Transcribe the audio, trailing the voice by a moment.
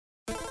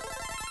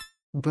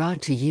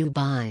Brought to you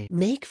by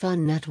Make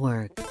Fun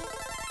Network.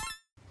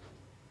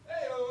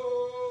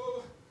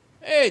 Heyo!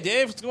 Hey,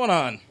 Dave, what's going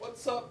on?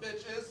 What's up,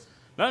 bitches?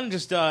 Nothing,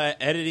 just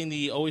editing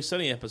the Always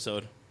Sunny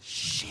episode.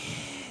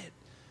 Shit.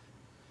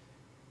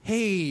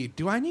 Hey,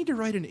 do I need to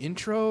write an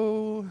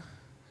intro?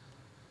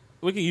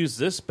 We can use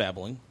this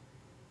babbling.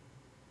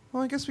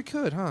 Well, I guess we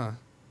could, huh?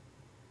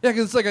 Yeah,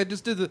 because it's like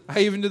I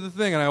even did the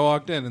thing and I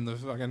walked in and the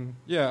fucking,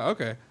 yeah,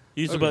 okay.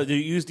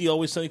 Use the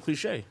Always Sunny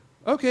cliche.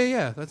 Okay,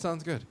 yeah, that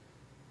sounds good.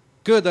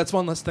 Good, that's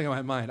one less thing on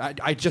my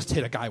mind. I just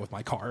hit a guy with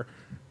my car.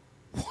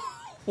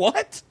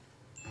 What?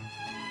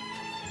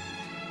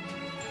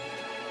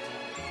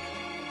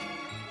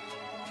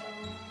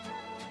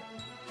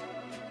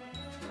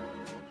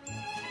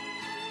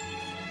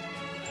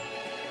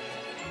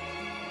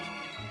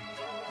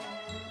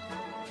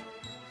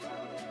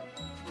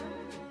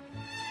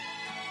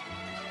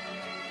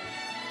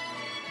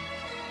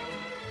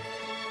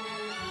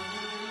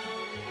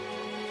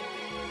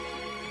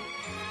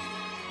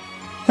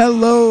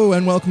 Hello,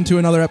 and welcome to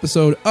another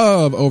episode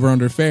of Over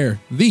Under Fair,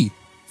 the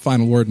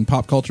final word in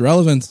pop culture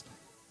relevance.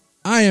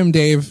 I am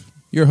Dave,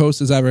 your host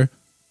as ever,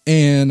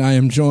 and I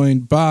am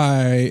joined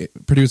by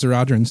producer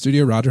Roger in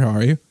studio. Roger, how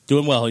are you?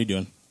 Doing well. How you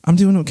doing? I'm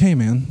doing okay,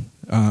 man.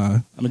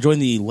 I'm enjoying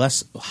the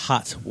less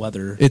hot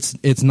weather.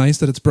 It's nice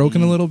that it's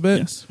broken a little bit.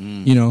 Yes.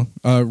 You know,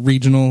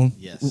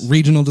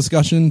 regional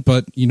discussion,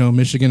 but you know,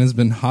 Michigan has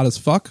been hot as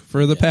fuck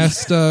for the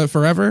past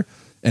forever,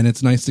 and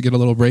it's nice to get a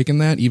little break in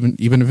that, even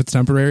if it's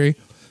temporary.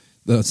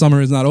 The summer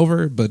is not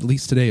over, but at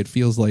least today it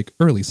feels like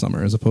early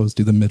summer as opposed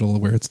to the middle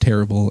where it's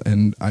terrible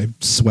and I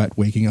sweat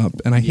waking up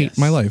and I hate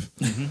my life.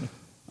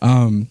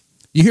 Mm-hmm.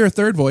 You hear a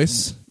third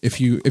voice if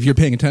you're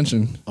paying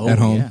attention at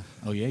home. Yeah.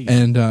 Oh yeah.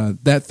 And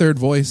that third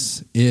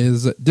voice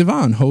is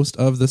Devon, host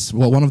of this.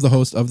 Well, one of the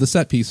hosts of the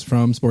Set Piece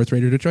from Sports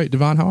Radio Detroit.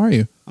 Devon, how are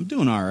you? I'm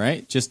doing all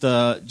right. Just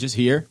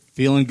here,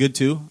 feeling good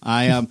too.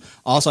 I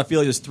also I feel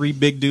like there's three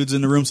big dudes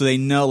in the room, so they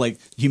know like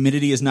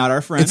humidity is not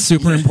our friend. It's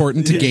super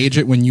important to gauge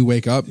it when you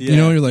wake up. Yeah. You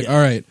know, you're like, all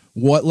right,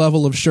 what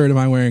level of shirt am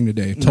I wearing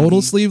today?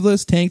 Total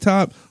sleeveless, tank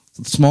top,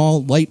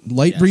 small,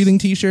 light breathing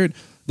T-shirt.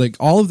 Like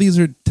all of these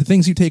are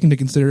things you take into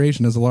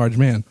consideration as a large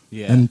man.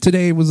 Yeah. And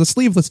today was a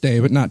sleeveless day,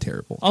 but not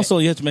terrible. Also,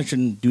 you have to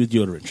mention do a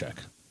deodorant check.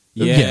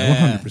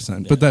 Yeah,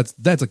 100%. But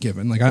that's a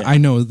given. Like I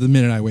know the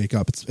minute I wake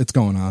up, it's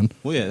going on.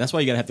 Well, yeah, that's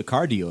why you got to have the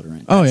car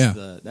deodorant. Oh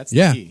yeah, that's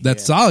the key.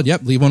 That's solid.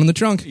 Yep, leave one in the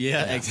trunk.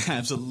 Yeah,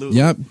 absolutely.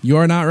 Yep, you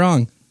are not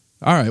wrong.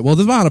 All right. Well,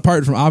 Devon,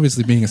 apart from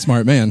obviously being a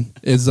smart man,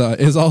 is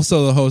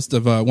also the host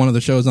of one of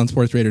the shows on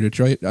Sports Radio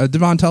Detroit.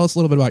 Devon, tell us a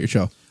little bit about your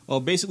show. Well,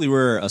 basically,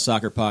 we're a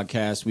soccer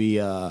podcast.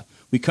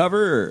 We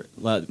cover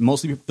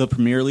mostly the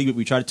Premier League, but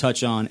we try to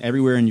touch on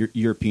everywhere in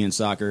European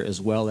soccer, as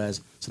well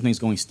as some things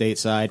going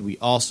stateside. We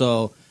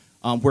also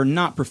we're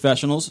not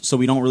professionals, so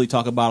we don't really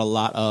talk about a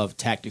lot of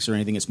tactics or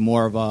anything. It's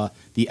more of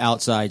the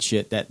outside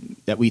shit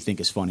that we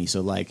think is funny.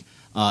 So, like,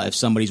 if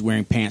somebody's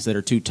wearing pants that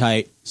are too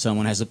tight,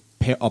 someone has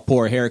a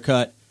poor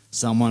haircut,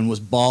 someone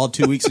was bald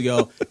 2 weeks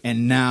ago,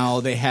 and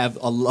now they have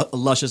a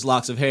luscious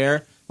locks of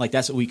hair. Like,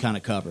 that's what we kind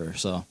of cover.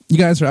 So you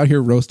guys are out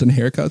here roasting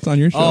haircuts on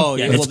your show? Oh,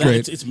 yeah. That's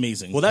great. It's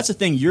amazing. Well, that's the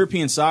thing.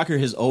 European soccer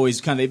has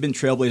always they've been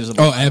trailblazers.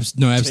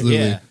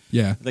 Absolutely.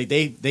 Yeah. Like,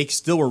 they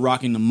still were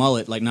rocking the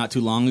mullet, like, not too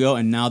long ago,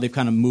 and now they've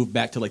kind of moved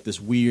back to, like, this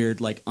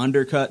weird, like,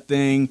 undercut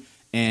thing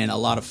and a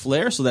lot of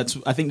flair. So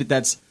I think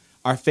that's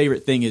our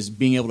favorite thing is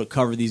being able to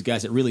cover these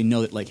guys that really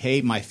know that, like,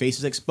 hey, my face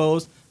is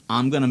exposed.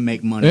 I'm going to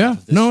make money Yeah. off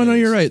of this No, face.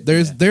 you're right.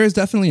 There is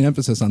definitely an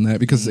emphasis on that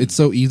because it's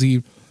so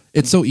easy.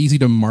 It's so easy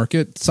to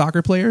market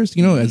soccer players,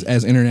 you know,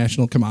 as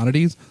international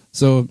commodities.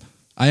 So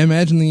I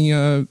imagine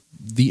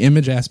the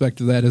image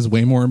aspect of that is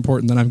way more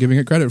important than I'm giving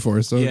it credit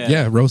for. So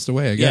yeah roast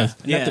away, I guess.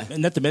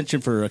 And not to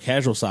mention for a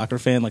casual soccer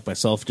fan like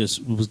myself,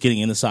 just was getting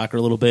into soccer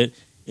a little bit.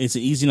 It's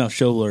an easy enough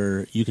show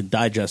where you can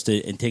digest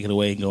it and take it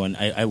away and go. And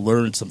I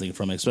learned something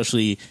from it.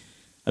 Especially,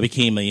 I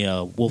became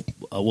a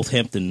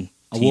Wolverhampton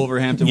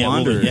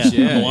Wanderers.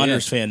 I'm a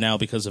Wanderers fan now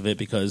because of it.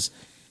 Because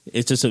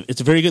it's just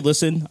it's a very good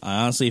listen.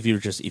 Honestly, if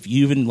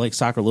you even like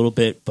soccer a little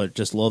bit, but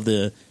just love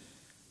the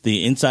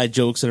inside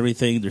jokes and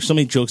everything. There's so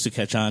many jokes to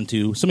catch on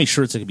to, so many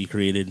shirts that can be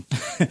created.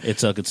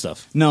 It's good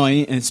stuff. No,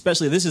 and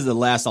especially this is the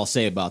last I'll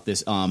say about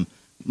this.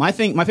 My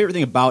favorite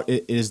thing about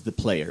it is the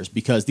players,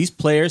 because these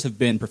players have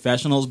been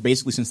professionals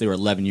basically since they were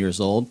 11 years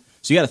old.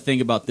 So you got to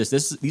think about this.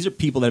 These are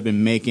people that have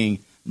been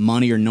making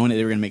money or knowing that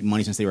they were going to make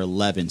money since they were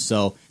 11.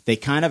 So they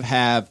kind of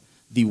have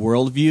the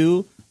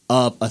worldview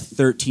of a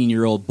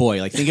 13-year-old boy.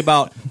 Like, think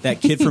about that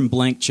kid from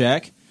Blank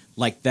Check.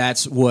 Like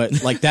that's what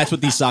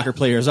these soccer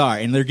players are,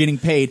 and they're getting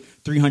paid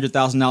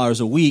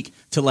 $300,000 a week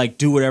to like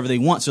do whatever they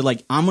want. So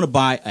like, I'm gonna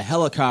buy a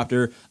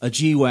helicopter, a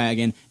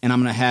G-Wagon, and I'm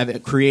gonna have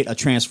it create a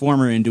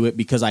transformer into it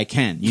because I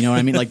can. You know what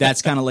I mean? Like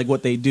that's kind of like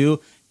what they do,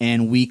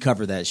 and we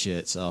cover that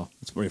shit. So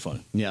it's very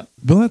fun. Yeah.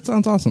 Well, that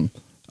sounds awesome.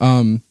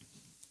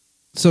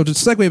 So to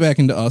segue back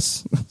into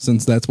us,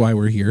 since that's why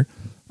we're here,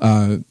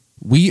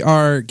 we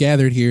are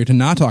gathered here to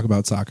not talk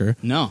about soccer.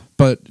 No.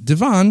 But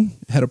Devon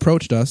had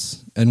approached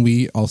us, and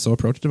we also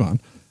approached Devon,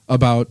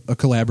 about a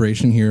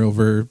collaboration here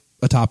over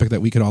a topic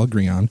that we could all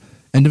agree on.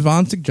 And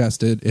Devon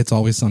suggested It's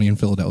Always Sunny in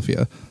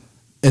Philadelphia.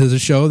 It is a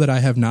show that I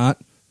have not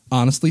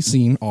honestly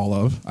seen all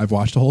of. I've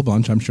watched a whole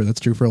bunch. I'm sure that's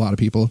true for a lot of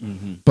people.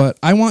 Mm-hmm. But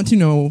I want to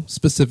know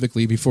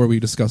specifically, before we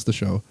discuss the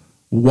show,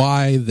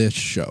 why this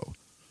show?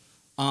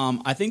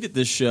 I think that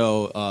this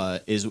show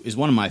is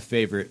one of my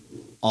favorite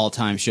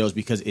all-time shows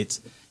because it's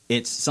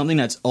something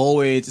that's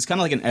always, it's kind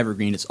of like an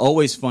evergreen. It's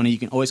always funny. You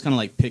can always kind of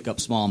like pick up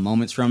small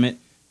moments from it.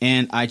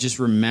 And I just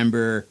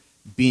remember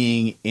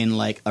being in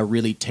like a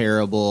really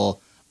terrible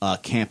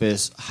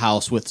campus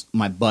house with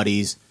my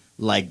buddies,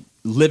 like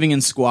living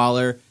in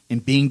squalor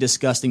and being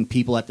disgusting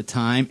people at the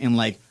time, and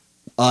like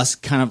us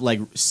kind of like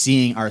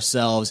seeing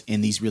ourselves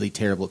in these really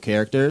terrible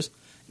characters.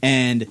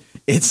 And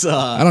it's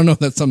I don't know if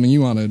that's something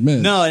you want to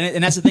admit. No,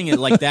 and that's the thing.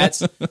 Like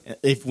that's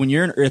if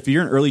you're in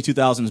early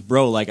 2000s,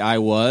 bro, like I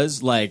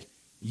was, like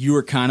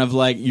you're kind of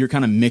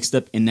mixed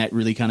up in that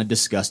really kind of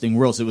disgusting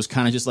world. So it was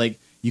kind of just like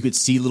you could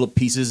see little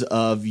pieces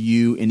of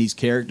you in these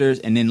characters,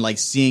 and then like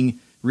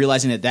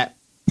realizing that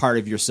part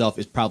of yourself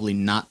is probably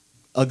not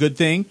a good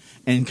thing,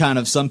 and kind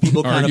of some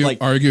people kind of like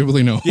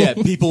arguably no. Yeah,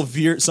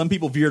 some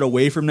people veered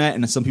away from that,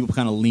 and some people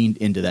kind of leaned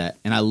into that,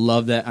 and I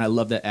love that. I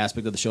love that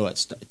aspect of the show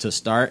to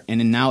start,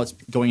 and then now it's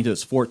going into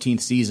its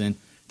 14th season.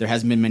 There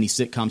hasn't been many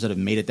sitcoms that have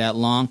made it that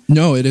long.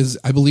 No, it is.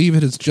 I believe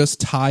it is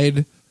just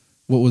tied.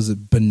 What was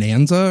it,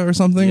 Bonanza or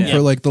something for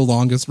like the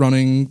longest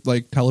running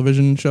like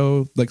television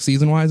show, like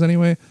season wise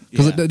anyway?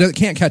 Because it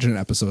can't catch it in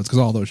episodes because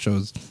all those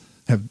shows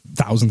have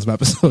thousands of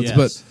episodes. Yes.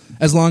 But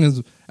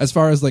as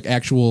far as like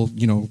actual,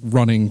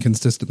 running,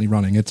 consistently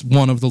running, it's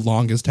one of the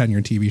longest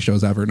tenured TV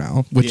shows ever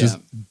now, which is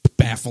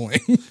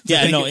baffling.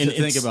 Yeah,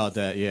 think about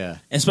that. Yeah,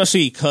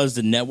 especially because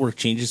the network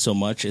changes so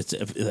much. It's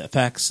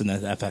FX and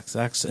then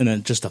FXX, and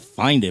then just to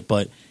find it.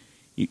 But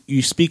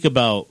you speak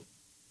about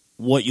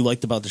what you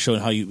liked about the show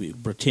and how you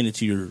pertain it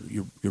to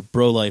your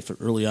bro life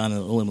early on in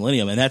the early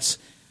millennium, and that's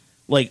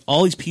like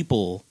all these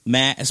people,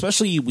 Matt.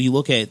 Especially we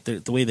look at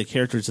the way the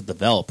characters have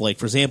developed. Like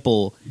for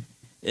example,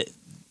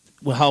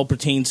 how it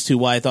pertains to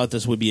why I thought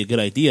this would be a good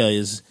idea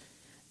is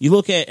you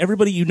look at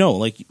everybody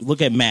like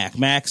look at Mac.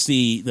 Mac's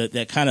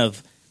that kind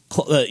of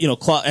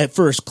at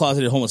first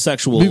closeted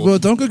homosexual. Well,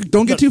 don't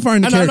get too far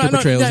into character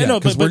portrayals yet,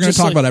 because we're going to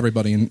talk about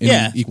everybody in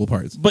equal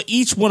parts. But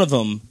each one of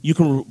them, you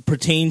can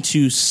pertain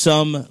to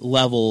some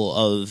level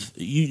of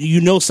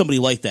somebody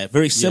like that,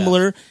 very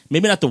similar.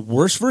 Maybe not the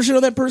worst version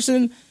of that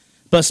person,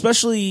 but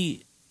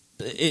especially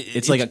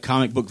it's like a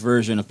comic book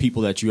version of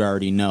people that you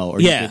already know, or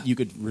you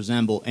could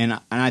resemble. And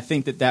I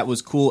think that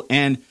was cool.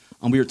 And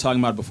we were talking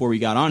about it before we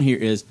got on here.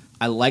 Is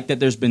I like that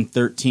there's been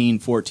 13,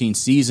 14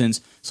 seasons.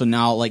 So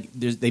now, like,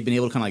 they've been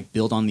able to kind of like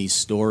build on these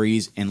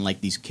stories and like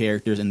these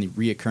characters and the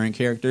reoccurring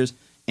characters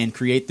and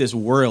create this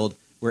world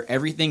where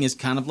everything is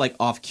kind of like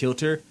off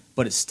kilter,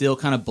 but it's still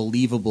kind of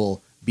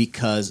believable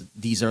because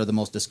these are the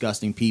most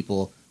disgusting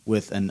people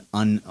with an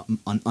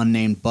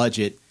unnamed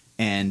budget,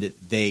 and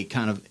they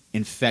kind of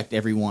infect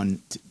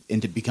everyone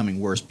into becoming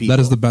worse people.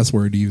 That is the best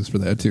word to use for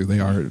that too. They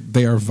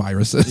are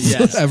viruses.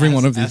 Yes, every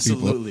one of these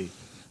absolutely. people.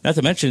 Not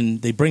to mention,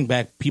 they bring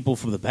back people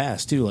from the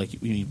past too. Like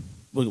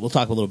we'll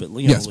talk a little bit.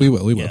 Yes, we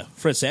will. Yeah,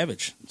 Fred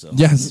Savage. So.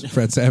 Yes,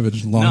 Fred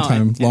Savage,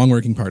 long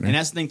working partner. And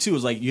that's the thing too.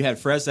 Is like you had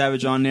Fred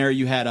Savage on there.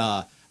 You had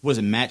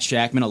Matt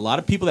Shackman. A lot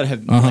of people that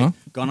have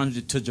gone on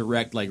to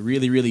direct like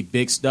really really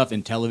big stuff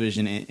in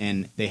television,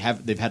 and they've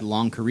had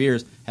long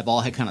careers. Have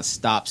all had kind of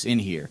stops in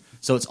here.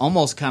 So it's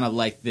almost kind of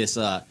like this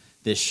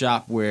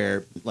shop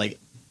where it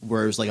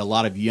was like a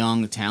lot of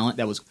young talent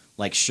that was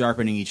like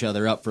sharpening each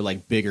other up for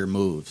like bigger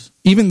moves.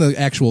 Even the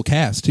actual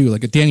cast too,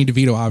 like Danny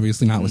DeVito,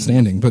 obviously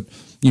notwithstanding, but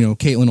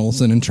Caitlin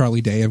Olsen and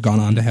Charlie Day have gone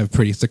on to have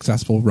pretty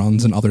successful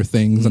runs and other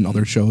things and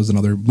other shows and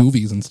other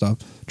movies and stuff.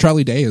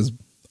 Charlie Day is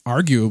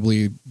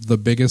arguably the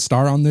biggest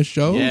star on this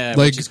show,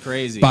 which is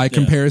crazy by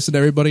comparison to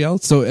everybody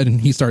else. So, and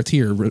he starts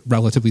here,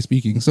 relatively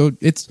speaking. So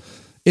it's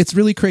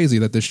really crazy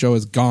that this show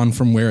has gone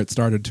from where it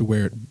started to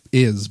where it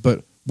is.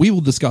 But we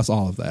will discuss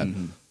all of that.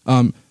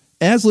 Mm-hmm.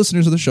 As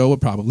listeners of the show will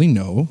probably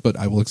know, but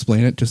I will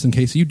explain it just in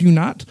case you do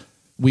not.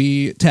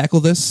 We tackle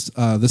this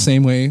the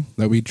same way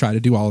that we try to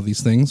do all of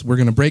these things. We're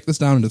going to break this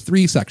down into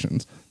 3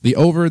 sections: the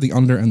over, the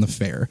under, and the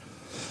fair.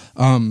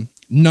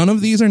 None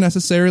of these are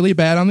necessarily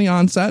bad on the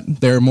onset.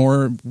 They're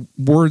more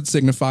word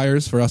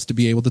signifiers for us to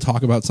be able to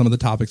talk about some of the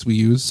topics we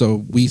use.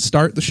 So we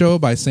start the show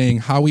by saying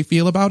how we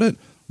feel about it.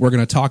 We're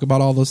going to talk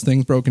about all those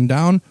things broken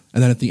down.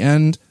 And then at the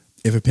end,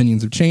 if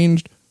opinions have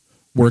changed,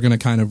 we're going to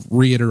kind of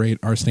reiterate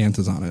our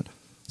stances on it.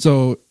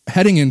 So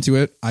heading into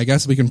it, I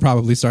guess we can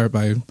probably start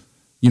by,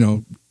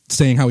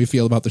 saying how we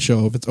feel about the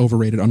show, if it's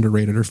overrated,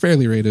 underrated, or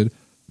fairly rated.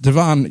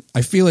 Devon,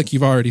 I feel like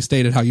you've already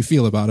stated how you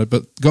feel about it,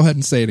 but go ahead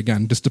and say it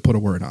again just to put a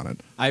word on it.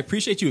 I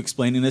appreciate you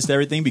explaining this to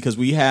everything because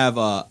we have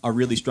a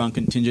really strong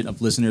contingent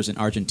of listeners in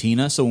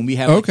Argentina. So when we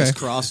have this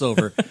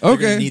crossover, we're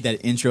going to need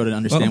that intro to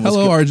understand what's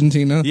hello,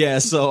 Argentina. Yeah,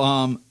 so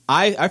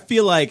I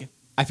feel like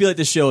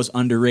this show is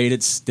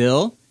underrated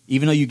still,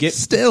 even though you get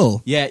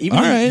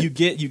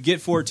you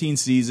get 14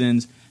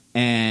 seasons,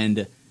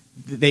 and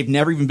they've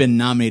never even been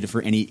nominated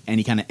for any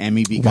kind of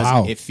Emmy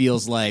because it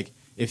feels like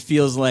it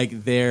feels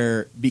like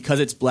they're, because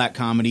it's black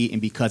comedy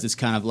and because it's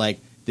kind of like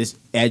this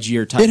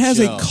edgier type. It has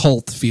show, a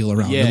cult feel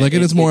around Yeah, it. Like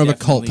it is more of a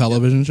cult definitely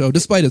television show,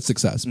 despite its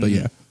success. But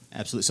yeah,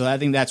 absolutely. So I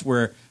think that's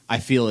where I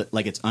feel it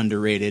like it's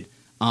underrated.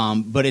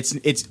 But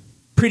it's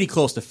pretty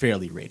close to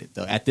fairly rated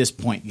though. At this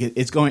point,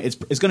 it's going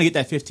to get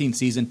that 15th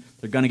season.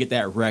 They're going to get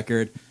that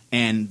record,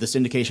 and the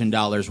syndication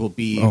dollars will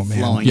be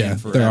flowing in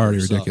forever. They're already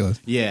ridiculous.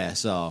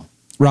 So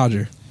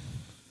Roger.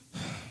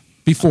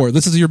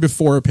 This is your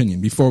before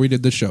opinion. Before we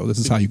did the show, this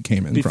is how you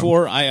came in.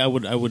 Before I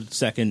would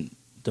second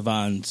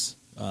Devon's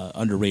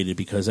underrated,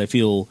 because I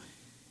feel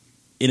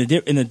in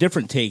a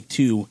different take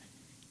too.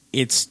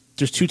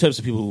 There's two types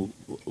of people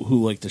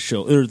who like the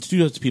show. There are two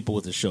types of people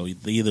with the show.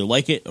 They either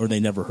like it or they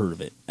never heard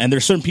of it. And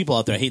there's certain people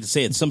out there. I hate to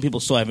say it. Some people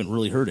still haven't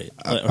really heard it.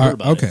 Heard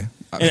about okay.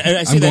 it.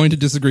 And I'm going to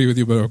disagree with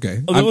you, but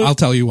okay. I'll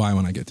tell you why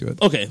when I get to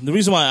it. Okay. The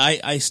reason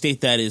why I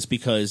state that is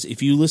because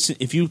if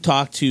you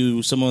talk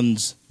to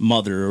someone's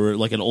mother or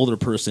like an older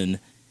person,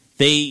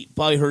 they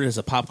probably heard it as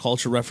a pop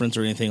culture reference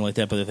or anything like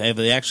that. But if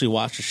they actually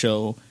watched the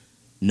show,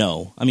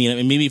 no. I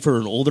mean, maybe for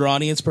an older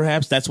audience,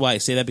 perhaps. That's why I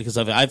say that, because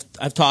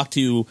I've talked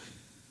to.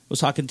 I was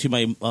talking to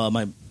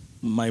my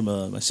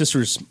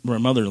sister's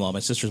mother-in-law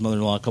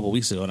a couple of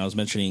weeks ago, and I was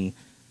mentioning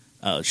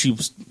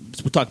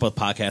we talked about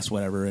podcasts,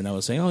 whatever, and I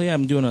was saying, oh yeah,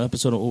 I'm doing an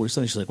episode of Always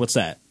Sunny. She's like, what's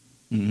that?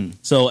 Mm-hmm.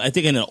 So I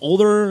think in an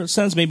older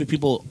sense, maybe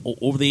people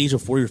over the age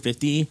of 40 or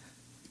 50.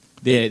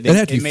 It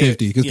had to be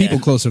 50 because people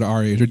closer to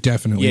our age are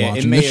definitely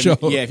watching this show.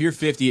 Yeah, if you're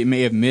 50, it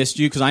may have missed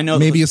you, because I know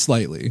maybe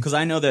slightly, because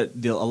I know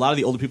that a lot of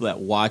the older people that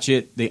watch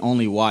it, they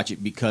only watch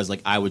it because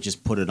like I would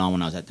just put it on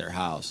when I was at their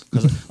house,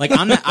 because like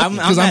I'm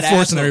forcing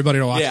asshole. everybody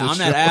to watch. Yeah, this I'm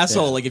show. that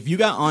asshole. Like if you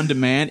got on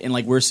demand and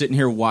like we're sitting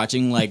here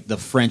watching like the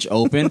French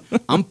Open,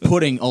 I'm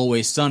putting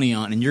Always Sunny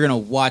on, and you're gonna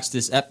watch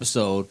this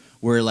episode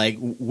where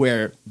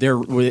they're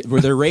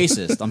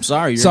racist. I'm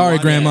sorry. Sorry,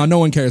 Grandma. No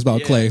one cares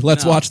about Clay.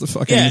 Let's watch the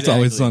fucking It's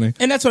Always Sunny.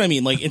 And that's what I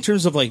mean. Like in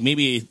terms of like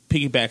maybe it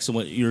piggybacks on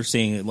what you're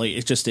saying. Like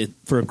it's just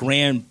for a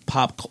grand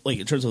pop, like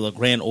in terms of the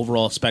grand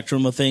overall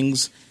spectrum of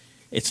things.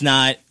 It's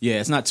not. Yeah,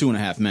 it's not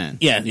 2.5 Men.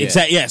 Yeah,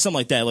 exactly. Yeah, something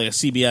like that, like a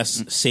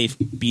CBS safe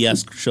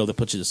BS show that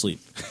puts you to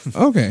sleep.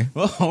 Okay.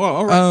 Well,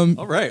 all right.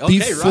 All right.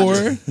 Okay,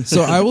 Roger.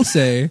 So I will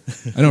say,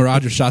 I know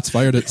Roger, shots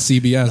fired at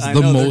CBS,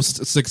 the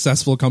most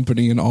successful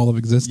company in all of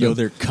existence. Yo,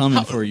 they're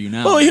coming for you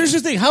now. Well, here's the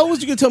thing. How was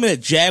you going to tell me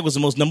that Jag was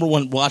the most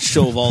 #1 watched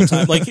show of all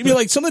time?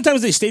 Like,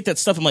 sometimes they state that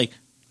stuff. I'm like,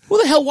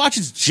 who the hell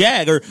watches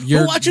Jag? Or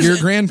your watches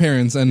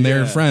grandparents and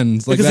their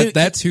friends. Like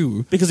that's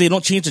who. Because they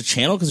don't change the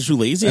channel because they're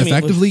too lazy?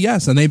 Effectively,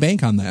 yes, and they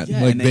bank on that.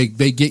 Yeah, like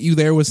they get you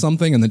there with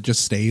something and it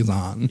just stays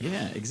on.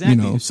 Yeah,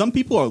 exactly. Some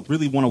people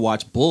really want to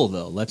watch Bull,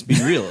 though. Let's be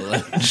real.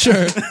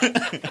 Sure.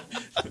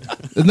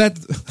 And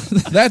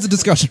that's a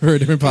discussion for a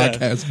different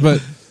podcast.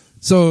 But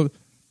so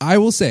I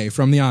will say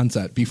from the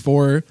onset,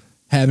 before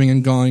having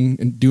and going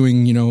and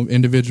doing,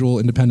 individual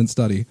independent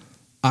study,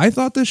 I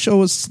thought this show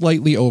was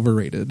slightly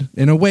overrated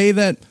in a way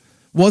that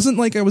wasn't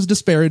like I was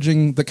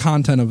disparaging the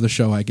content of the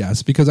show, I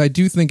guess, because I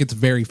do think it's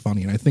very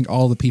funny, and I think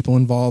all the people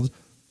involved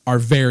are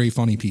very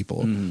funny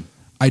people. Mm-hmm.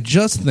 I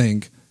just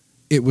think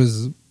it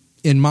was,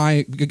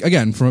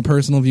 again, from a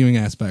personal viewing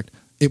aspect,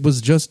 it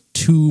was just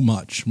too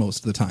much most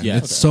of the time. Yeah,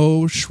 it's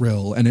so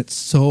shrill, and it's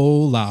so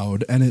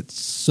loud, and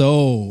it's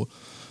so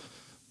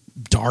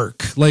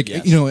dark. Like,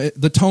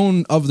 the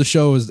tone of the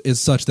show is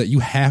such that you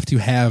have to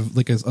have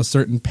like a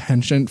certain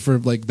penchant for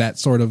like that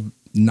sort of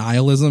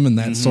nihilism and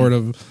that sort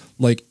of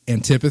like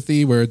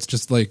antipathy where it's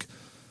just like,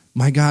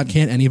 my God,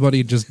 can't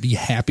anybody just be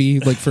happy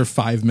like for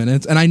 5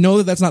 minutes? And I know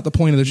that that's not the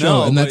point of the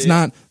show, and that's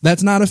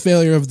not a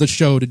failure of the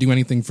show to do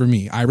anything for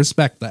me. I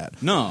respect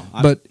that. No,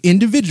 but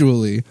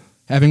individually,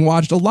 having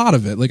watched a lot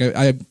of it, like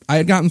I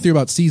had gotten through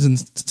about season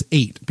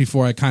 8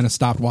 before I kind of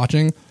stopped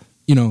watching.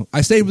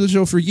 I stayed with the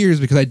show for years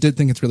because I did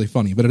think it's really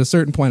funny, but at a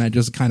certain point, I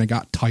just kind of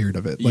got tired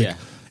of it. Like,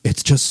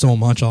 it's just so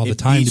much all the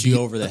time to be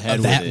over the head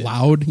that with it.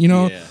 Loud,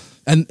 Yeah.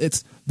 And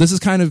this is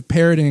kind of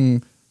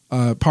parroting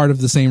part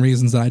of the same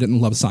reasons that I didn't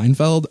love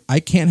Seinfeld. I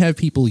can't have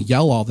people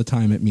yell all the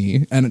time at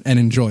me and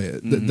enjoy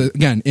it. Mm-hmm.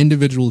 Again,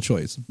 individual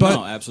choice. But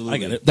no, absolutely. I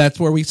get it. That's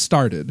where we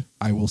started.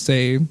 I will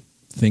say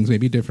things may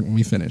be different when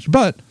we finish,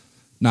 but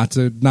not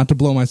to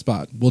blow my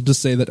spot. We'll just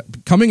say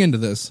that coming into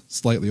this,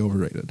 slightly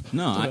overrated.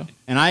 No,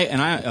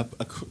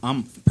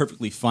 I'm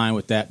perfectly fine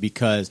with that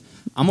because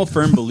I'm a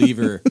firm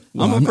believer.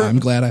 I'm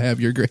glad I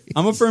have your grade.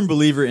 I'm a firm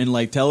believer in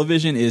like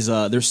television is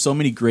there's so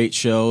many great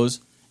shows.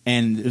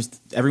 And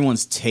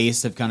everyone's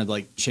tastes have kind of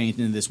like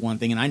changed into this one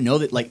thing, and I know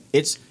that like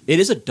it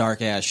is a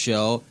dark ass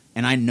show,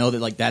 and I know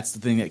that like that's the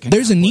thing that can.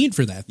 There's a need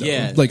for that, though.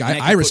 Yeah, like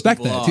I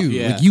respect that too.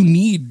 Yeah. Like you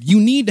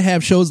need to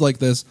have shows like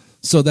this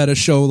so that a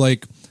show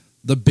like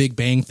The Big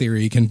Bang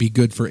Theory can be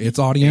good for its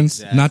audience.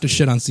 Exactly. Not to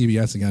shit on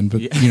CBS again,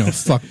 but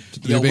fuck The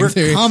Big Bang we're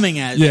Theory. Coming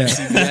at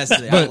CBS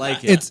today. I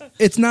like it.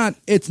 It's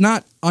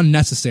not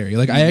unnecessary.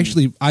 Like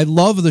I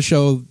love the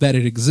show that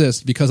it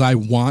exists because I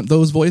want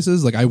those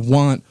voices. Like I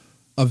want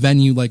a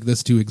venue like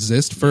this to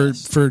exist for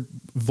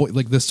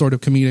like this sort of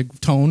comedic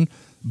tone,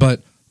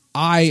 but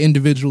I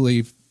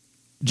individually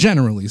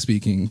generally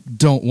speaking,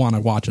 don't want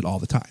to watch it all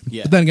the time.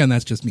 Yeah. But then again,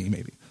 that's just me,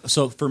 maybe.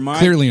 So for my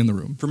Clearly in the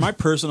room. For my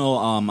personal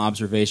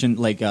observation,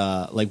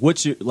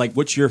 what's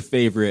your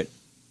favorite?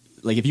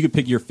 Like, if you could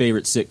pick your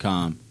favorite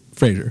sitcom,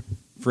 Frasier.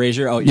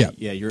 Oh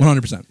Yeah, you're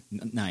 100%.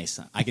 Nice.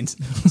 I can.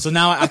 So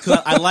now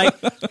I like,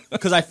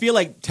 because I feel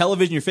like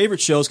television. Your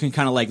favorite shows can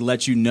kind of like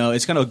let you know.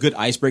 It's kind of a good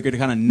icebreaker to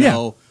kind of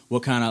know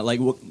what kind of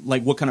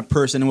what kind of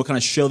person and what kind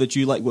of show that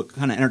you like, what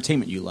kind of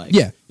entertainment you like.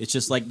 Yeah. It's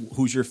just like,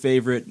 who's your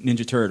favorite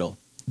Ninja Turtle?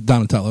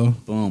 Donatello.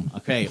 Boom.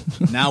 Okay.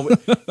 Now,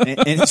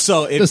 and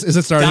so if Is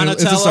it starting?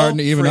 Donatello, Is it starting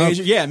to even up?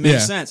 Frasier, yeah, it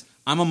makes sense.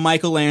 I'm a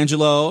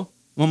Michelangelo.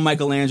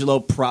 Michelangelo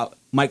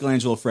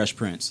Fresh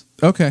Prince.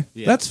 Okay,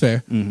 Yeah. that's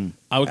fair.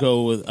 I would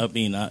go with. I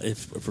mean, if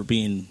for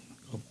being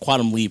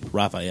Quantum Leap,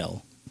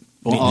 Raphael.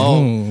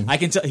 Oh, I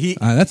can tell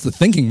That's the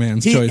thinking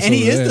man's choice. and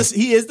he over is there.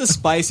 he is the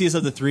spiciest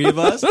of the three of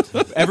us. I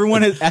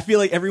feel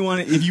like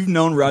everyone. If you've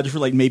known Roger for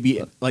like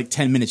maybe like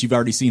 10 minutes, you've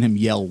already seen him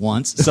yell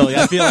once. So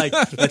I feel like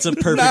that's a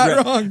perfect,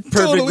 Not wrong. perfect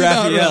Totally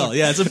not Raphael. wrong.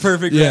 Yeah, it's a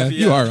perfect. Yeah, Raphael.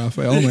 you are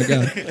Raphael. Oh my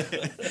god.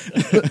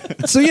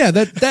 So yeah,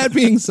 that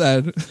being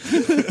said,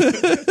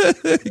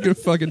 you can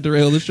fucking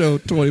derail the show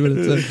 20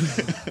 minutes in.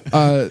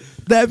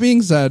 That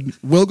being said,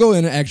 we'll go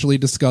in and actually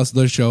discuss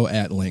the show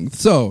at length.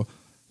 So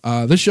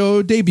the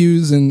show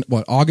debuts in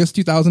August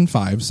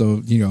 2005.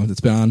 So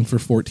it's been on for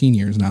 14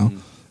 years now,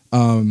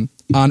 on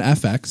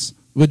FX,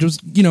 which was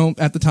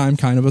at the time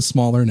kind of a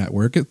smaller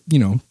network.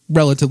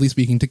 Relatively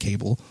speaking to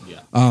cable. Yeah.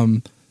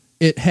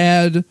 It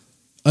had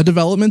a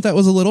development that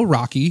was a little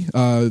rocky.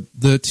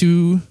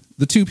 The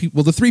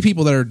three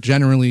people that are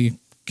generally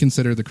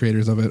considered the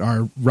creators of it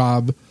are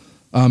Rob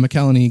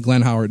McElhenney,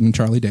 Glenn Howard, and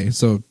Charlie Day.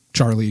 So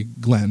Charlie,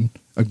 Dennis,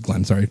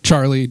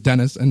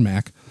 and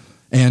Mac,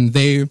 and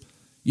they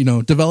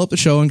developed the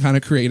show and kind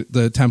of created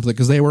the template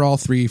because they were all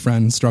three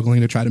friends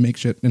struggling to try to make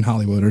shit in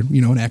Hollywood or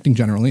in acting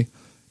generally.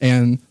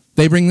 And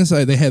they bring this.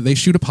 They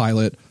shoot a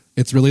pilot.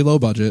 It's really low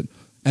budget,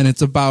 and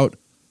it's about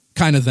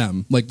kind of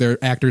them, like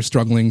they're actors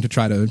struggling to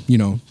try to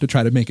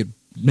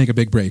make a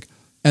big break.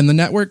 And the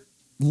network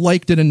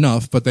liked it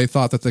enough, but they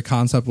thought that the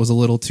concept was a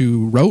little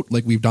too rote.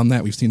 Like, we've done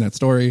that, we've seen that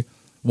story.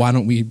 Why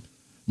don't we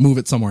move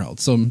it somewhere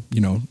else? So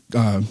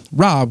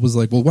Rob was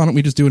like, well, why don't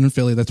we just do it in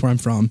Philly? That's where I'm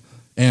from,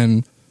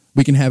 and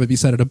we can have it be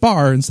set at a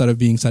bar instead of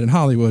being set in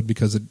Hollywood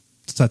because it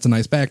sets a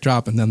nice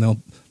backdrop, and then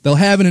they'll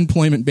have an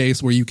employment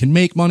base where you can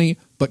make money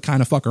but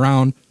kind of fuck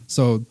around.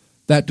 So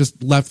that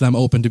just left them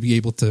open to be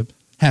able to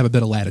have a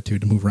bit of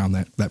latitude to move around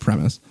that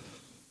premise.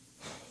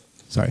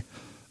 Sorry.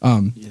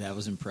 Yeah, that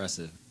was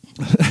impressive.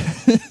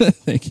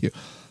 Thank you.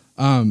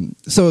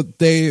 So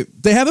they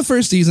have a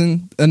first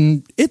season,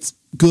 and it's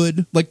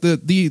good. Like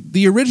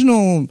the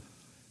original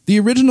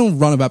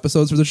run of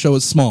episodes for the show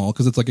is small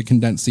because it's like a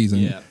condensed season.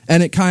 Yeah.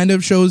 And it kind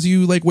of shows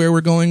you like where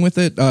we're going with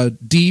it.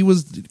 Dee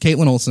was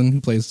Caitlin Olsen, who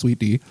plays Sweet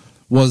Dee,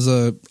 was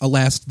the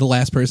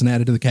last person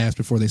added to the cast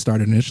before they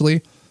started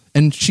initially,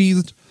 and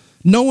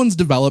no one's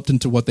developed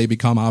into what they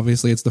become.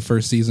 Obviously, it's the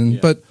first season,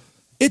 but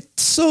it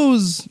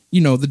sows,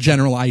 the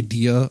general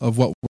idea of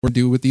what we're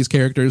do with these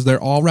characters.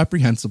 They're all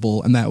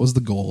reprehensible, and that was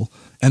the goal.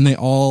 And they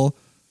all,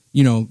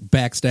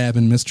 backstab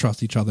and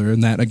mistrust each other,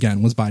 and that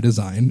again was by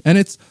design. And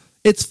it's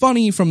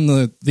funny from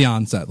the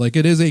onset. Like,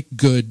 it is a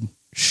good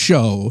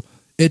show.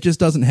 It just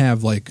doesn't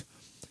have a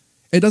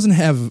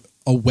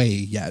way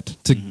yet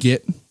to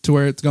get to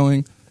where it's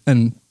going.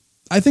 And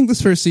I think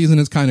this first season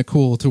is kind of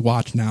cool to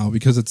watch now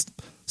because it's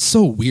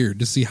so weird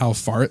to see how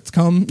far it's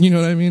come. You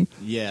know what I mean?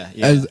 Yeah.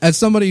 As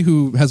somebody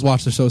who has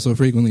watched the show so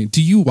frequently,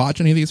 do you watch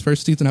any of these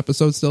first season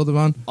episodes still,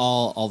 Devon?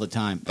 All the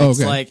time. Oh, It's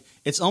okay. like,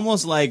 it's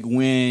almost like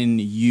when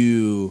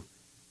you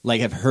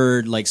like have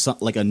heard like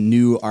a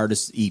new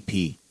artist's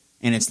EP,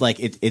 and it's like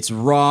it's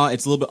raw,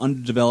 it's a little bit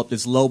underdeveloped,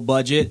 it's low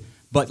budget,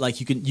 but like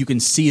you can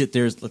see that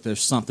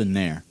there's something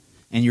there,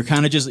 and you're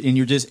kind of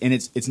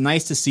it's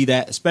nice to see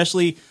that,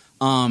 especially.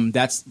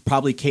 That's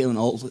probably Caitlin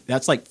Olsen.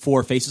 That's like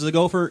 4 faces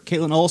ago for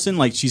Caitlin Olsen.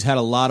 Like, she's had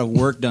a lot of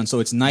work done,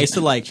 so it's nice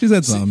to like. She's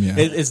had some, yeah.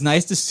 It's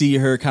nice to see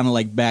her kind of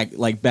like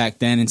back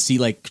then, and see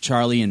like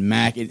Charlie and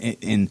Mac,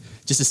 and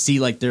just to see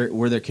like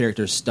where their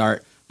characters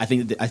start. I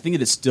think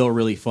that it's still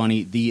really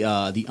funny. The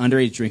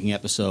underage drinking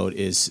episode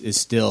is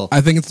still.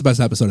 I think it's the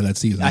best episode of that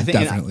season.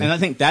 Definitely, and I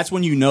think that's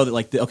when you know that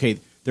like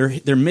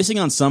they're missing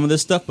on some of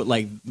this stuff, but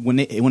like when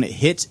it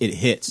hits, it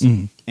hits.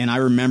 Mm-hmm. And I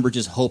remember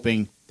just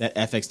hoping that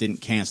FX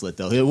didn't cancel it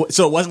though.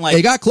 So it wasn't like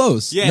it got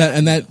close. Yeah.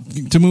 And that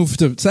to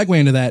segue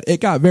into that,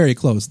 it got very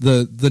close.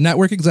 The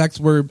network execs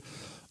were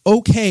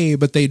okay,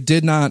 but they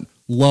did not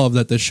love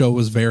that the show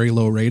was very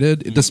low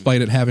rated,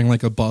 despite it having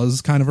like a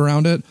buzz kind of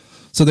around it.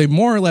 So they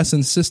more or less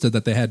insisted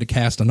that they had to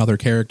cast another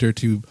character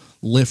to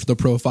lift the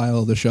profile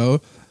of the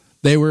show.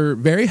 They were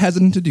very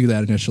hesitant to do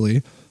that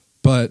initially,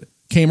 but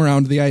came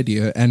around to the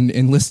idea and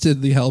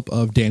enlisted the help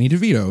of Danny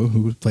DeVito,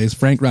 who plays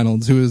Frank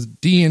Reynolds, who is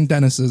Dee and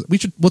Dennis's.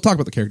 We'll talk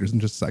about the characters in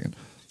just a second.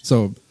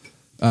 So,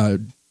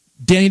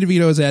 Danny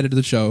DeVito is added to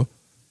the show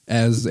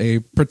as a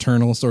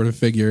paternal sort of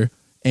figure,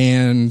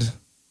 and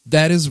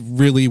that is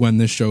really when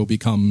this show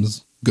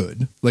becomes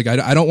good. Like,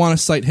 I don't want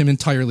to cite him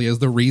entirely as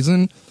the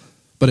reason,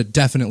 but it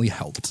definitely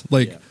helped.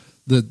 Like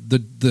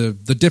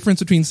the difference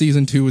between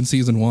season 2 and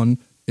season 1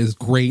 is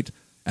great.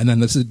 And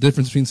then the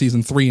difference between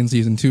season 3 and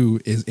season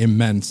 2 is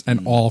immense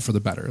and all for the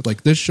better.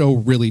 Like, this show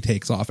really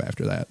takes off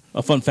after that.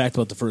 A fun fact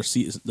about the first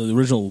season, the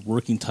original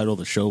working title of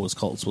the show was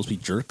supposed to be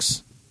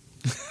Jerks.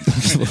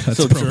 That's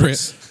appropriate.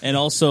 Jerks. And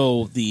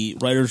also, the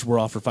writers were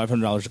offered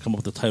 $500 to come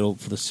up with the title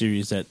for the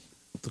series that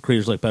the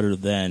creators like better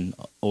than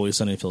Always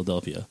Sunny in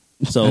Philadelphia.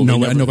 So and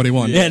nobody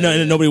won. Yeah,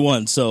 nobody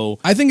won. So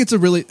I think it's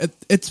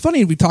it's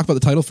funny we talk about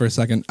the title for a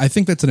second. I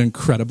think that's an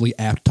incredibly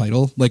apt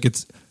title. Like,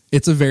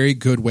 it's a very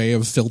good way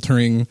of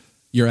filtering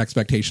your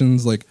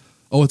expectations. Like,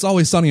 oh, It's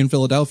Always Sunny in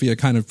Philadelphia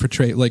kind of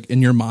portray, like,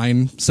 in your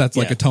mind sets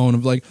like a tone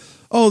of like,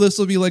 oh, this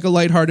will be like a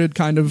lighthearted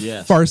kind of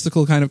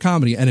farcical kind of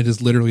comedy, and it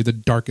is literally the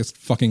darkest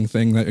fucking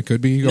thing that it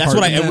could be. That's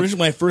what originally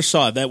when I first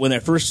saw it. That when I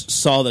first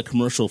saw the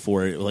commercial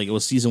for it, like it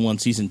was season 1,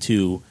 season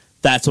 2.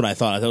 That's what I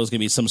thought. I thought it was going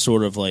to be some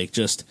sort of like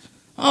just,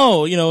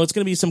 oh, you know, it's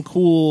going to be some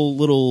cool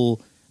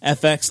little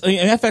FX. I mean,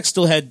 FX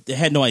still had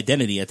no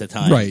identity at the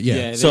time, right?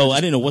 Yeah. So I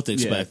didn't know what to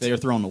expect. They were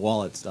throwing the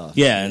wall at stuff.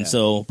 Yeah, and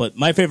so, but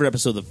my favorite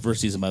episode of the first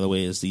season, by the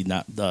way, is they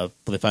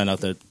find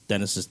out that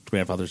Dennis's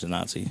grandfather's a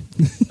Nazi.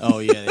 Oh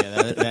yeah,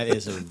 that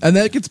is and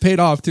that gets paid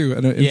off too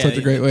in such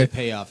a great way. The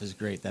payoff is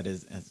great. That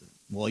is.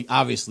 Well,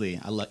 obviously,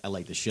 I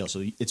like the show,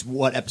 so it's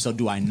what episode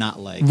do I not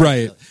like?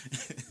 Right.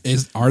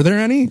 Are there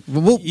any?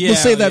 We'll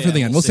save that for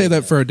the end. We'll save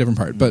that for a different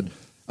part, but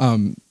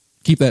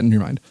keep that in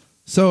your mind.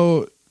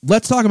 So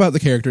let's talk about the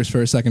characters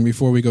for a second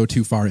before we go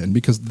too far in,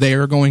 because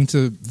they're going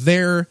to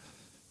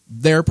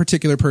their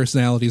particular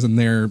personalities and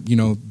their, you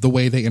know, the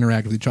way they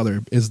interact with each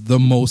other is the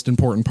most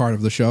important part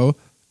of the show,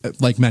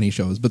 like many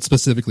shows, but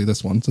specifically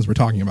this one, since we're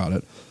talking about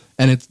it.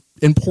 And it's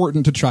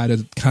important to try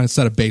to kind of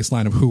set a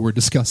baseline of who we're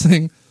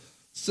discussing.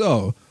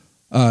 So,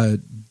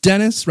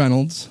 Dennis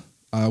Reynolds,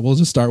 we'll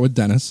just start with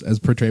Dennis, as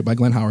portrayed by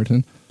Glenn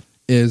Howerton,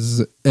 is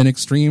an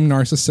extreme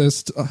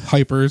narcissist,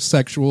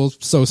 hypersexual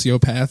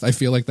sociopath. I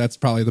feel like that's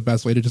probably the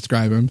best way to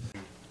describe him.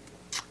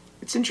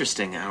 It's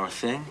interesting, our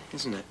thing,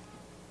 isn't it?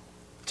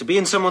 To be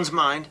in someone's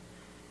mind,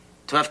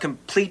 to have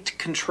complete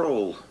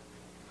control.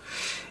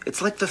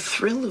 It's like the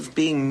thrill of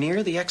being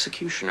near the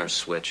executioner's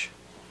switch.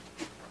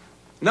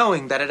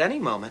 Knowing that at any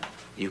moment,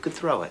 you could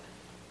throw it.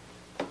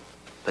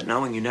 But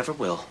knowing you never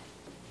will.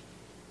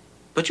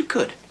 But you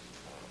could.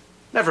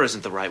 Never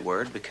isn't the right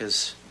word,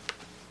 because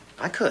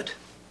I could.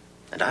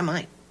 And I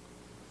might.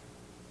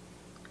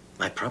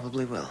 I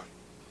probably will.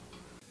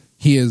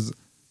 He is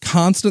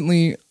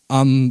constantly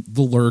on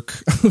the lurk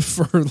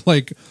for,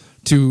 like,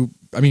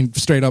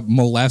 straight up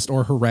molest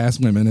or harass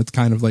women. It's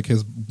kind of like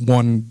his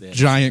one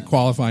giant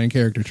qualifying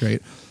character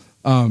trait.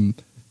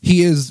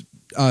 He is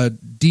they're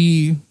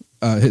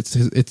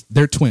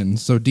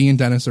twins. So Dee and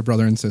Dennis are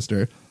brother and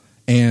sister,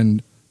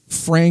 and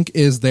Frank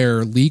is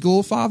their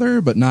legal father,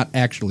 but not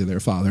actually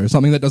their father.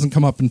 Something that doesn't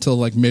come up until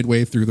like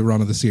midway through the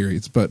run of the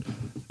series, but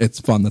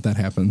it's fun that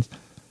happens.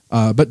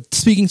 But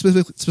speaking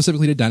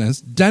specifically to Dennis,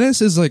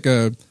 Dennis is a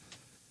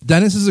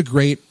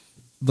great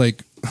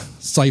like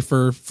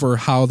cipher for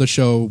how the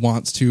show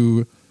wants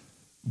to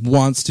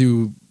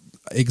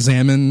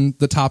examine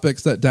the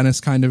topics that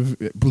Dennis kind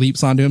of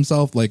leaps onto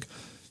himself, like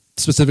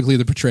specifically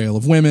the portrayal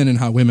of women and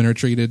how women are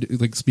treated,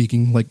 like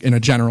speaking like in a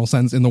general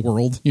sense in the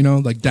world, you know,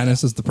 like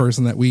Dennis is the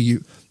person that we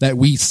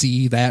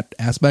see that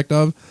aspect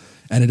of,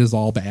 and it is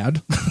all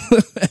bad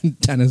and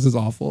Dennis is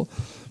awful.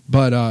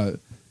 But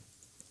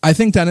I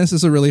think Dennis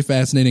is a really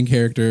fascinating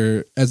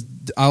character. As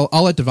I'll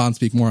let Devon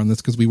speak more on this,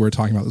 because we were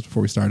talking about this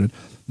before we started,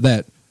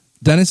 that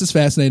Dennis is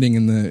fascinating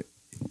in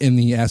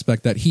the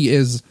aspect that he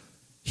is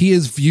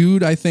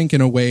viewed, I think, in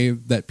a way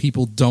that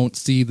people don't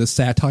see the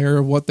satire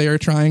of what they are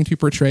trying to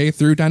portray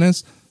through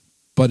Dennis,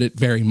 but it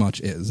very much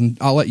is. And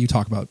I'll let you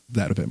talk about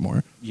that a bit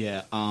more.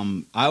 Yeah,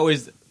 I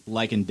always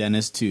liken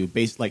Dennis to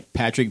like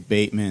Patrick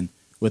Bateman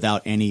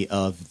without any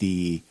of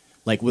the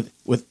with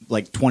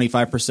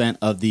 25%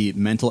 of the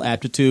mental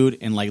aptitude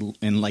and like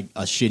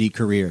a shitty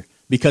career.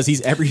 Because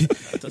he's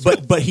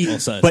but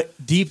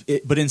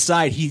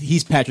inside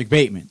he's Patrick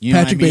Bateman. You know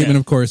Patrick Bateman,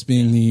 of course,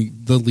 being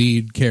the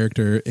lead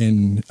character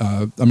in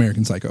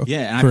American Psycho.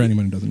 Yeah, for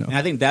anyone who doesn't know. And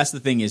I think that's the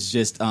thing is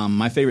just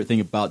my favorite thing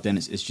about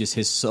Dennis is just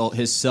his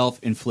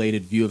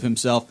self-inflated view of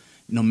himself,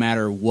 no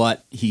matter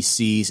what he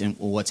sees and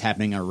what's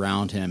happening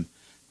around him.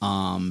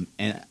 And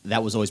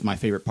that was always my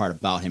favorite part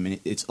about him, and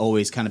it's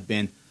always kind of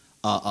been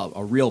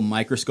a real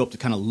microscope to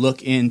kind of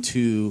look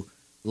into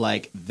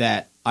like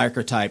that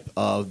archetype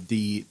of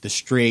the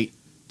straight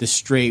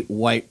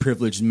white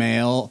privileged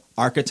male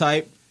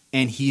archetype,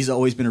 and he's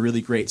always been a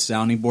really great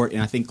sounding board.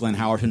 And I think Glenn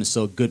Howerton is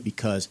so good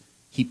because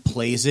he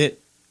plays it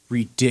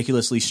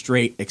ridiculously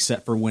straight,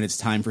 except for when it's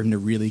time for him to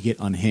really get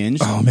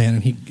unhinged. Oh man,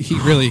 and he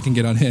really can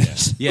get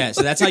unhinged. Yeah,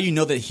 so that's how you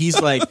know that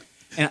he's like.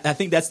 And I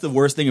think that's the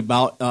worst thing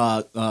about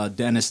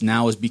Dennis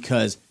now is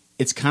because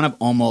it's kind of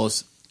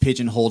almost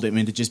pigeonholed him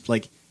into just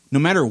like no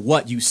matter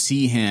what you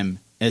see him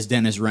as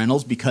Dennis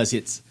Reynolds, because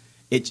it's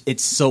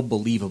so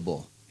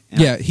believable.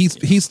 Yeah,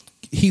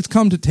 he's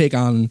come to take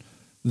on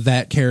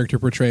that character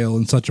portrayal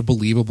in such a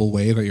believable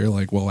way that you're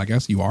like, well, I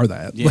guess you are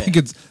that. Yeah. Like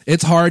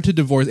it's hard to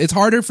divorce. It's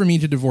harder for me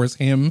to divorce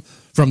him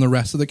from the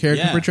rest of the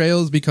character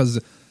portrayals because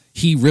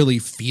he really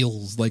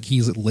feels like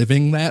he's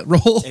living that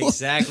role.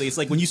 Exactly. It's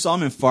like when you saw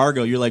him in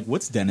Fargo, you're like,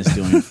 what's Dennis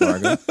doing in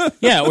Fargo?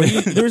 Yeah,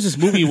 there was this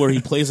movie where he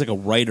plays like a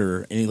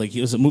writer, and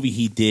it was a movie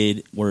he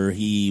did where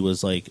he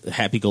was like a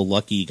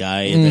happy-go-lucky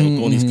guy and then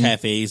go in these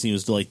cafes and he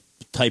was like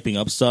typing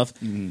up stuff.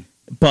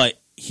 But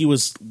he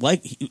was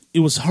like, it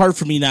was hard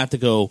for me not to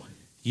go,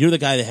 you're the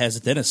guy that has the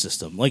dentist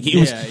system. Like he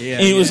was, and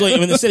he was like, I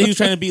mean, instead he was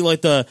trying to be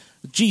like the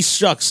gee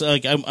shucks.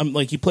 Like I'm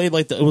like he played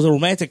like it was a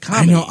romantic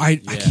comedy. I know. I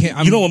can't.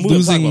 I'm you know what movie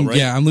I'm talking about, right?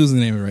 Yeah, I'm losing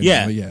the name of it right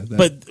now. Yeah, Yeah,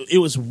 but it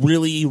was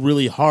really,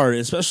 really hard,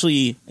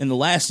 especially in the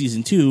last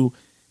season too.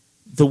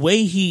 The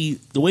way he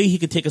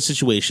could take a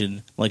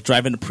situation like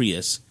driving a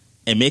Prius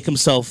and make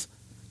himself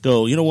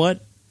go, you know what?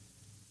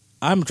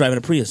 I'm driving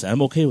a Prius.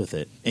 I'm okay with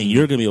it, and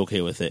you're going to be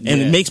okay with it,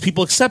 and it makes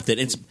people accept it.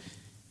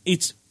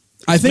 It's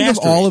I think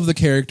mastery. of all of the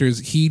characters,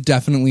 he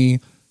definitely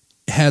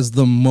has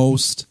the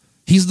most.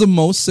 He's the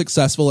most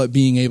successful at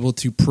being able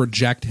to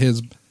project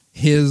his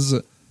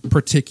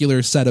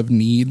particular set of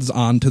needs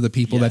onto the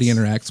people that he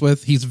interacts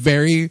with. He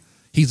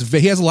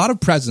has a lot of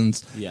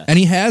presence, and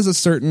he has a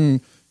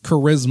certain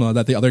charisma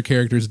that the other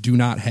characters do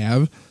not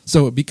have.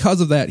 So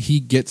because of that, he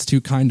gets to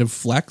kind of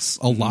flex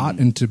a lot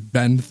and to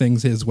bend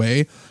things his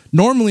way.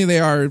 Normally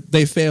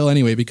they fail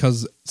anyway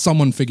because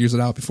someone figures it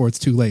out before it's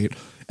too late,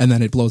 and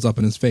then it blows up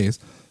in his face.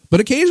 But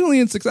occasionally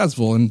it's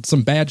successful, and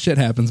some bad shit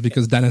happens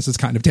because Dennis is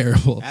kind of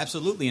terrible.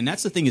 Absolutely, and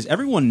that's the thing is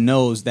everyone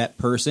knows that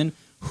person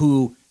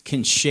who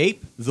can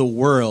shape the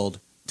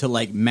world to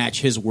like match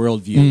his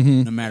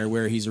worldview, no matter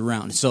where he's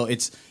around. So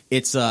it's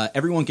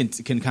everyone can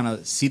kind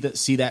of see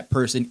that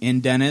person in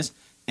Dennis,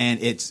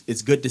 and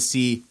it's good to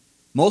see.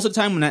 Most of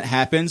the time when that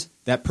happens,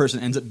 that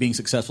person ends up being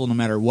successful no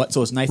matter what.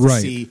 So it's nice to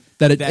see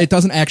that it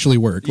doesn't actually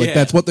work. Like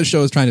that's what the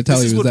show is trying to tell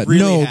you is that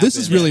really this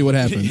is really what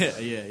happened.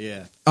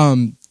 Yeah.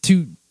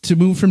 To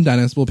move from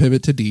Dennis, we'll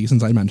pivot to Dee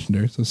since I mentioned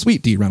her. So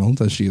Sweet Dee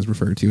Reynolds, as she is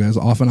referred to as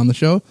often on the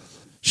show,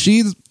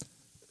 she's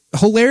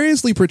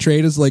hilariously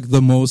portrayed as like the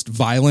most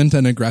violent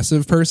and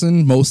aggressive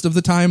person most of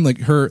the time. Like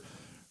her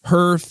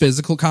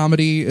physical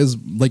comedy is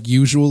like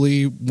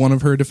usually one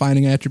of her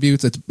defining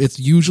attributes. It's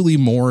usually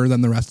more than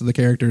the rest of the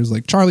characters.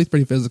 Like Charlie's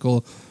pretty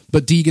physical,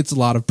 but Dee gets a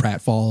lot of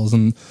pratfalls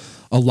and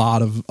a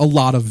lot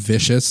of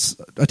vicious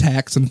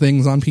attacks and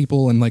things on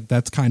people, and like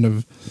that's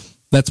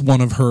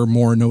one of her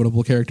more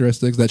notable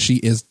characteristics, that she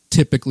is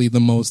typically the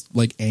most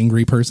like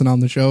angry person on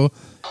the show.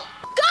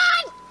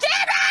 God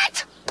damn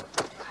it!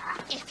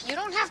 If you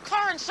don't have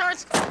car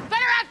insurance, better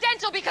have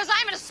dental because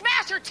I'm gonna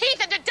smash your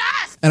teeth into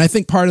dust! And I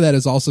think part of that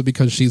is also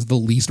because she's the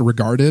least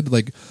regarded.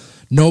 Like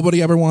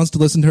nobody ever wants to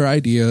listen to her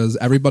ideas.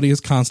 Everybody is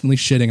constantly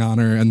shitting on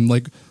her and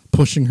like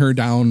pushing her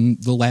down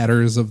the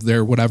ladders of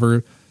their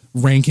whatever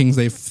rankings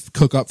they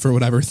cook up for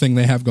whatever thing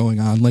they have going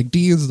on. Like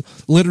Dee is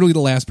literally the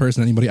last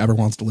person anybody ever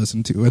wants to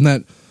listen to, and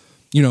that,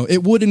 you know,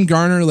 it wouldn't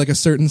garner like a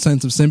certain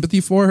sense of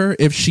sympathy for her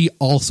if she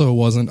also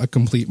wasn't a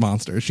complete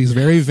monster. She's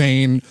very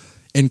vain,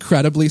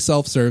 incredibly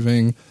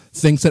self-serving,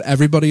 thinks that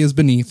everybody is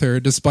beneath her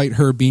despite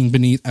her being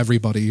beneath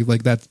everybody.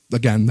 Like that's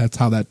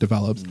how that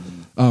develops.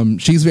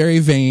 She's very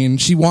vain.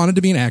 She wanted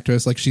to be an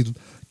actress. Like she's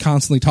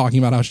constantly talking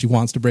about how she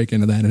wants to break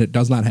into that, and it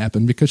does not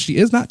happen because she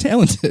is not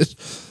talented.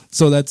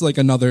 So that's like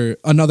another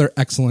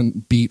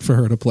excellent beat for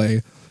her to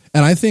play.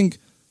 And I think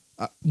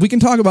we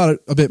can talk about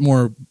it a bit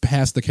more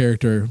past the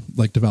character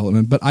like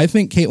development, but I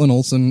think Caitlin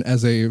Olsen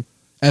as a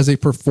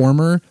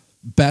performer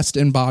best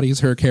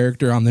embodies her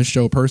character on this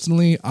show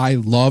personally. I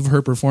love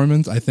her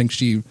performance. I think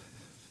she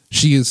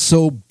is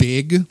so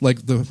big,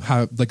 like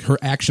her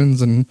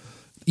actions and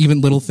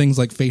even little things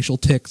like facial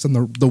tics and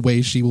the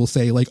way she will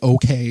say like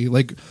okay,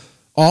 like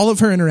all of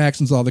her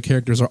interactions with all the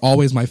characters are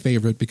always my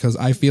favorite because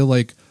I feel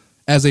like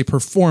as a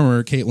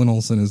performer, Caitlin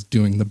Olsen is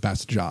doing the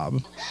best job.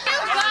 You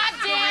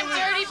goddamn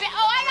dirty bitch!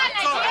 Oh, I got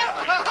an idea!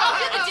 I'll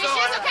do the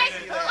dishes, okay?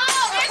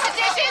 Oh, there's the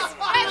dishes!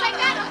 Right like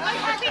that! Are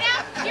you happy now?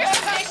 Here's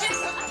some dishes!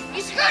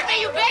 You screwed me,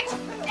 you bitch!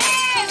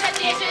 There's the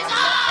dishes!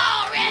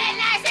 Oh, really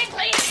nice and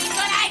clean!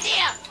 Good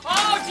idea!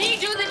 Oh,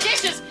 Dee, do the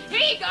dishes!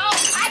 Here you go!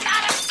 I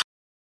got him!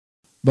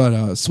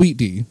 But Sweet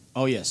Dee.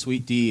 Oh, yeah,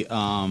 Sweet Dee.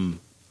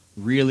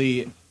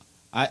 Really,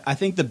 I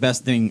think the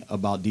best thing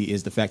about Dee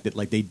is the fact that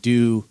like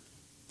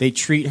they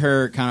treat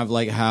her kind of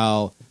like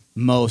how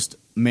most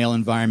male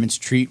environments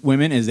treat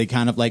women, is they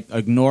kind of like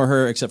ignore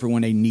her except for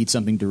when they need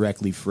something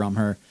directly from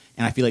her.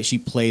 And I feel like she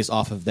plays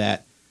off of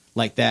that,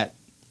 like that.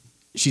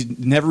 She's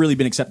never really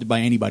been accepted by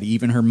anybody.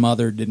 Even her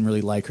mother didn't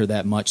really like her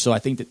that much. So I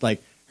think that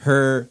like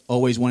her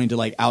always wanting to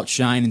like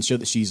outshine and show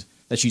that she's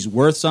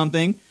worth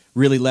something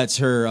really lets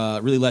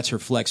her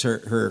flex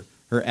her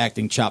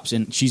acting chops.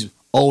 And she's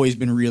always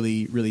been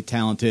really, really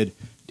talented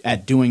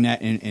at doing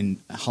that and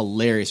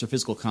hilarious. Her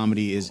physical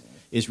comedy is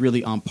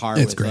really on par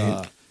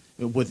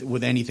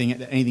with anything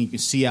you can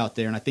see out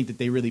there, and I think that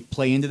they really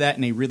play into that,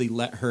 and they really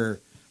let her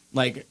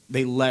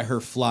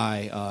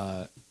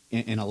fly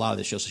in a lot of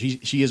the shows. So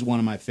she is one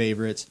of my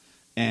favorites,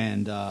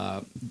 and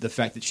the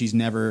fact that she's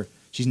never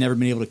she's never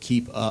been able to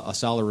keep a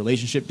solid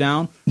relationship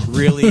down.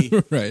 Really,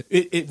 Right.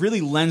 It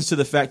really lends to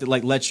the fact that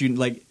like lets you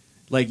like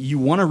you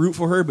want to root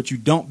for her, but you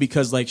don't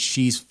because like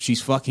she's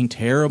fucking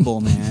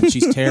terrible, man.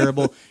 She's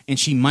terrible, and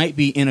she might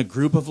be in a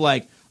group of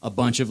like a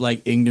bunch of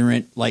like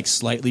ignorant, like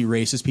slightly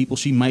racist people.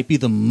 She might be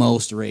the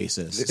most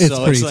racist. It's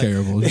So pretty like-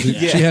 terrible. She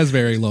Yeah. has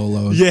very low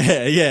lows.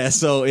 Yeah.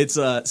 So it's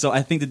so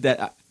I think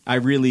that I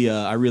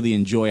really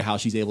enjoy how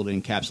she's able to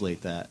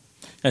encapsulate that.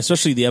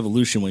 Especially the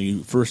evolution when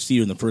you first see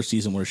her in the first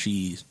season where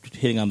she's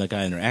hitting on that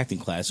guy in her acting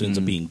class who ends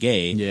up being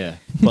gay. Yeah.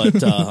 But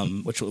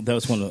which that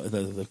was one of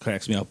the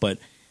cracks me up. But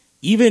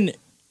even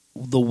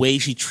the way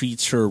she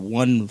treats her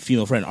one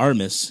female friend,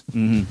 Artemis,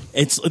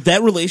 it's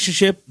that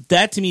relationship.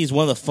 That to me is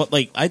one of the fun,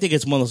 like I think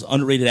it's one of those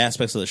underrated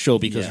aspects of the show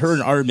because her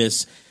and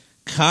Artemis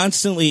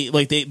constantly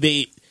like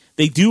they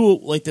do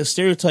like the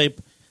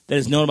stereotype that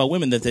is known about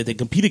women that they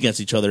compete against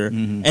each other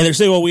and they're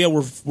saying, "Oh, yeah,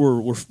 we're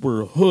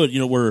hood, you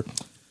know, we're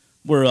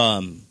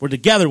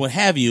together, what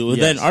have you."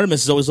 And then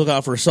Artemis is always looking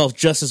out for herself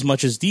just as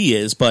much as Dee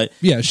is, but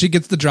Yeah, she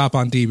gets the drop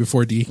on Dee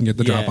before Dee can get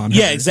the drop on her.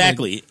 yeah,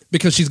 exactly. Like,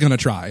 because she's gonna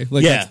try.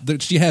 Like, Yeah.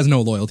 she has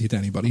no loyalty to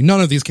anybody.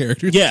 None of these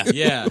characters. Yeah,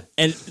 Yeah.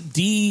 And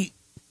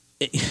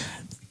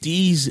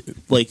Dee's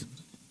like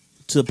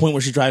to the point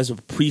where she drives a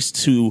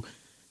priest to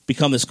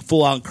become this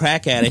full-on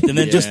crack addict, and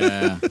then just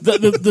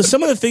the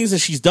some of the things that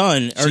she's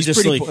done are She's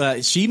just pretty,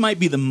 like she might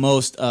be the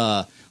most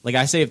like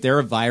I say if they're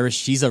a virus,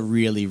 she's a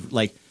really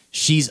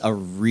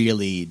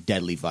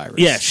deadly virus.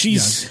 yeah,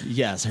 she's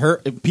Yes, her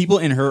people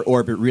in her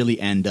orbit really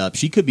end up.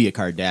 She could be a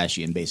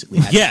Kardashian, basically.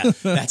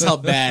 That's how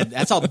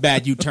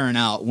bad you turn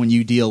out when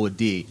you deal with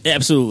D.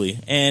 absolutely.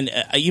 And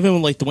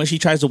even like the when she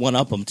tries to one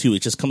up them too, it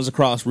just comes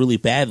across really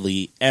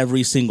badly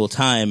every single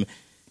time.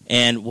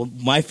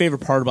 And my favorite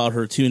part about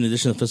her too, in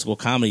addition to physical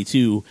comedy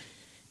too,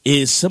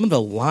 is some of the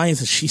lines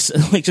that she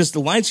says, like just the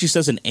lines she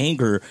says in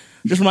anger.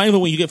 Just remind me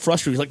when you get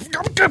frustrated, like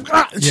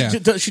Yeah.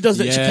 she does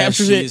it. Yeah, she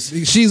captures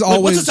it. She's Like,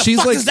 always. what the she's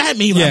fuck like. does that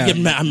mean? Yeah.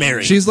 When I'm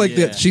married. She's like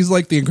Yeah. she's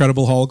like the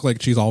Incredible Hulk.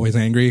 Like she's always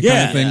angry, kind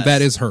Yeah. of thing. Yes.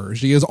 That is her.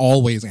 She is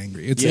always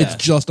angry. It's Yeah.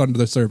 just under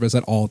the surface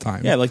at all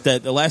times. Yeah, like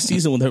that the last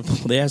season when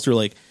they asked her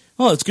like,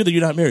 "Oh, it's good that you're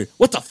not married."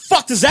 What the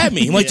fuck does that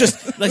mean? Like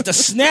just like the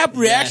snap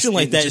reaction Yes,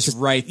 like that, just is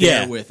right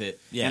there yeah. with it.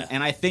 Yeah.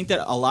 And I think that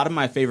a lot of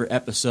my favorite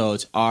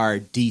episodes are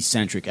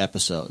D-centric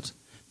episodes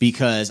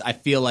because I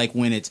feel like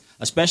when it's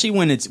especially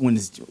when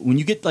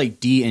you get like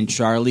D and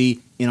Charlie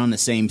in on the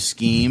same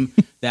scheme,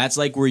 that's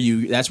where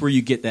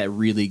you get that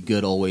really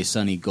good Always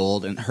Sunny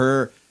gold, and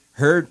her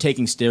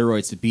taking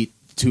steroids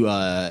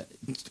to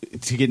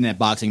get in that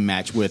boxing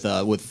match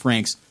with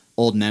Frank's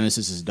old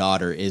nemesis'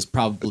 daughter is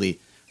probably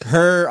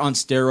her on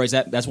steroids.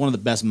 That's one of the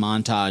best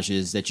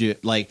montages that you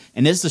like,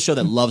 and this is a show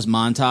that loves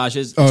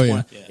montages. Oh,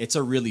 yeah. It's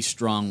a really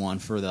strong one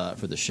for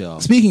the show.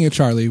 Speaking of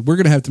Charlie, we're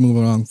going to have to move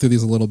along through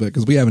these a little bit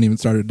because we haven't even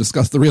started to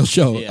discuss the real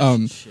show. Yeah,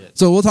 shit.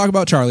 So we'll talk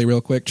about Charlie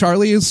real quick.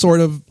 Charlie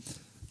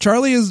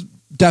is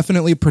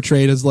definitely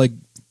portrayed as like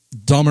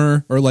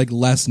dumber or like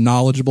less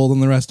knowledgeable than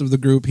the rest of the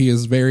group. He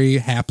is very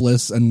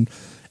hapless and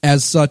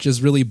as such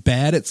is really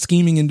bad at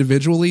scheming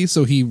individually.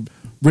 So he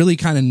really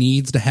kind of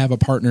needs to have a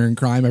partner in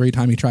crime every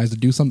time he tries to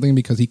do something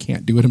because he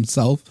can't do it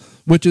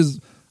himself, which is,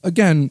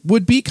 again,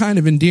 would be kind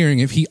of endearing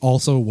if he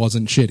also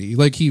wasn't shitty.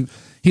 Like he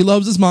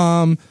loves his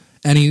mom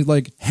and he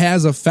like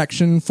has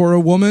affection for a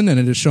woman and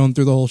it is shown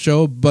through the whole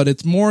show, but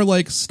it's more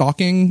like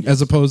stalking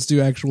as opposed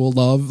to actual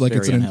love. Like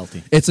Very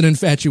unhealthy. It's an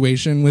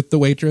infatuation with the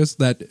waitress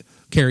that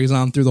carries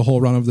on through the whole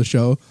run of the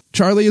show.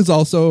 Charlie is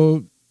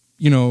also,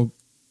 you know,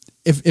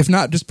 if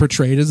not just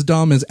portrayed as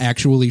dumb, is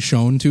actually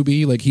shown to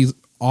be. Like he's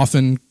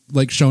often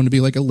like shown to be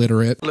like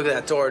illiterate. Look at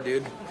that door,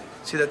 dude.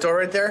 See that door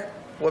right there?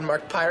 One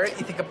marked pirate.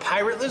 You think a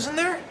pirate lives in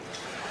there?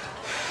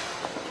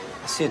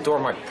 I see a door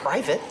marked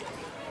private.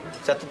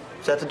 Is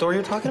that the door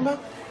you're talking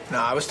about? No,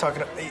 I was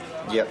talking.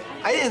 Yep.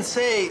 I didn't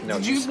say. No,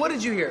 did you you? s- What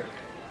did you hear?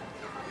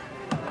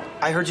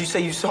 I heard you say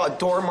you saw a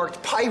door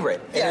marked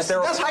pirate. And is there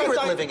a that's what I pirate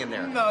thought- living in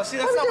there? No, see,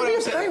 that's Why not would what there I'm be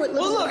a saying. pirate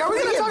Well, living look, in a are we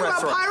gonna Korean talk about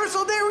restaurant? pirates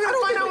all day? We're gonna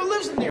find out what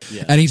lives in there.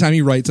 Yeah. Anytime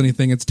he writes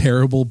anything, it's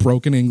terrible,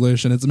 broken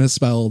English, and it's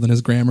misspelled, and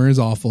his grammar is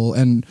awful.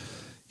 And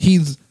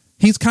he's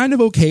kind of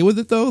okay with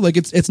it though. Like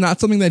it's not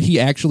something that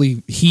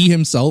he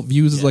himself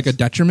views as like a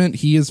detriment.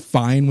 He is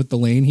fine with the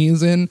lane he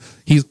is in.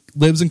 He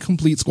lives in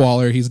complete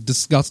squalor. He's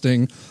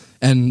disgusting,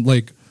 and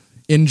like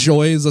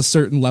enjoys a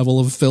certain level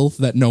of filth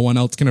that no one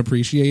else can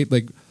appreciate.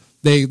 Like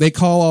they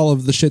call all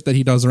of the shit that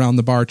he does around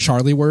the bar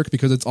Charlie work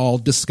because it's all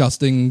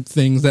disgusting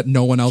things that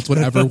no one else would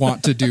ever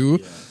want to do.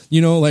 Yeah.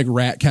 You know, like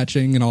rat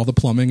catching and all the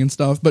plumbing and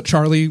stuff. But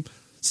Charlie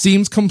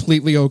seems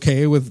completely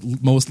okay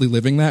with mostly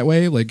living that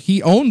way. Like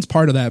he owns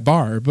part of that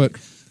bar, but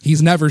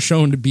he's never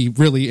shown to be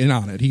really in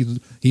on it.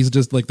 He's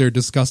just like their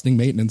disgusting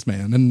maintenance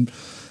man. And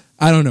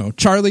I don't know,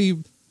 Charlie,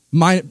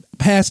 my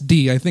past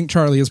D, I think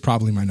Charlie is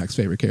probably my next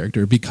favorite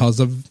character because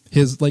of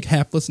his like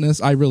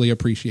haplessness. I really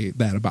appreciate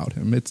that about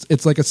him.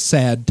 It's like a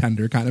sad,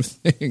 tender kind of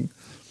thing.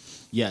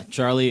 Yeah,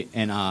 Charlie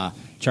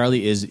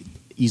is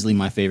easily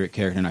my favorite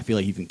character, and I feel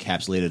like you've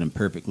encapsulated him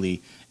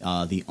perfectly.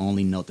 The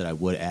only note that I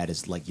would add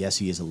is like, yes,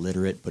 he is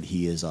illiterate, but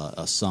he is a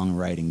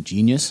songwriting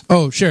genius.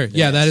 Oh, sure.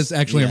 Yeah, that is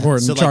actually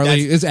important. So, like,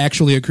 Charlie is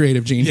actually a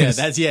creative genius.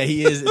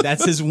 He is.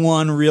 That's his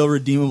one real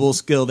redeemable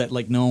skill that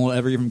like no one will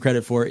ever give him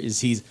credit for.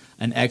 Is he's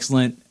an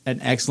excellent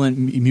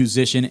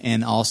musician,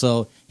 and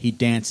also he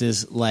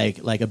dances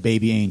like a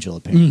baby angel.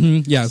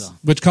 Apparently, yes, So.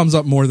 which comes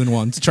up more than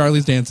once.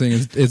 Charlie's dancing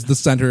is the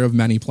center of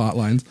many plot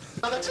lines.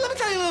 Let me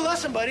tell you a little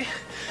lesson, buddy.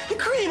 The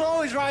cream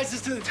always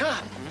rises to the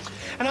top.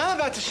 And I'm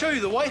about to show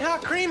you the white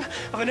hot cream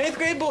of an 8th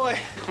grade boy.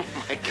 Oh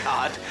my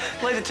God.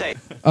 Play the tape.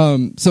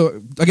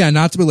 So, again,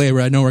 not to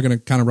belabor, I know we're going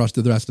to kind of rush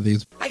through the rest of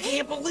these. I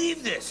can't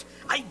believe this.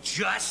 I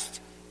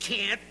just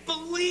can't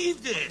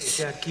believe this.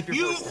 Hey, Dad, keep your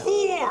you voice down.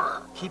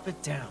 whore. Keep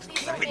it down.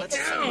 Keep it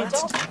down.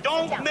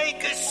 Don't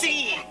make a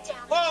scene.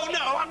 Oh,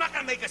 no, I'm not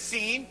going to make a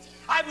scene.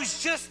 I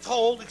was just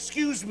told,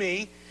 excuse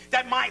me,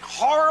 that my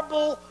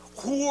horrible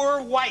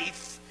whore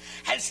wife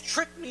has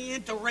tricked me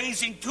into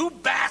raising 2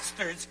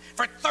 bastards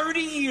for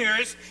 30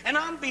 years, and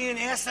I'm being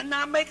asked to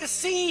not make a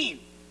scene.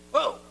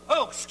 Oh,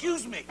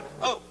 excuse me.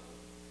 Oh,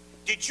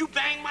 did you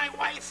bang my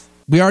wife?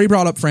 We already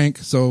brought up Frank,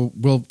 so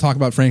we'll talk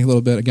about Frank a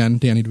little bit. Again,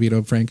 Danny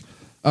DeVito, Frank.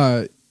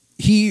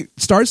 He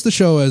starts the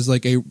show as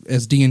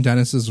as Dean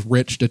Dennis's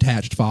rich,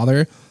 detached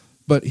father,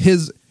 but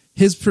his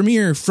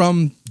premiere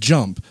from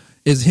jump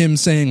is him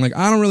saying, like,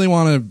 I don't really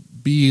want to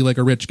be like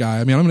a rich guy.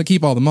 I mean, I'm going to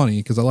keep all the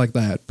money because I like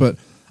that, but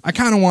I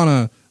kind of want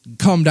to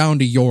come down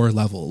to your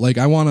level. Like,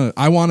 I want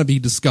to be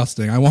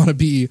disgusting. I want to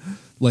be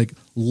like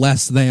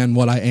less than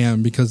what I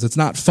am because it's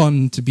not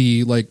fun to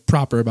be like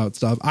proper about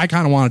stuff. I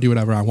kind of want to do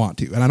whatever I want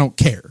to, and I don't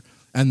care.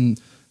 And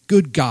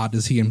good God,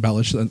 does he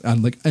embellish on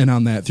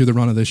that through the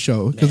run of this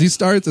show? Because he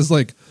starts as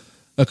like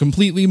a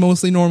completely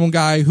mostly normal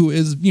guy who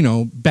is,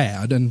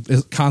 bad and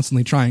is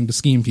constantly trying to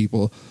scheme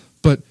people,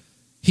 but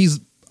he's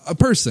a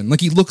person.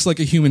 Like, he looks like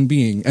a human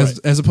being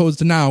as opposed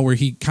to now where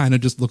he kind of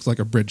just looks like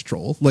a bridge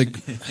troll. Like,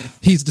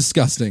 he's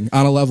disgusting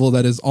on a level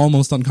that is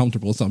almost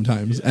uncomfortable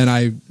sometimes. And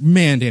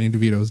Danny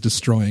DeVito is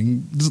just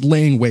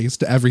laying waste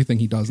to everything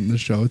he does in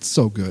this show. It's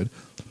so good.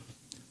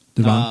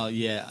 Devon?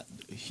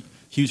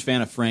 Huge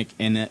fan of Frank,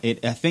 and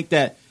I think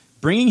that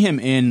bringing him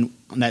in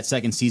on that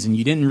second season,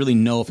 you didn't really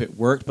know if it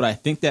worked, but I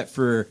think that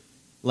for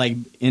like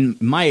in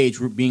my age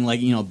group, being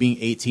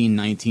 18,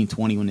 19,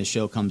 20 when this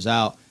show comes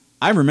out,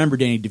 I remember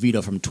Danny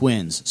DeVito from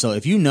Twins. So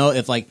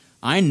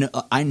I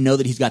know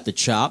that he's got the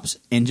chops,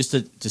 and just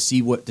to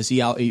see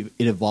how it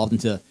evolved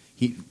into,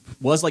 he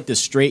was like the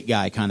straight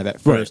guy kind of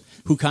at first,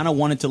 who kind of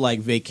wanted to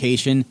like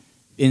vacation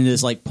in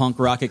this like punk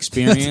rock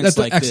experience. That's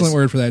like an excellent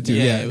word for that too.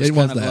 Yeah, it was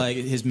kind of like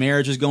his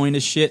marriage is going to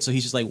shit, so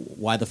he's just like,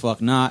 why the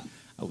fuck not?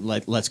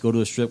 Like, let's go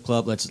to a strip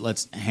club.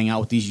 Let's hang out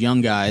with these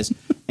young guys.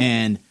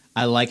 And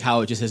I like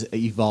how it just has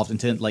evolved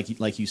into, like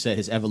you said,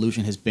 his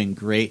evolution has been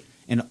great.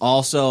 And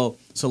also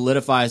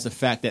solidifies the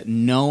fact that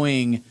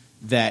knowing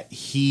that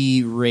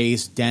he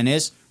raised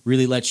Dennis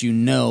really lets you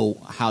know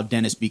how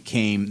Dennis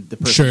became the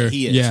person that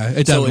he is. Yeah,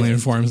 it definitely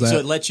informs that. So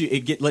it lets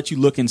you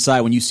look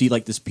inside when you see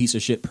like this piece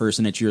of shit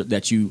person that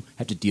you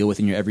have to deal with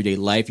in your everyday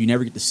life. You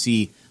never get to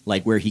see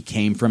like where he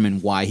came from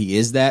and why he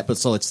is that. But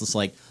so it's just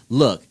like,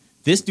 look,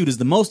 this dude is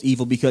the most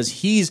evil because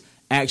he's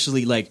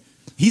actually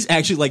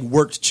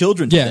worked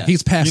children to death.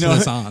 He's passing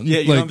this on. Yeah,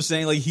 you know what I'm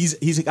saying? Like,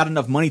 he's got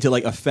enough money to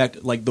like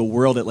affect like the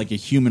world at like a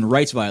human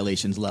rights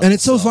violations level. And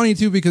it's so funny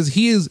too because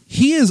he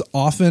is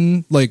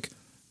often like,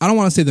 I don't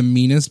want to say the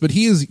meanest, but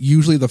he is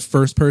usually the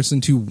first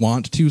person to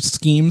want to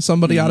scheme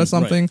somebody out of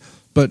something. Right.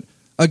 But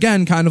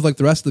again, kind of like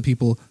the rest of the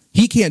people,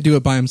 he can't do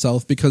it by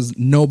himself because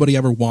nobody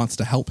ever wants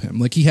to help him.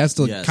 Like, he has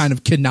to kind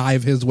of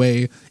connive his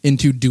way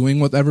into doing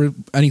whatever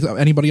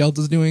anybody else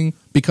is doing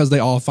because they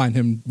all find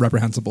him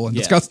reprehensible and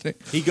disgusting.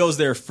 He goes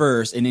there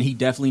first, and then he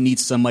definitely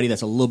needs somebody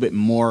that's a little bit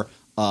more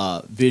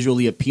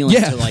visually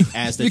appealing to like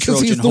as the because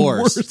Trojan he's the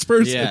horse. Worst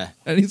person. Yeah,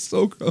 and he's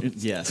so gross.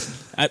 Yes,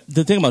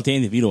 the thing about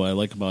Danny DeVito I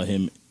like about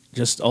him,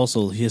 just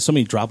also he has so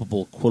many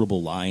droppable,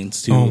 quotable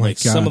lines too. Oh my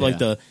like God. some of like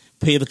the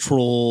pay the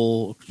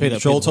troll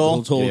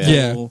toll.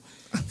 Yeah.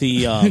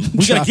 The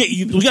we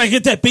gotta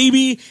get that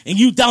baby and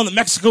you down to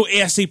Mexico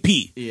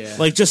ASAP. Yeah,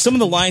 like just some of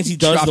the lines he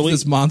does. Drop The way,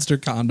 this monster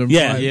condom.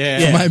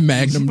 Yeah, my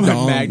Magnum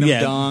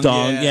dong.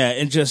 Dong.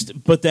 And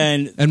just but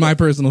then and my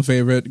personal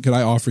favorite. Could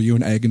I offer you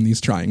an egg in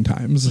these trying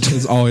times?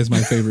 Is always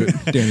my favorite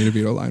Danny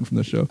DeVito line from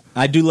the show.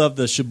 I do love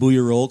the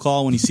Shibuya roll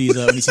call when he sees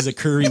a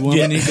curry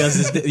woman. He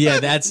does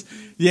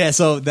this.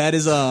 So that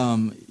is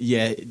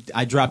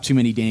I drop too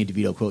many Danny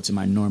DeVito quotes in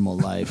my normal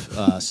life.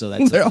 So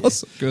that's they're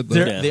also good.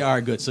 They are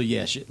good. So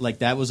like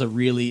that was an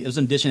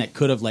addition that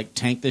could have like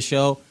tanked the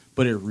show,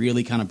 but it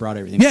really kind of brought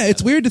everything together.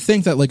 It's weird to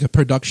think that like a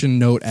production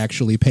note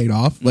actually paid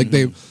off. Like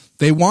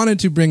they wanted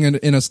to bring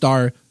in a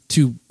star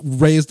to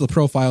raise the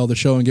profile of the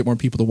show and get more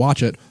people to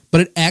watch it,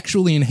 but it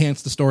actually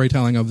enhanced the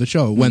storytelling of the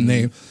show when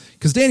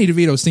because Danny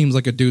DeVito seems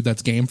like a dude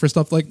that's game for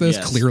stuff like this,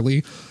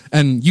 clearly,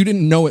 and you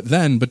didn't know it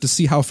then, but to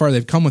see how far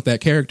they've come with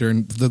that character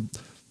and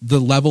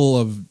the level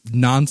of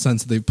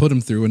nonsense that they've put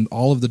him through and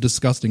all of the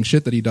disgusting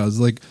shit that he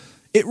does, like,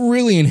 it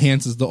really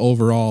enhances the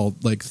overall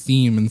like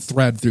theme and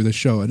thread through the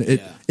show, and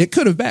it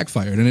could have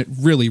backfired, and it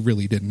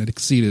really didn't. It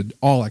exceeded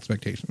all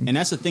expectations. And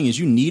that's the thing is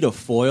you need a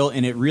foil,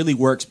 and it really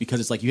works because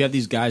it's like you have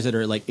these guys that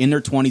are like in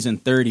their 20s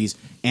and 30s,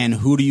 and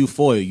who do you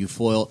foil? You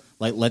foil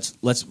like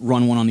let's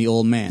run one on the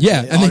old man.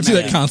 Yeah, so and they do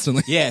that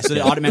constantly. Yeah, so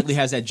it automatically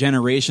has that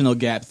generational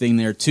gap thing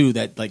there too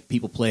that like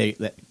people play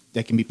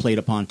that can be played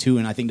upon too,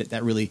 and I think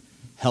that really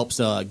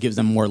helps gives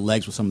them more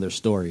legs with some of their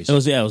stories. It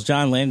was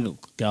John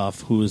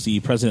Landgraf, who was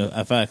the president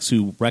of FX,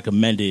 who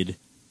recommended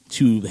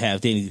to have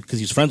Danny because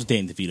he's friends with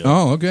Danny DeVito.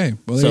 Oh, okay.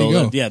 Well, there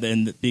you go.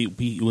 And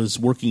he was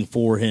working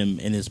for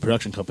him in his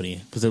production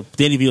company because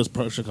Danny DeVito's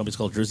production company is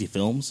called Jersey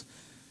Films,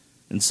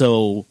 and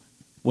so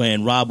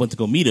when Rob went to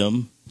go meet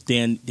him,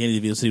 Danny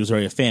DeVito said he was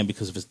already a fan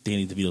because of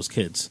Danny DeVito's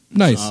kids.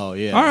 Nice. Oh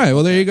yeah. All right.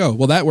 Well, there you go.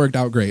 Well, that worked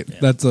out great.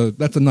 Yeah. That's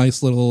a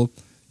nice little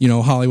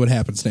Hollywood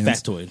happenstance.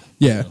 Factoid.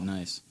 Yeah.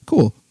 Nice.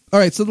 Cool. All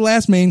right, so the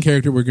last main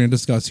character we're going to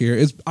discuss here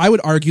is, I would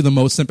argue, the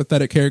most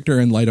sympathetic character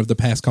in light of the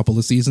past couple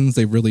of seasons.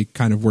 They really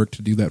kind of worked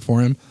to do that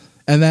for him.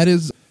 And that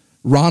is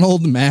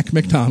Ronald Mac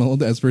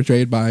McDonald, as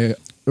portrayed by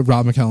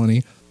Rob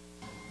McElhenney.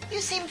 You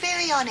seem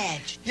very on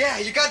edge. Yeah,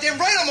 you're goddamn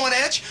right I'm on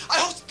edge. I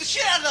hosted the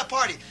shit out of that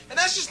party. And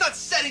that's just not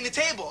setting the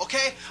table,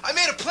 okay? I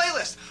made a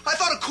playlist. I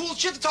thought of cool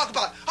shit to talk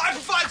about. I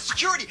provided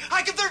security.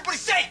 I kept everybody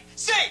safe.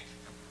 Safe!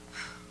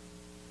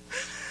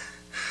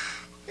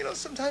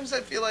 Sometimes I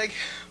feel like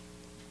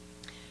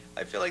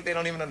they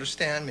don't even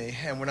understand me,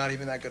 and we're not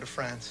even that good of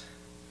friends.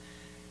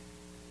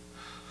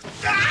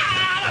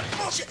 Ah,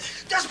 that's bullshit!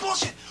 That's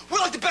bullshit! We're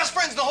like the best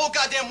friends in the whole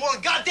goddamn world,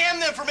 and goddamn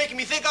them for making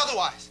me think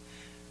otherwise.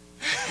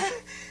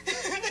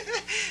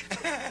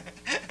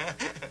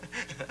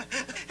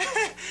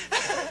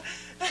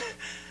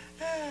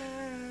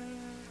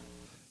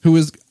 Who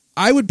is,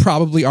 I would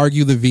probably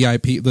argue, the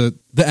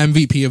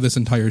MVP of this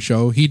entire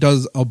show. He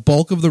does a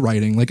bulk of the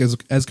writing, like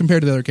as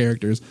compared to the other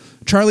characters.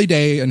 Charlie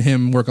Day and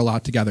him work a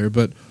lot together,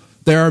 but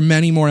there are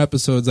many more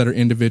episodes that are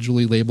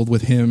individually labeled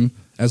with him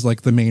as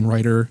like the main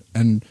writer,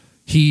 and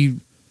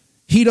he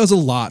does a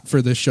lot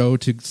for this show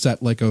to set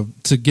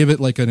to give it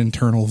like an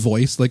internal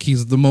voice. Like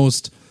he's the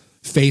most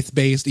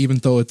faith-based, even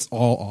though it's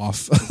all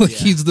off.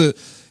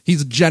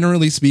 He's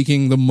generally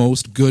speaking the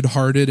most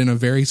good-hearted in a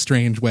very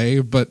strange way,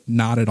 but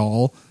not at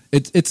all.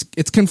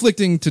 It's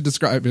conflicting to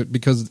describe it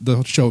because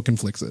the show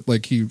conflicts it.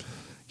 Like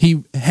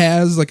he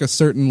has like a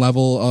certain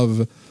level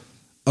of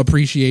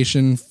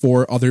appreciation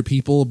for other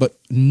people, but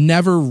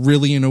never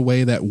really in a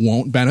way that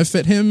won't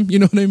benefit him. You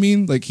know what I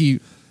mean? Like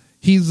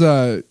he's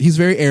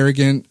very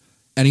arrogant,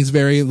 and he's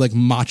very like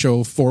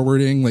macho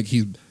forwarding. Like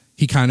he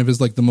kind of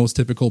is like the most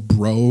typical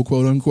bro,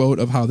 quote unquote,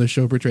 of how the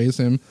show portrays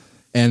him.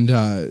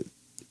 And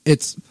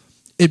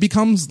it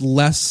becomes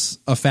less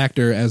a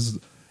factor as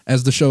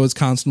the show is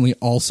constantly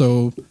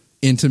also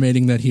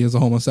intimating that he is a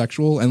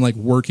homosexual, and like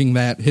working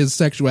that his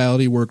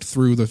sexuality worked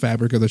through the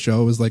fabric of the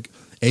show is like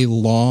a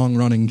long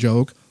running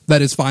joke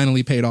that is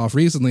finally paid off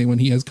recently when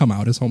he has come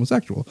out as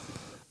homosexual,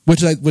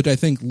 which I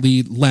think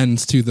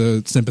lends to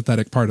the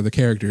sympathetic part of the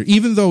character,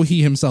 even though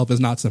he himself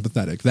is not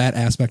sympathetic. That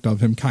aspect of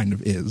him kind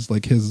of is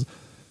like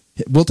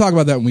we'll talk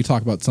about that when we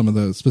talk about some of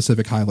the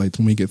specific highlights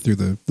when we get through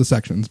the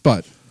sections.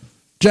 But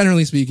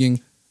generally speaking,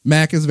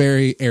 Mac is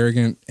very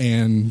arrogant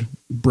and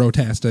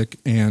brotastic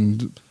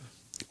and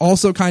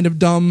also kind of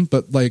dumb,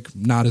 but like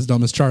not as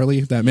dumb as Charlie,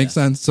 if that makes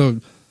sense. So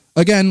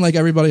again, like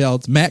everybody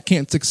else, Mac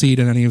can't succeed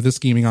in any of the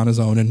scheming on his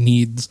own and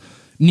needs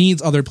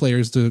other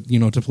players to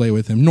play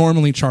with him.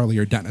 Normally Charlie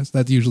or Dennis.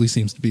 That usually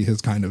seems to be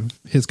his kind of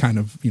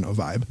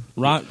vibe.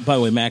 Ron, by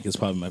the way, Mac is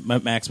probably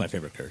Mac's my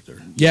favorite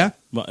character. Yeah.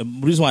 The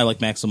reason why I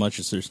like Mac so much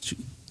is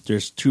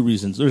there's two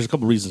reasons. There's a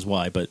couple reasons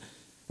why,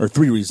 or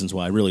three reasons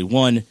why really.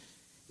 One,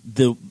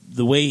 the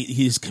way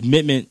his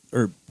commitment,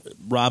 or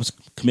Rob's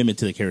commitment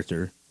to the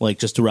character, like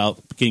just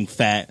throughout getting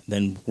fat,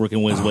 then working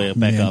his way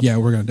back up. Yeah,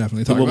 we're gonna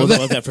definitely talk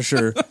about that for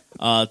sure.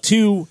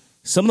 Two,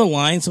 some of the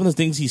lines, some of the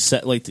things he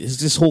said, like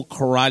this whole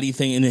karate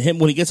thing, and him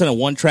when he gets on a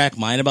one-track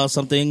mind about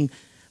something.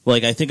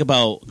 Like I think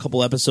about a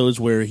couple episodes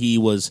where he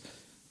was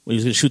going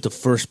to shoot the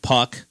first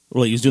puck,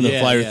 or he was doing the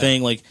flyer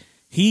thing. Like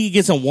he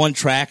gets on one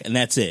track and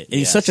that's it. And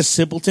he's such a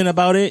simpleton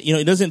about it.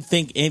 He doesn't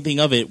think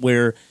anything of it.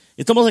 Where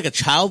it's almost like a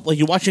child, like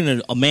you're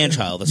watching a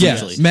man-child,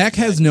 essentially. Yeah, Mac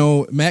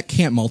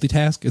can't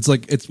multitask. It's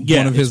like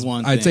one of his.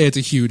 I'd say it's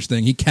a huge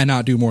thing. He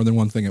cannot do more than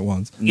one thing at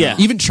once. Yeah,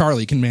 even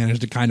Charlie can manage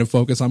to kind of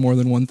focus on more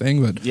than one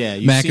thing, but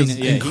Mac is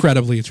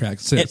incredibly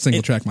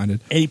single track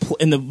minded.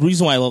 And the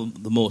reason why I love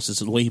him the most is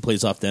the way he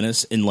plays off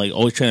Dennis and like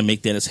always trying to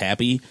make Dennis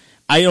happy.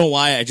 I don't know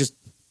why. I just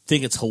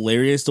think it's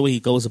hilarious the way he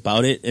goes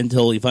about it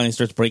until he finally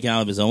starts breaking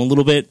out of his own a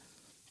little bit.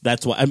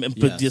 That's why.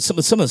 But some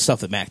of the stuff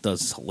that Mac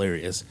does is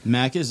hilarious.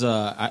 Mac is.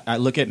 I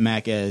look at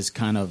Mac as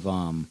kind of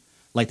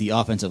like the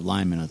offensive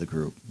lineman of the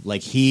group.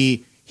 Like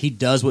he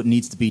does what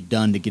needs to be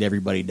done to get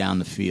everybody down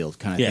the field,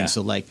 kind of thing.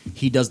 So like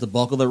he does the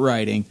bulk of the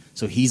writing.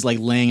 So he's like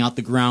laying out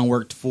the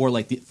groundwork for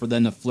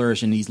them to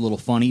flourish in these little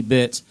funny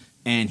bits.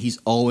 And he's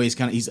always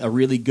he's a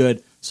really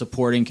good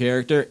supporting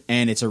character.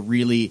 And it's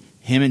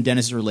him and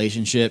Dennis'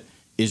 relationship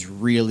is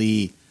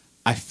really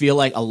I feel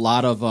like a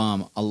lot of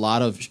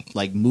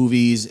like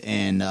movies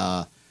and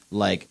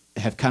like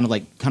have kind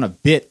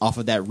of bit off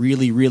of that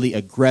really, really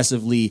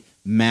aggressively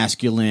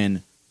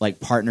masculine like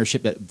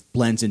partnership that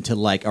blends into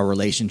like a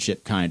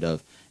relationship kind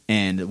of.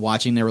 And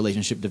watching their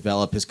relationship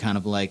develop is kind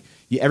of like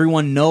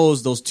everyone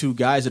knows those two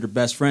guys that are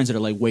best friends that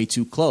are like way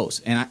too close,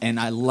 and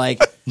I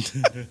like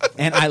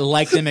and I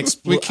like them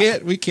explore.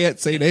 We can't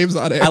say names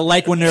on it. I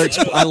like when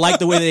I like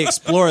the way they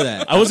explore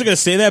that. I wasn't gonna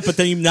say that, but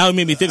then you now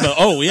made me think about.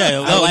 Oh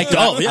yeah,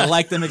 I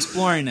like them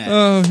exploring that.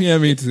 Oh yeah,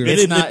 me too.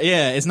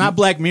 It's not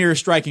Black Mirror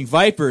striking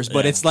vipers,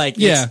 but it's like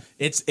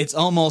it's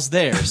almost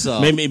there. So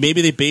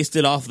maybe they based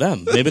it off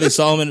them. Maybe they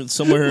saw them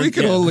somewhere. We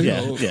can only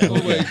hope. Yeah.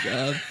 Oh my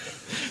god.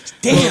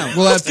 Damn!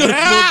 We'll have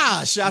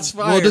to, shots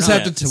fired. We'll just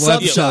have to tell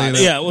you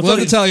that. Yeah, we'll have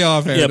to tell you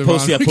off air. Yeah,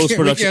 post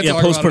production.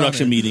 Yeah, post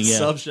production meeting. Yeah,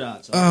 sub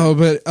shots. Oh,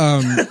 but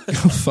oh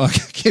fuck,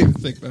 I can't even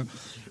think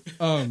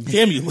now.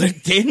 Damn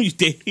you,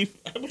 Dave.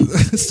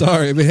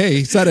 Sorry, but hey,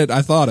 he said it.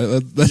 I thought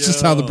it. That's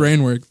just how the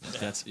brain works.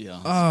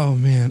 Oh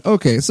man.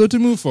 Okay, so to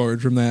move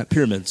forward from that,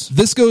 pyramids.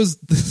 This goes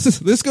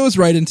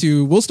right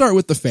into. We'll start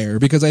with the fair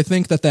because I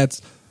think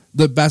that's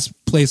the best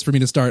place for me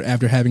to start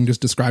after having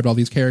just described all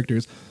these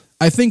characters.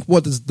 I think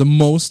what is the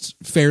most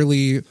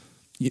fairly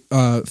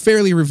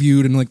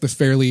reviewed and like the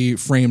fairly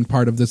framed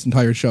part of this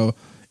entire show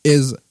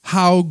is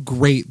how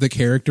great the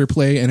character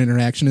play and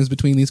interaction is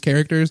between these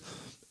characters.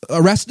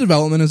 Arrested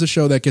Development is a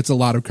show that gets a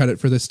lot of credit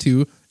for this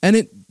too, and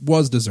it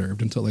was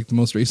deserved until like the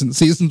most recent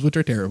seasons, which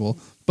are terrible.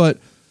 But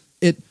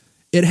it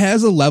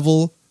has a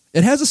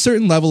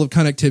certain level of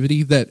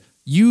connectivity that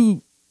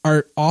you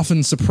are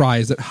often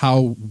surprised at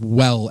how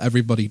well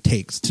everybody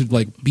takes to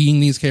like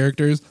being these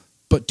characters,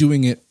 but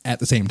doing it at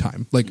the same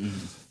time. Like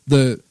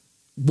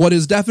what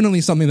is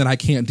definitely something that I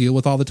can't deal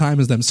with all the time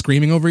is them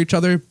screaming over each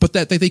other, but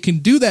that they can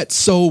do that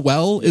so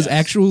well is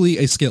actually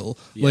a skill.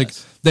 Yes. Like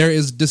there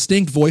is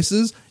distinct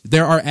voices.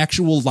 There are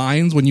actual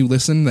lines when you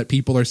listen that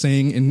people are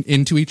saying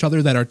into each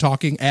other that are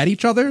talking at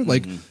each other,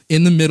 like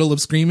in the middle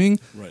of screaming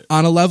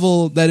on a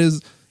level that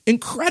is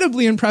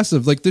incredibly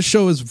impressive. Like this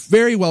show is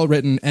very well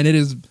written, and it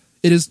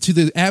is to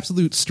the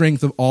absolute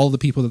strength of all the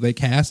people that they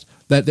cast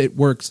that it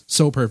works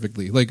so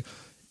perfectly. Like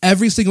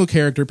every single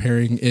character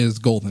pairing is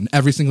golden.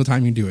 Every single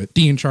time you do it.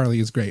 Dee and Charlie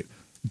is great.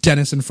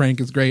 Dennis and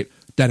Frank is great.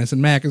 Dennis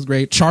and Mac is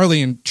great.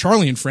 Charlie and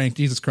Frank,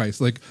 Jesus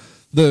Christ. Like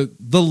the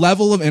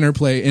level of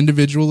interplay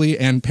individually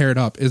and paired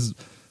up is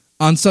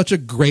on such a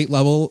great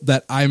level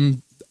that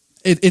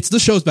it's the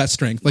show's best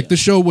strength. Like the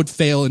show would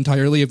fail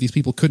entirely if these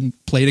people couldn't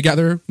play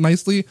together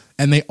nicely,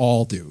 and they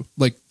all do,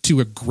 like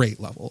to a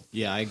great level.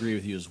 Yeah, I agree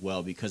with you as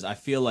well, because I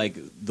feel like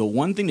the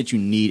one thing that you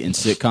need in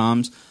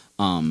sitcoms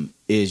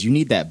is you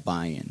need that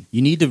buy-in.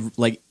 You need to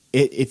like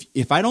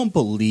if I don't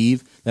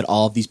believe that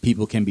all of these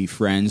people can be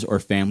friends or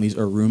families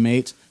or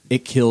roommates, it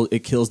kills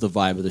the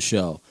vibe of the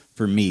show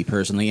for me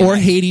personally. Or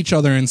hate each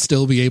other and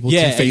still be able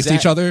to face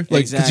each other,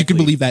 like because you can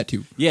believe that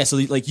too. Yeah, so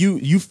like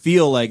you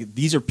feel like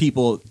these are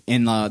people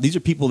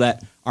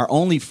that are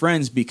only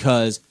friends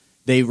because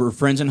they were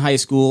friends in high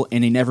school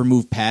and they never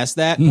moved past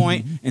that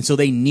point, and so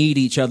they need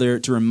each other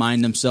to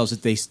remind themselves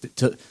that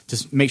to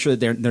make sure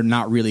that they're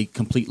not really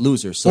complete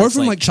losers. So or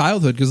from like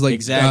childhood, because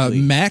like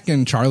Mac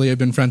and Charlie have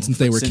been friends since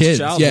they were kids.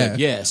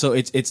 Yeah. So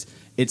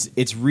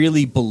it's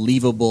really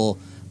believable,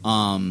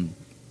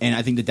 and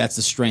I think that that's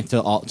the strength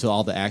to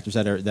all the actors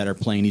that are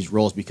playing these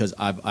roles, because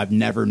I've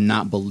never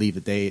not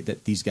believed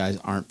that these guys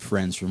aren't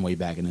friends from way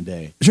back in the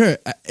day. Sure,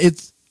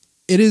 it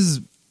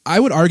is. I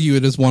would argue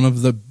it is one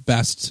of the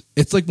best.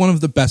 It's like one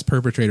of the best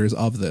perpetrators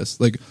of this.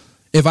 Like,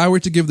 if I were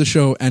to give the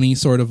show any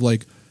sort of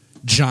like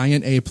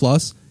giant A+,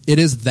 it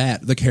is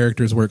that the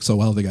characters work so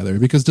well together,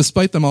 because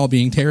despite them all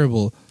being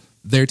terrible,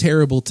 they're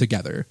terrible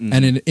together,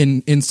 and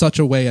in such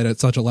a way and at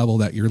such a level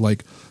that you're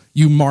like,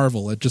 you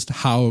marvel at just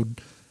how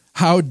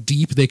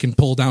deep they can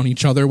pull down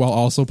each other while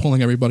also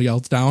pulling everybody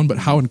else down, but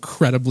how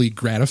incredibly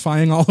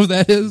gratifying all of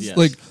that is. Yes.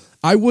 Like,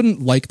 I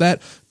wouldn't like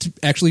that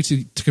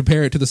to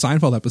compare it to the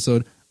Seinfeld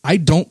episode. I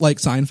don't like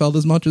Seinfeld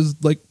as much as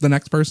like the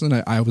next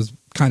person. I was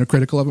kind of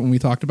critical of it when we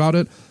talked about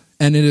it.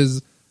 And it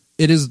is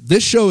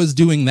this show is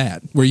doing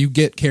that, where you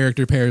get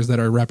character pairs that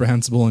are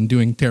reprehensible and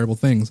doing terrible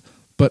things.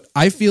 But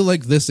I feel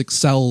like this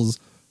excels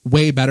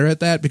way better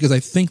at that, because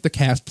I think the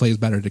cast plays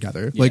better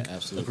together. Yeah, like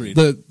absolutely.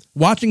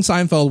 Watching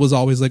Seinfeld was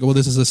always like, well,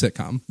 this is a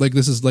sitcom. Like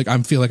this is like, I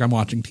feel like I'm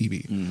watching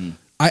TV.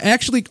 I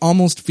actually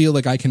almost feel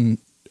like I can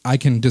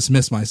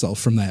dismiss myself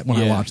from that when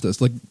I watch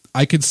this. Like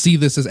I could see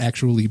this as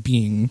actually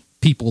being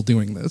people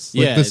doing this.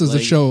 Like this is a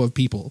show of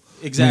people.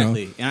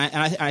 Exactly. You know?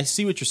 And I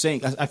see what you're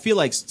saying. I feel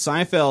like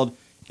Seinfeld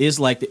is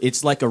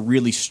it's like a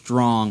really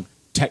strong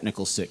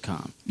technical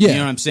sitcom. Yeah. You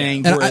know what I'm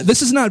saying? And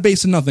this is not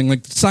based on nothing.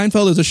 Like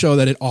Seinfeld is a show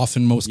that it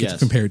often most gets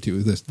compared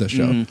to this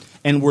show.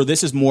 And where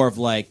this is more of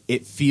like,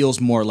 it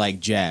feels more like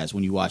jazz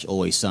when you watch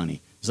Always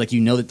Sunny. It's like,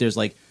 you know that there's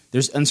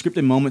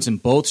unscripted moments in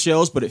both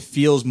shows, but it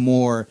feels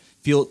more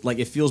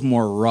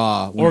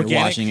raw when you're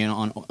watching it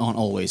on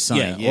Always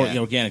Sunny.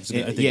 Organic.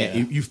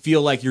 You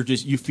feel like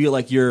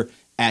you're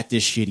at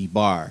this shitty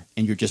bar,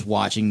 and you're just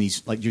watching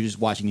these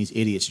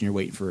idiots, and you're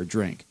waiting for a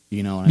drink.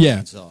 You know what I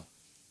mean? So,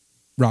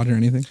 Roger,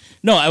 anything?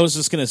 No, I was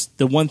just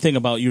the one thing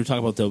about you were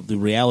talking about the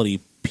reality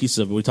piece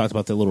of it. We talked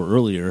about that a little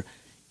earlier.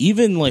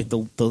 Even like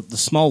the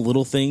small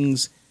little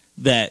things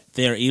that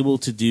they're able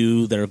to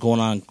do that are going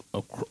on,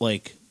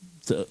 like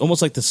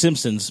almost like The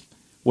Simpsons,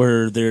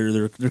 where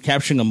they're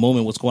capturing a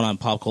moment, what's going on in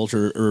pop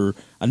culture, or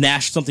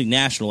something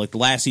national. Like the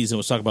last season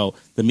was talking about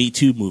the Me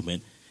Too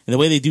movement, and the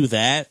way they do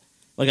that,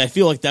 like I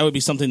feel like that would be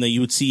something that you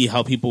would see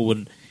how people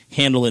would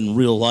handle it in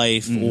real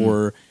life,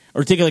 or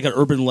take like an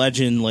urban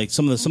legend, like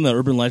some of the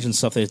urban legend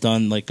stuff they've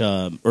done, like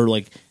or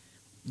like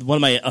one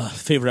of my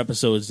favorite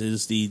episodes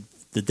is the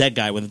dead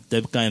guy with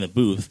the dead guy in the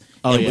booth.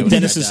 Oh, and yeah,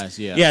 Dennis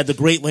the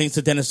great lengths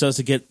that Dennis does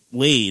to get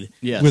laid.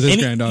 Yeah, with his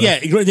granddaughter. Yeah,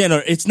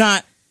 it's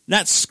not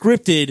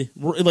scripted.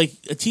 Like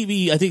a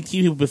TV, I think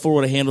TV before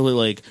would have handled it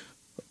like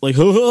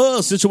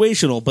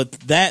situational, but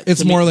that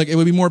it's more like it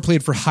would be more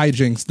played for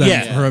hijinks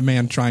than for a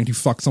man trying to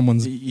fuck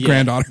someone's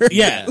granddaughter.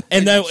 Yeah,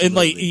 and that and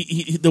like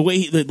the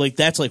way like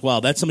that's like wow,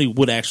 that's somebody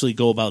would actually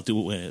go about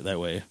doing it that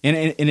way. And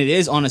it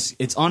is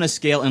it's on a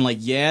scale, and like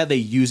they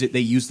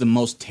use the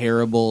most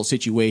terrible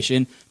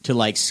situation to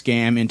like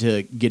scam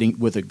into getting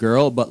with a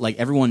girl, but like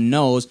everyone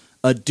knows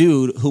a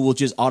dude who will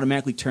just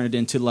automatically turn it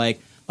into like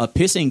a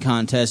pissing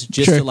contest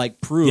just to like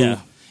prove. Yeah.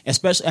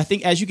 Especially, I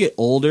think as you get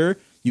older,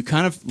 you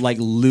kind of like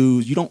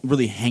lose. You don't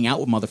really hang out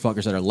with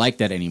motherfuckers that are like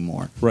that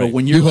anymore. Right. But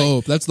when you're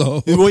hope that's the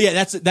hope. Well,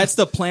 yeah, that's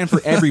the plan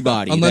for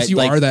everybody. Unless you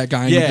are that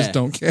guy and you just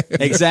don't care.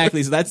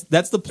 Exactly. So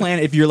that's the plan.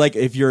 If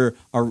you're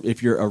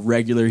a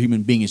regular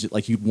human being, is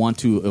like you'd want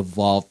to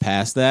evolve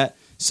past that.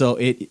 So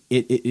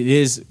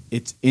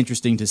it's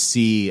interesting to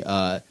see.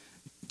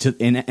 And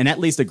that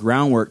lays the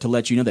groundwork to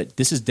let you know that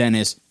this is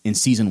Dennis in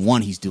season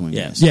 1. He's doing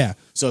this. Yeah.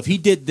 So if he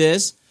did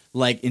this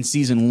like in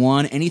season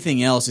 1,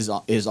 anything else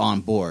is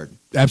on board.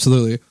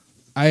 Absolutely.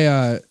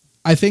 I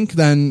think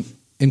then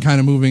in kind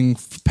of moving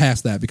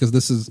past that, because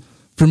this is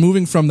for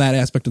moving from that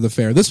aspect of the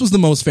fair. This was the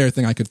most fair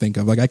thing I could think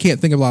of. Like I can't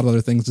think of a lot of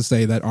other things to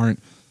say that aren't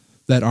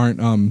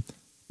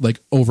like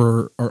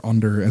over or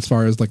under as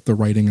far as like the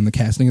writing and the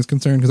casting is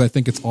concerned, because I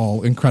think it's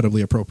all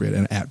incredibly appropriate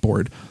and at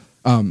board.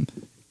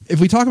 If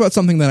we talk about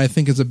something that I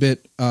think is a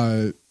bit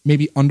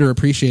maybe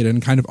underappreciated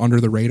and kind of under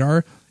the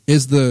radar,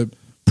 is the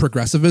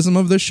progressivism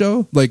of this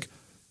show. Like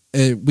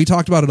we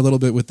talked about it a little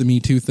bit with the Me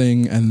Too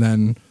thing, and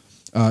then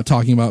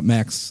talking about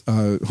Mac's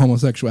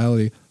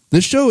homosexuality.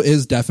 This show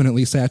is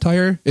definitely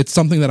satire. It's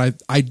something that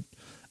I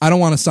don't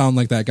want to sound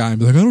like that guy and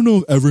be like, I don't know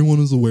if everyone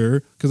is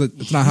aware, because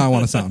it's not how I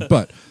want to sound.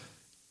 But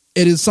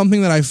it is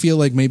something that I feel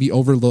like maybe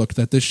overlooked,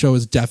 that this show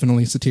is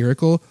definitely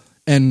satirical,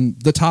 and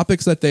the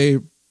topics that they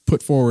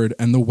put forward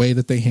and the way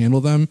that they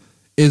handle them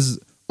is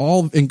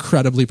all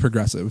incredibly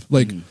progressive.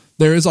 Like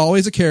there is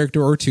always a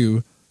character or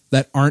two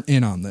that aren't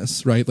in on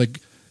this, right?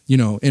 Like, you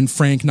know, in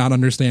Frank not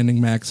understanding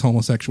Mac's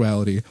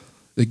homosexuality,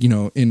 like, you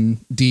know, in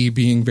Dee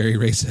being very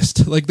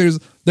racist. Like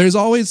there's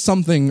always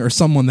something or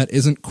someone that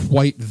isn't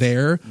quite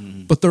there,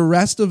 but the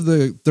rest of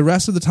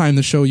the time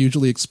the show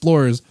usually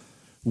explores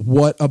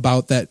what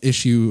about that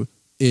issue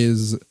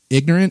is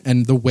ignorant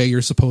and the way you're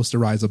supposed to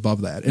rise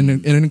above that. In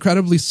an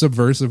incredibly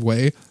subversive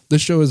way,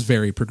 this show is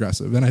very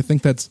progressive, and I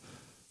think that's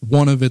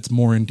one of its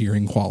more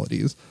endearing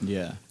qualities.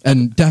 Yeah.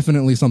 And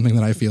definitely something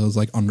that I feel is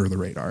like under the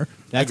radar.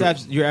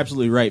 You're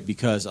absolutely right,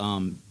 because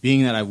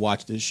being that I've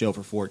watched this show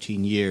for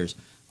 14 years,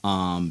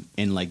 and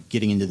like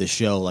getting into the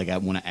show like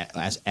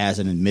as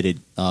an admitted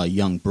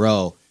young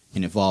bro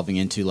and evolving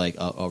into like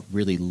a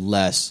really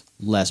less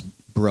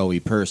bro-y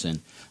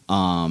person,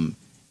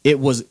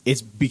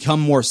 it's become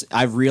more.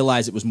 I've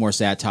realized it was more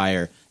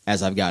satire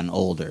as I've gotten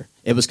older.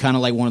 It was kind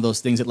of like one of those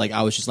things that like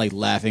I was just like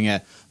laughing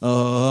at.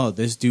 Oh,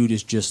 this dude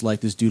is just like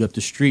this dude up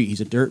the street.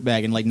 He's a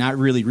dirtbag, and like not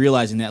really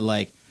realizing that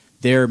like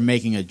they're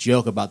making a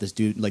joke about this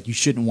dude. Like you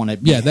shouldn't want to.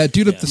 Yeah, that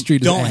dude up the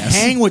street. Don't is ass.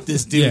 hang with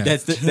this dude. Yeah.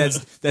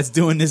 That's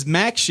doing this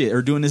Mac shit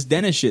or doing this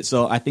Dennis shit.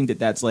 So I think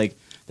that's like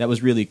that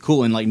was really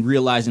cool, and like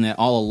realizing that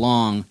all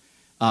along.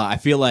 I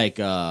feel like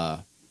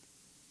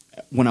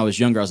when I was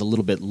younger, I was a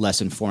little bit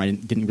less informed. I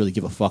didn't really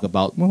give a fuck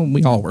about. Well,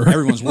 we all were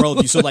everyone's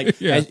worldview. So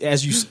like yeah.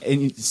 as you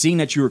and seeing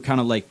that you were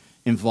kind of like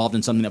involved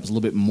in something that was a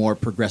little bit more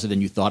progressive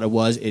than you thought it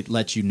was, it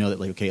lets you know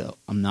that like okay,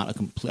 I'm not a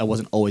complete. I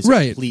wasn't always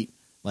a complete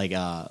like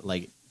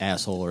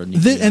asshole or.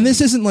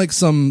 This isn't like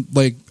some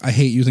like I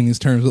hate using these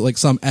terms, but like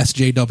some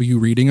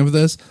SJW reading of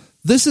this.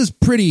 This is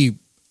pretty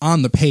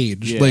on the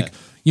page. Yeah. Like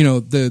you know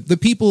the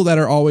people that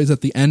are always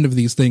at the end of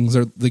these things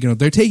are you know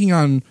they're taking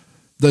on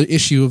the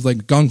issue of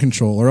like gun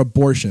control or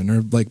abortion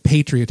or like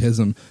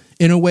patriotism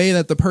in a way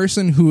that the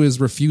person who is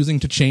refusing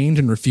to change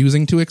and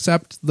refusing to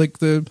accept like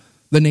the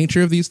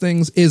nature of these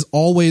things is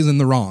always in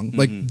the wrong.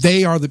 Like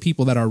they are the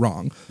people that are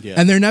wrong. Yeah.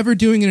 And they're never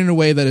doing it in a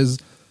way that is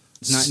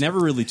it's never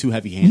really too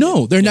heavy-handed.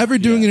 No, they're never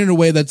doing it in a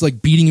way that's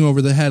like beating you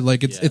over the head.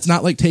 Like it's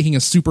not like taking a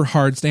super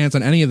hard stance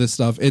on any of this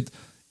stuff.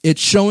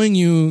 It's showing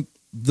you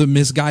the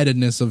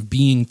misguidedness of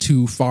being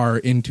too far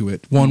into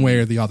it one way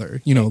or the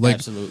other, you know, like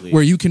absolutely.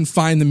 Where you can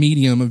find the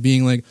medium of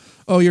being like,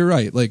 oh, you're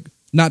right. Like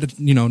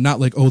not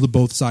like, oh, the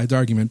both sides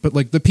argument, but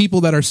like the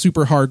people that are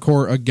super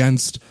hardcore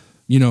against,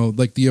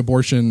 like the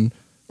abortion,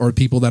 or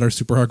people that are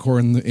super hardcore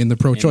in the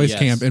pro-choice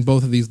camp, and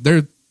both of these,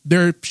 they're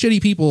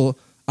shitty people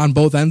on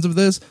both ends of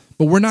this,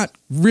 but we're not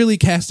really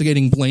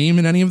castigating blame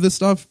in any of this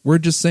stuff. We're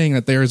just saying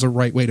that there is a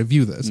right way to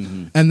view this.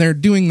 And they're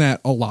doing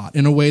that a lot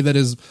in a way that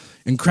is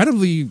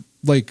incredibly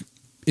like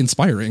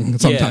inspiring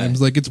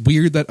sometimes. Like, it's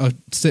weird that a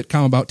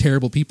sitcom about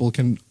terrible people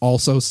can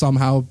also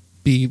somehow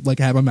be like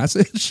have a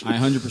message. I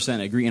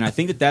 100% agree. And I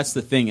think that's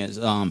the thing is,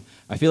 I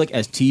feel like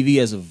as TV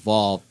has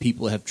evolved,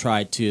 people have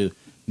tried to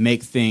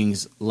make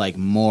things like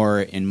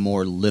more and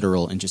more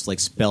literal and just like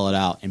spell it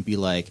out and be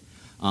like,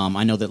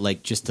 I know that,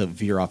 like, just to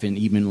veer off, in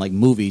even like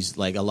movies,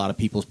 like a lot of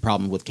people's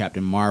problem with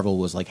Captain Marvel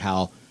was like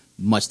how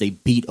much they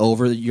beat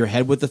over your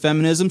head with the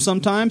feminism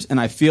sometimes, and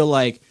I feel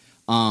like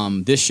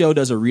this show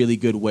does a really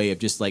good way of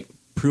just like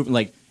proving,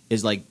 like,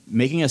 is like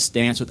making a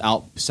stance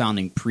without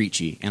sounding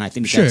preachy, and I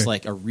think that's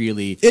like a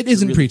really it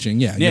isn't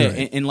preaching, yeah,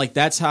 right. and like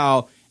that's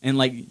how, and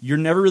like you're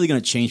never really going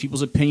to change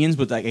people's opinions,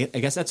 but like I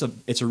guess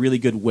it's a really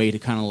good way to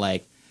kind of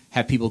like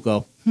have people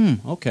go,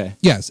 okay.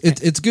 Yes,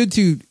 it's good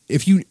to,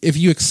 if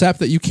you accept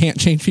that you can't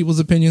change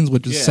people's opinions,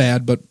 which is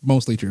sad but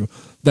mostly true,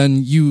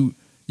 then you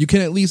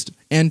can at least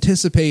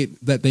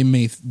anticipate that they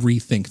may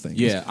rethink things.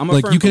 Yeah, I'm a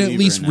like firm you can at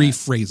believer least in that.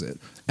 rephrase it,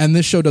 and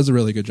this show does a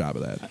really good job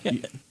of that.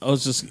 Yeah, I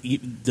was just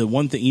the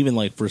one thing, even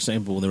like for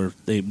example, when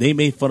they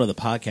made fun of the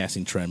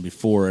podcasting trend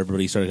before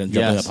everybody started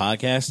jumping on the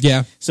podcast.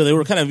 Yeah, so they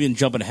were kind of even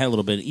jumping ahead a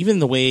little bit. Even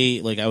the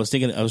way, like I was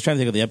trying to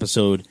think of the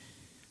episode,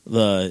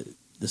 the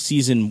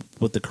season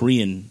with the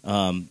Korean,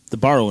 the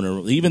bar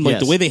owner, even like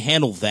the way they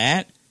handled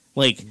that,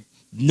 like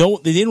no,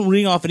 they didn't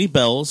ring off any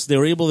bells. They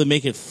were able to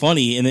make it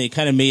funny, and they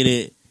kind of made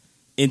it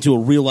into a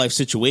real life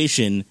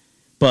situation.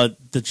 But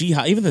the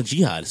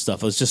jihad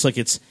stuff, was just like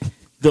it's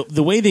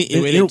the way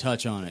they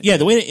touch on it. Yeah,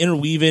 the way they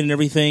interweave it and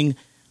everything,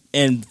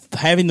 and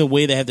having the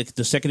way they have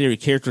the secondary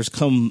characters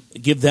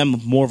give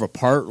them more of a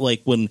part.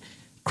 Like when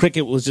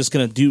Cricket was just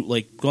going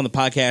to go on the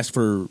podcast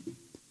for.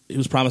 He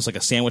was promised like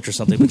a sandwich or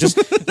something, but just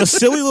the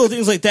silly little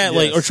things like that,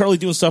 like or Charlie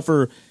doing stuff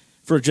for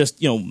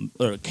just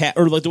or cat,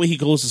 or like the way he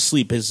goes to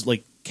sleep, his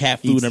like cat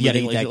food and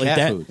everything like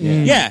that. Food.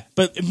 Yeah,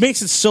 but it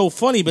makes it so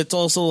funny, but it's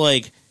also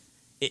like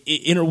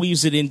it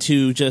interweaves it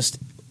into just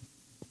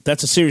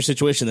that's a serious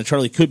situation that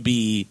Charlie could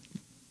be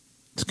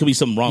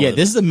something wrong. Yeah, with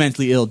this is a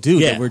mentally ill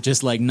dude Yeah. that we're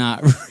just like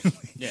not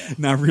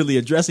really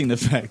addressing the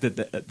fact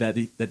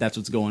that that's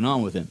what's going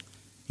on with him.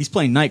 He's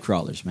playing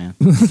Nightcrawlers, man.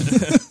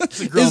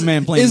 It's a grown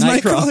man playing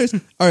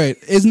Nightcrawlers. All right,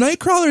 is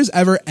Nightcrawlers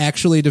ever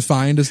actually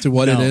defined as to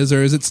what it is,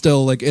 or is it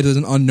still like it is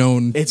an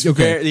unknown? It's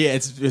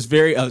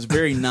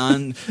very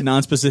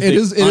non-specific. It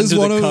is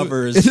one of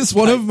covers. It is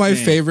one of my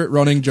favorite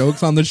running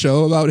jokes on the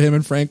show about him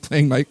and Frank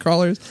playing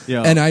Nightcrawlers.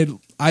 Yeah. And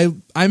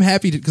I'm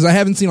happy to, because I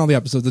haven't seen all the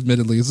episodes,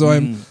 admittedly. So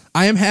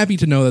I am happy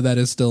to know that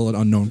is still an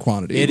unknown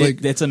quantity.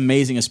 That's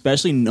amazing,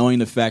 especially knowing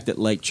the fact that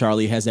like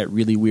Charlie has that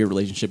really weird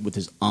relationship with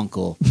his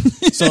uncle.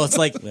 So it's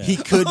like he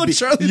could be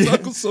Charlie's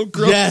uncle's so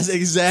gross. Yes,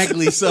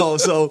 exactly.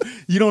 So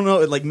you don't know.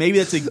 Like maybe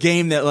that's a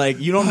game that like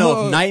you don't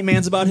know if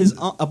Nightman's about his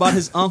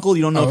uncle.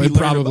 You don't know. Oh, if he it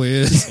probably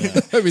is.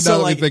 I mean, So, now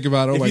that like, we think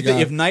about it, oh my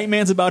god! If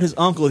Nightman's about his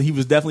uncle, he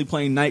was definitely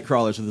playing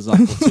Nightcrawlers with his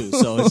uncle too.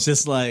 So it's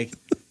just like.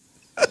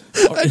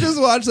 I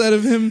just watched that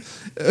of him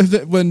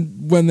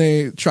when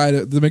the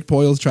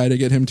McPoyles try to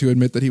get him to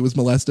admit that he was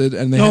molested,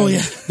 and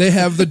they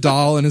have the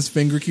doll and his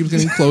finger keeps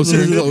getting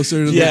closer and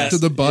closer to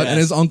the butt, and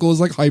his uncle is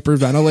like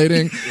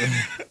hyperventilating.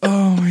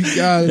 Oh my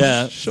god!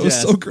 Yeah,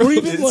 show's so gross. Or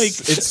even like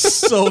it's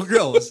so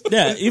gross.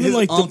 Yeah, even his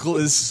like uncle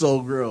is so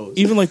gross.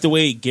 Even like the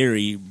way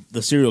Gary,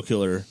 the serial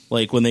killer,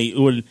 like when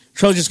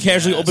Charlie just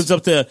casually opens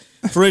up the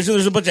fridge and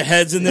there's a bunch of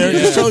heads in there, and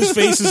just Charlie's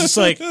face is just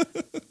like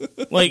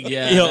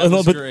that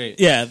was great.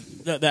 Yeah,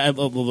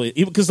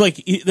 because like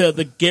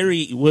the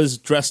Gary was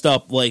dressed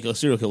up like a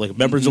serial killer, like a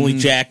members only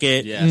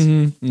jacket.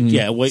 Yes,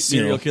 yeah, white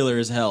serial killer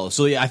as hell.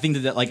 So yeah, I think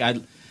that like I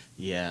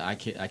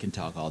can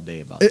talk all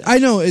day about that. I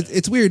know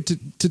it's weird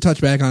to touch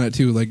back on it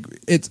too. Like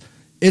it's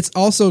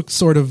also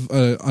sort of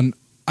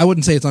I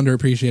wouldn't say it's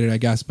underappreciated, I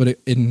guess, but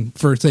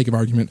for sake of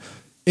argument,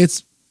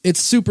 it's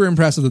super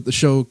impressive that the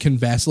show can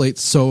vacillate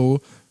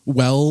so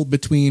well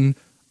between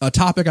a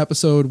topic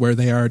episode where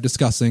they are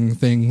discussing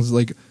things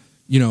like,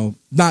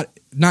 not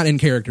in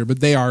character, but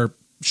they are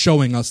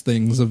showing us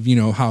things of,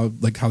 how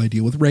they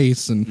deal with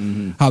race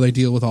and how they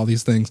deal with all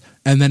these things,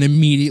 and then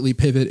immediately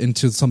pivot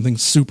into something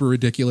super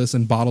ridiculous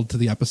and bottled to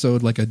the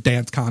episode, like a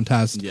dance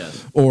contest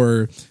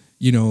or,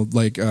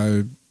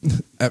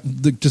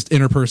 just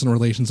interpersonal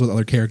relations with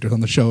other characters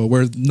on the show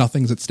where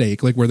nothing's at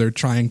stake, like where they're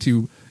trying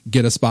to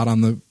get a spot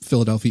on the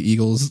Philadelphia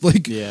Eagles,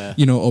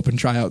 open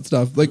tryout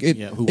stuff. Like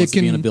who wants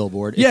to be on a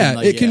billboard?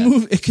 It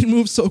can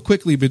move so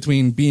quickly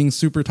between being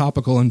super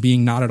topical and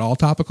being not at all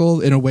topical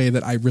in a way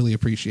that I really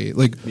appreciate.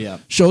 Like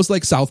shows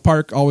like South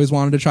Park always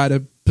wanted to try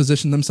to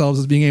position themselves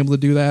as being able to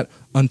do that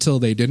until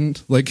they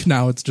didn't. Like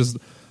now it's just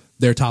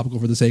they're topical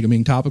for the sake of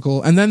being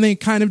topical, and then they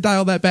kind of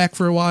dial that back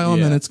for a while,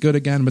 and then it's good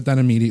again. But then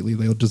immediately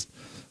they'll just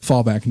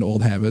fall back into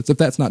old habits. If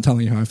that's not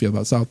telling you how I feel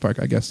about South Park,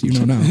 I guess you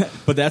know now.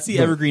 But that's the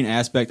evergreen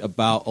aspect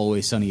about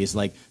Always Sunny is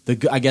like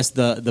I guess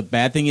the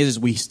bad thing is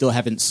we still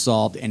haven't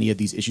solved any of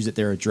these issues that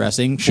they're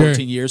addressing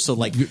 14 years. So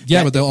like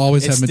but they'll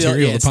always have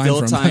material to pine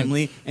from. It's still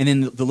timely, and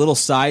then the little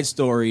side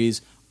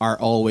stories are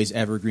always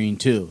evergreen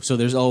too. So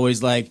there's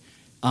always like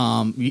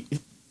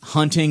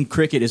hunting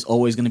cricket is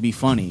always going to be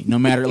funny, no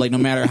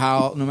matter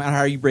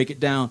how you break it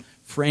down.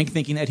 Frank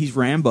thinking that he's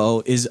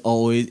Rambo is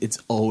always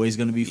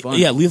going to be funny.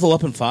 Yeah, Lethal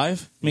Weapon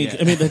 5. I mean,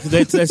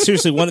 that's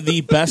seriously one of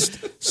the best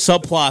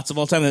subplots of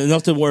all time.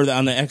 Enough to wear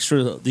on the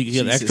extra, on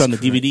the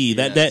DVD.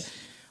 Yes.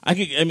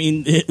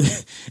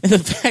 And the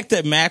fact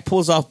that Mac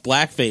pulls off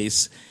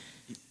blackface.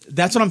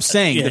 That's what I'm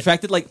saying. Yeah. The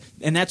fact that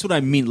and that's what I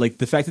mean. Like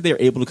the fact that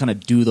they're able to kind of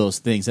do those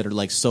things that are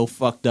like so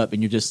fucked up,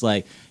 and you're just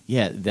like,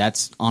 yeah,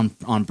 that's on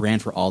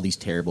brand for all these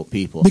terrible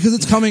people. Because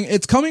it's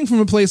coming from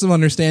a place of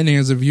understanding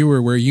as a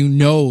viewer, where you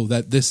know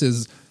that this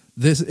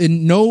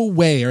in no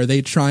way are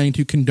they trying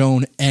to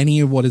condone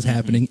any of what is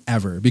happening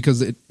ever,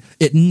 because it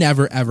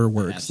never ever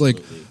works.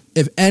 Absolutely. Like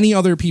if any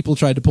other people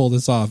tried to pull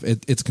this off,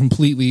 it's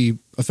completely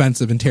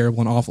offensive and terrible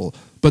and awful.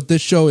 But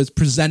this show is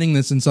presenting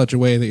this in such a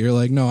way that you're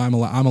like, no, I'm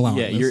allowing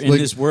Yeah, this. you're in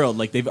this world.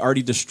 Like they've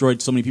already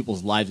destroyed so many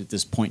people's lives at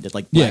this point that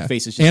like Yeah,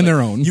 blackface is just and like,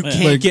 their own. You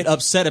can't get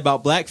upset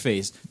about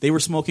blackface. They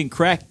were smoking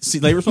crack.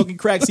 They were smoking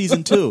crack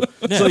season 2.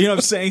 So you know what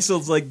I'm saying. So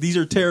it's like these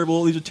are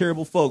terrible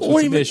folks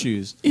with some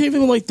issues.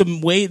 Even like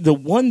the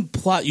one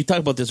plot you talk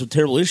about this with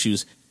terrible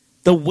issues.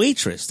 The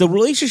waitress, the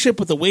relationship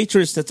with the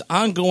waitress that's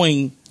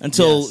ongoing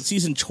until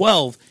season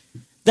 12.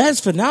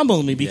 That's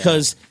phenomenal to me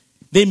because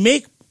they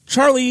make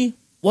Charlie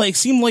like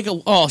seem like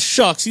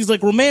shucks, he's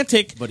like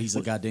romantic, but he's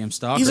a goddamn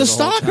stalker. He's a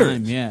stalker. Whole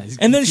time. Yeah,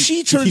 and then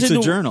she turns into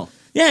a journal.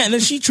 Yeah, and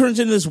then she turns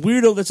into this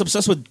weirdo that's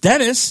obsessed with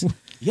Dennis.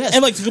 Yes,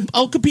 and like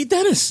I'll compete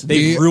Dennis.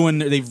 They've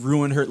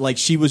ruined her. Like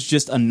she was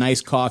just a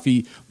nice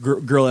coffee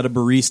girl at a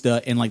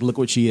barista, and like look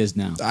what she is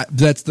now.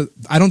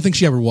 I don't think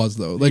she ever was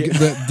though. Like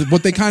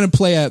what they kind of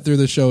play at through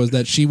the show is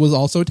that she was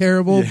also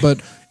terrible,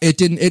 but it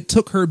didn't. It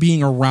took her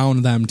being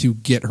around them to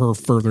get her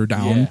further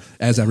down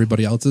as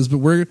everybody else is. But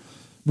we're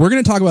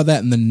going to talk about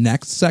that in the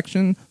next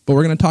section. But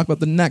we're going to talk about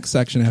the next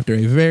section after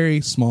a very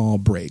small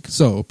break.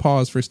 So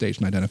pause for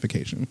station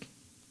identification.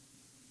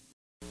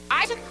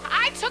 I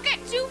took it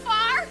too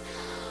far.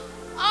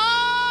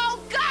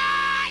 Oh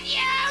God, you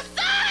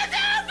sons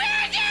of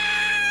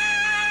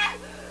bitches!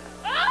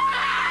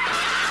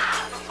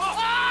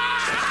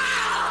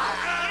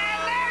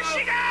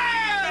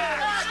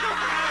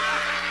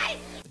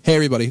 Hey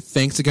everybody,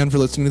 thanks again for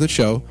listening to the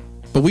show.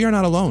 But we are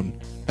not alone.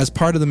 As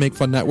part of the Make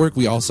Fun Network,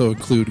 we also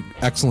include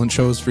excellent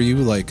shows for you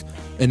like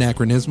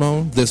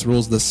Anachronismo, This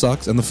Rules, This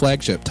Sucks, and the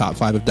flagship Top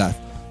 5 of Death.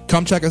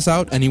 Come check us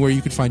out anywhere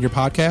you can find your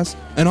podcast,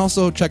 and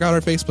also check out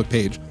our Facebook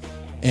page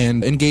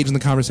and engage in the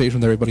conversation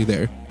with everybody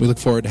there. We look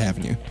forward to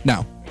having you.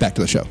 Now, back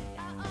to the show.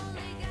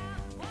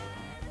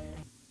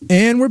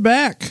 And we're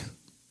back.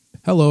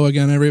 Hello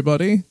again,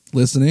 everybody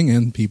listening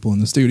and people in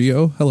the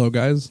studio. Hello,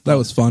 guys. That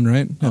was fun,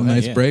 right? Had a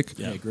nice break.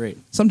 Yeah, great.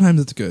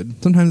 Sometimes it's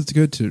good. Sometimes it's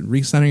good to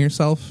recenter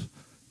yourself,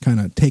 kind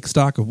of take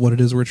stock of what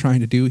it is we're trying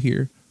to do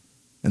here,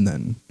 and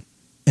then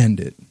end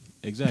it.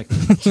 Exactly.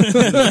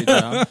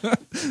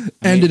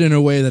 End it in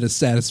a way that is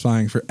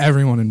satisfying for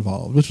everyone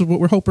involved, which is what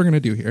we're going to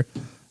do here.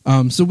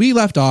 So we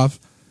left off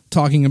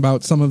talking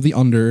about some of the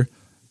under,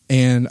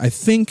 and I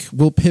think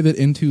we'll pivot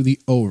into the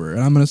over.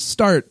 And I'm going to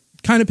start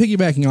kind of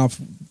piggybacking off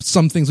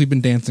some things we've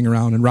been dancing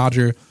around, and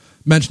Roger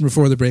mentioned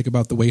before the break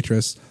about the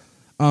waitress.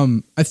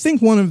 I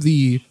think one of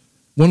the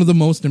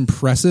most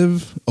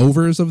impressive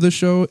overs of this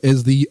show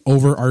is the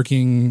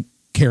overarching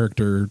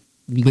character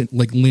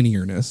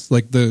linearness,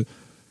 like the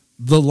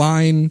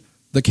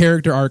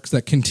character arcs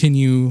that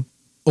continue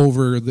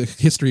over the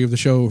history of the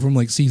show from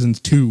like seasons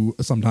 2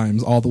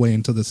 sometimes all the way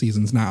into the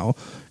seasons now.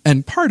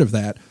 And part of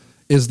that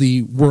is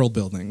the world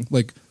building.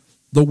 Like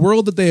the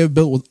world that they have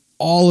built with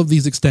all of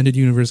these extended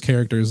universe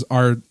characters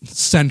are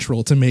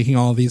central to making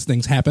all of these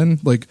things happen.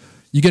 Like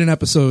you get an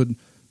episode,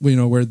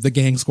 where the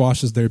gang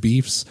squashes their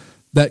beefs.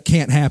 That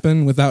can't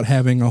happen without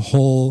having a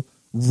whole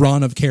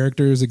run of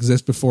characters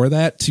exist before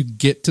that to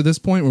get to this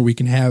point where we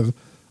can have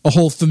a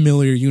whole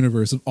familiar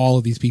universe of all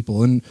of these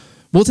people. And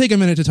we'll take a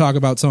minute to talk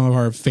about some of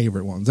our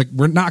favorite ones. Like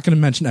we're not going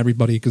to mention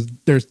everybody because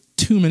there's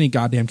too many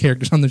goddamn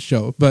characters on the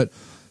show. But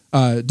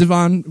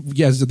Devon,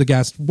 as the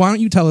guest, why don't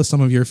you tell us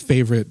some of your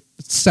favorite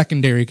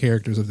secondary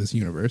characters of this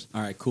universe?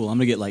 All right, cool. I'm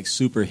gonna get like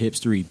super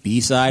hipstery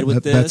B-side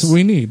with this. That's what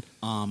we need.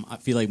 I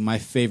feel like my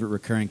favorite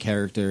recurring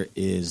character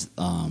is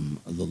the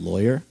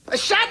lawyer. I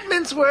shan't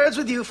mince words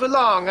with you for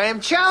long. I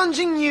am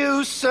challenging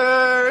you,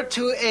 sir,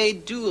 to a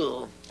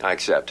duel. I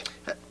accept.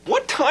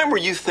 What time were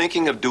you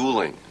thinking of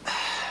dueling?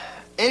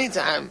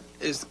 Anytime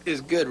is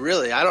good,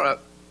 really. I don't know.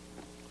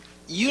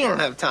 You don't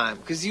have time,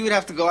 because you would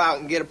have to go out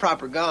and get a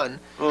proper gun.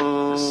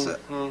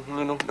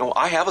 No,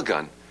 I have a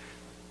gun.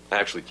 I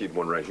actually keep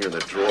one right here in the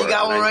drawer. You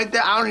got one right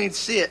there? I don't need to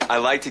see it. I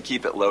like to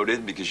keep it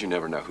loaded because you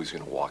never know who's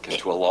going to walk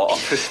into a law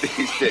office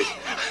these days.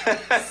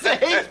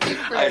 Safety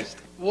first.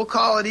 we'll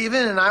call it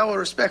even, and I will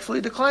respectfully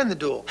decline the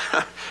duel.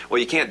 Well,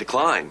 you can't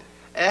decline.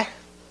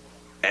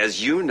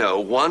 As you know,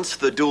 once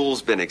the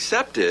duel's been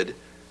accepted,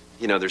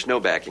 there's no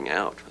backing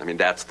out. I mean,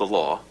 that's the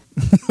law.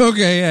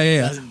 Okay,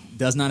 yeah.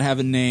 Does not have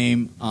a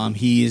name.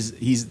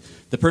 He's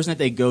the person that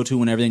they go to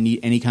whenever they need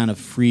any kind of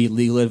free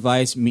legal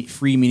advice.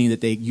 Free meaning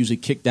that they usually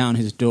kick down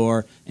his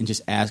door and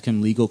just ask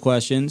him legal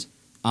questions.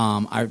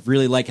 I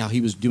really like how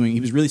he was doing.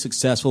 He was really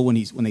successful when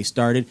they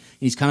started.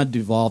 He's kind of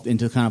devolved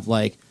into kind of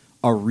like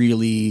a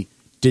really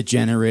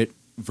degenerate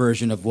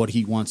version of what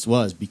he once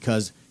was,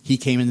 because he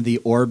came into the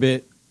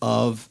orbit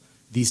of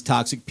these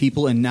toxic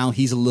people, and now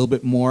he's a little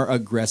bit more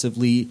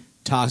aggressively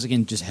toxic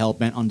and just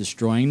hell-bent on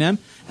destroying them.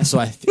 And so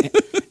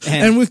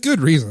and with good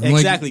reason.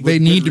 Exactly. Like, they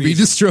need to be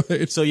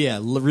destroyed. So yeah,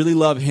 really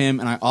love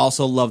him, and I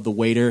also love the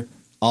waiter.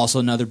 Also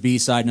another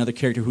B-side, another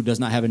character who does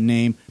not have a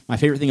name. My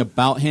favorite thing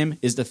about him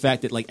is the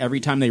fact that like every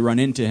time they run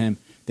into him,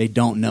 they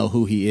don't know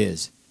who he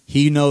is.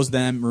 He knows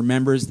them,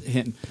 remembers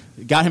him,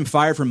 got him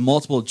fired from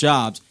multiple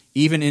jobs.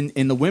 Even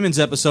in the women's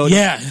episode,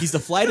 he's the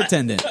flight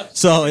attendant.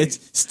 So it's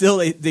still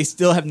they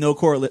still have no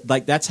correlate.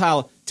 Like that's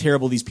how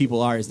terrible these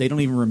people are. Is they don't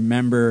even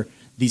remember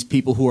these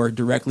people who are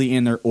directly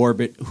in their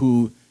orbit,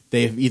 who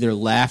they've either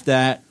laughed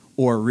at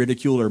or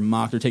ridiculed or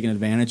mocked or taken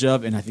advantage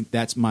of. And I think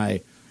that's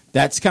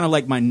kind of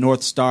like my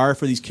North Star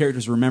for these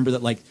characters. Remember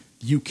that like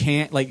you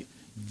can't like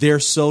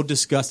they're so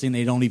disgusting.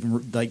 They don't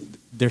even like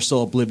they're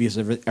so oblivious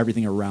of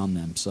everything around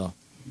them. So.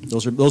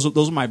 Those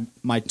are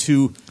my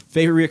two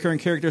favorite recurring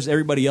characters.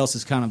 Everybody else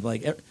is kind of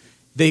like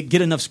they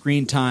get enough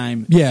screen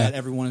time. Yeah, that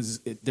everyone is.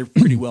 They're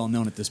pretty well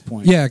known at this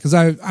point. Yeah, because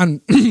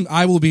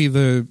I will be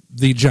the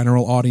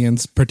general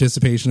audience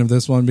participation of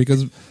this one,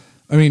 because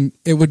I mean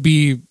it would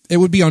be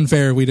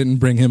unfair if we didn't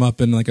bring him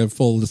up in like a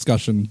full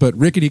discussion. But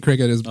Rickety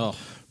Cricket is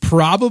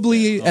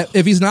probably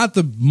if he's not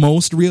the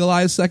most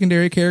realized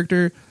secondary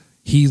character,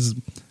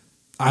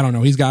 I don't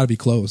know. He's got to be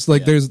close.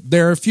 Like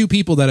there are a few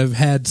people that have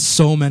had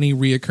so many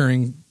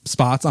reoccurring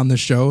spots on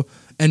this show,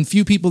 and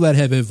few people that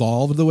have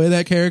evolved the way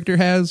that character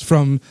has.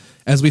 From,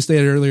 as we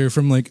stated earlier,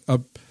 from like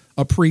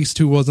a priest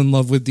who was in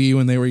love with Dee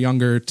when they were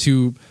younger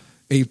to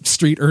a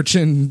street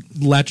urchin,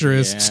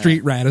 lecherous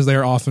street rat, as they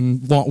are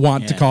often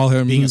want to call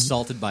him, being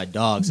assaulted by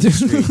dogs in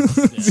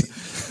the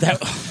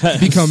street,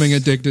 becoming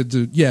addicted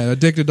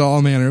to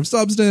all manner of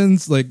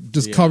substance, like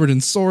just covered in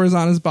sores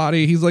on his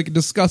body. He's like a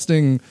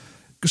disgusting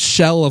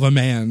shell of a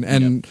man,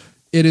 and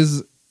it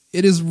is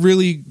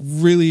really,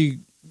 really,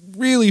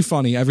 really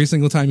funny every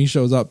single time he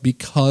shows up,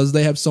 because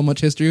they have so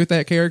much history with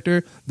that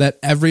character that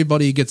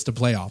everybody gets to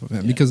play off of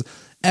him, because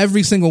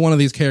every single one of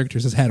these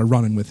characters has had a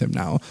run-in with him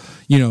now,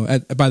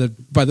 by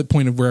the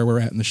point of where we're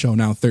at in the show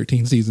now,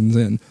 13 seasons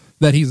in,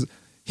 that he's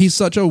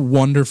such a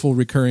wonderful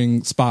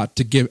recurring spot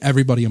to give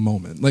everybody a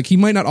moment. Like, he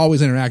might not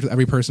always interact with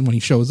every person when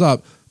he shows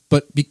up,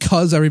 but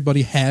because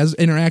everybody has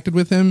interacted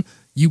with him,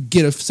 you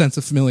get a sense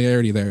of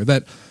familiarity there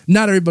that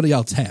not everybody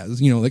else has.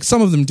 Like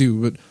some of them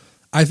do, but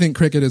I think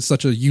Cricket is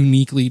such a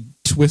uniquely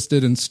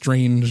twisted and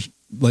strange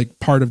like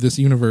part of this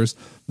universe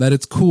that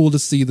it's cool to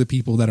see the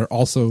people that are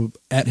also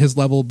at his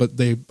level, but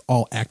they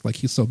all act like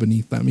he's so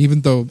beneath them,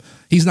 even though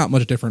he's not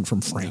much different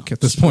from Frank at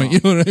this point. You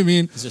know what I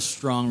mean? He's a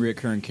strong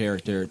recurring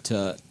character.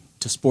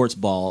 To sports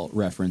ball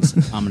reference,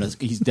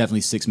 he's definitely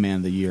sixth man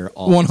of the year.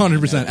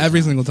 100%,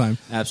 every single time.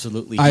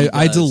 Absolutely,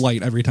 I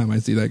delight every time I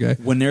see that guy.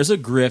 When there's a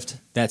grift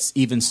that's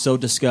even so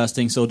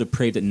disgusting, so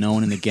depraved that no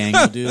one in the gang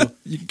will do,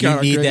 you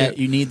need that.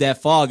 You need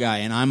that fall guy.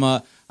 And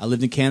I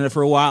lived in Canada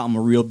for a while. I'm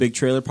a real big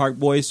Trailer Park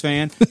Boys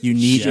fan. You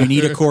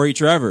need a Corey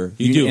Trevor.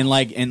 You do, and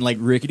like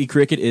Rickety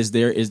Cricket is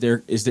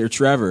their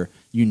Trevor.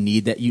 You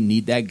need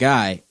that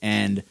guy.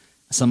 And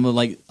some of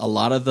a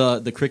lot of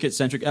the cricket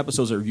centric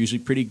episodes are usually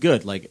pretty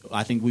good. Like,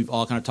 I think we've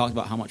all kind of talked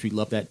about how much we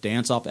love that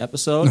dance off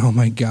episode. Oh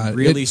my god,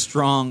 really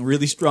strong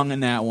in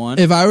that one.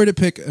 If I were to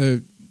pick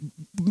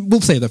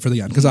we'll save that for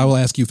the end, because I will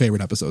ask you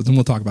favorite episodes and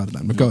we'll talk about it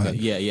then. But go ahead.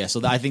 Yeah.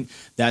 So I think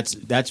that's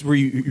where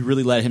you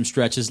really let him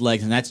stretch his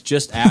legs, and that's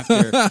just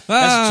after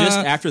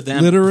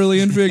them, literally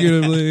and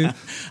figuratively.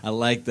 I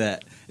like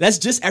that. That's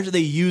just after they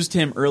used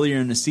him earlier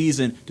in the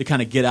season to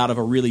kind of get out of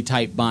a really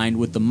tight bind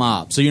with the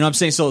mob. So you know what I'm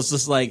saying? So it's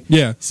just like,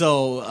 yeah.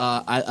 So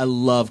I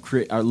love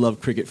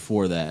cricket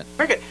for that.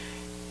 Cricket,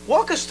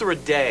 walk us through a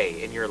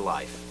day in your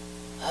life.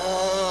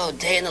 Oh,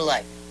 day in the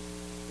life.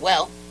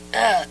 Well,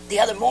 the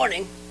other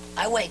morning,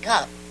 I wake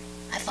up,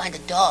 I find a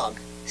dog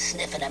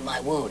sniffing at my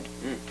wound.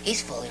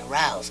 He's fully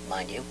aroused,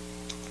 mind you.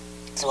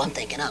 So I'm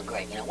thinking, oh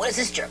great, what does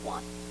this jerk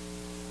want?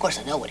 Of course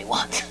I know what he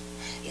wants.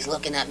 He's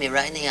looking at me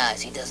right in the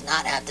eyes. He does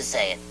not have to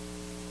say it.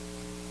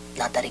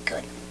 Not that he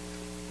could.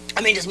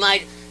 I mean, does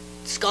my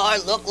scar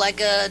look like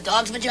a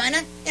dog's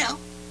vagina?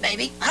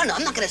 Maybe. I don't know.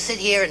 I'm not going to sit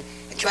here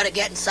and try to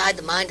get inside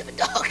the mind of a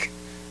dog.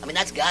 I mean,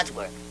 that's God's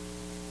work.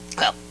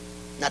 Well,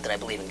 not that I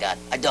believe in God.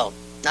 I don't.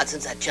 Not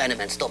since that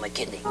Chinaman stole my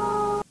kidney.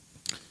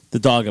 The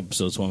dog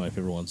episode is one of my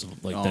favorite ones.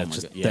 Like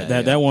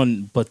that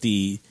one, but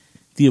the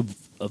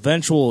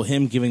eventual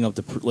him giving up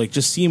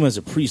just see him as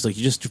a priest, you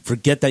just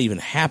forget that even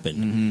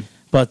happened. Mm-hmm.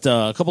 But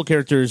a couple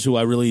characters who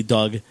I really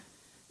dug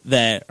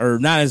that are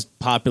not as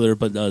popular,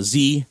 but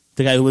Z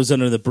the guy who lives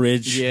under the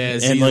bridge. Yeah,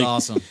 and he's like,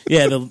 awesome.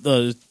 Yeah,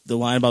 the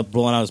line about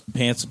blowing out his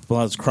pants,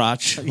 blowing out his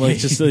crotch, like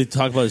just really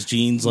talk about his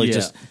jeans, like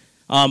just.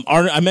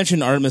 I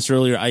mentioned Artemis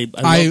earlier.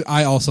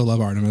 I also love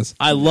Artemis.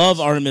 I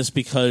love Artemis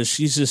because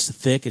she's just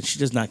thick and she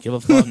does not give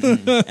a fuck,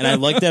 and I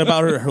like that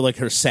about her. Her like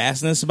her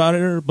sassiness about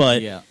her,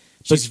 but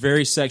she's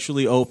very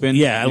sexually open.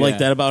 Yeah, I like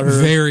that about her.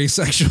 Very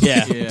sexually.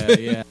 Yeah,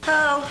 yeah.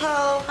 Ho,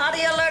 ho, how do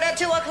you alert at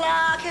 2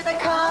 o'clock? Here they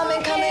come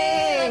and coming.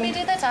 Let me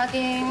do the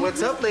talking.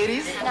 What's up,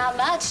 ladies? Not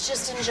much,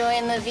 just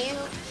enjoying the view.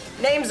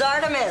 Name's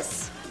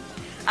Artemis.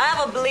 I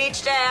have a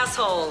bleached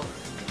asshole.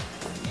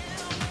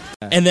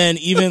 And then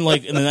even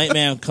like in the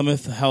Nightman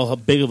Cometh, how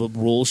big of a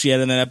role she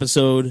had in that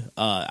episode.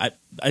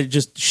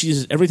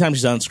 She's every time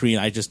she's on screen,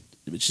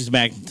 she's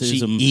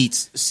magnetism. She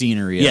eats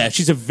scenery. Yeah,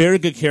 she's a very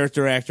good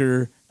character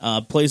actor.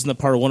 Plays in the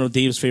part of one of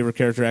Dave's favorite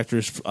character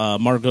actors,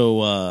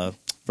 Margot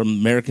from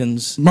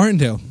Americans.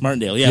 Martindale,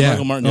 yeah.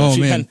 Margot Martindale. Oh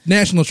She man,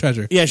 national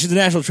treasure. Yeah, she's a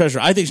national treasure.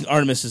 I think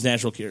Artemis is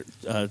national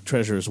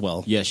treasure as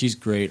well. Yeah, she's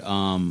great.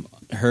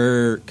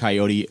 Her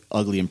Coyote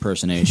Ugly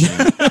impersonation.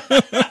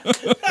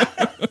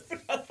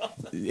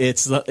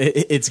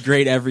 It's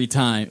great every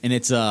time, and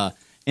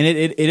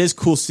it is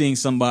cool seeing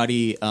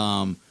somebody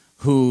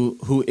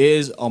who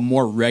is a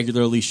more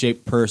regularly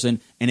shaped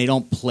person, and they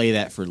don't play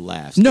that for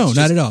laughs. No,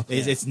 not at all.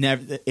 It's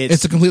never.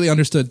 It's a completely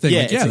understood thing.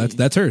 Yeah,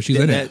 that's her. She's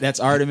in it. That's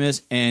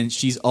Artemis, and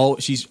she's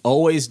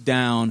always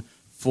down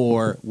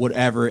for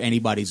whatever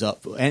anybody's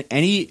up for.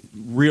 Any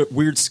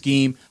weird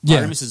scheme,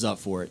 Artemis is up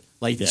for it.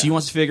 Like she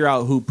wants to figure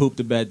out who pooped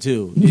the bed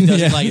too. It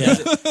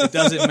doesn't, it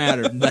doesn't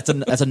matter.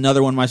 That's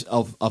another one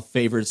of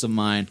favorites of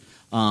mine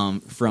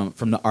from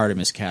the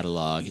Artemis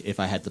catalog.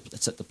 If I had to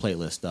set the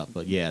playlist up,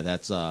 but yeah,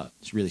 that's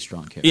it's a really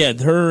strong character. Yeah,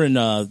 her and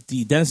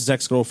the Dennis's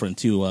ex-girlfriend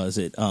too. Is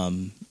it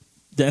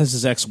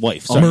Dennis's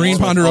ex-wife? Maureen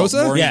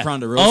Ponderosa? Maureen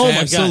Ponderosa. Oh my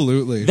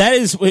absolutely. God. That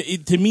is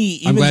to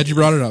me. I'm glad you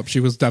brought it up.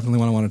 She was definitely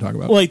one I want to talk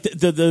about. Like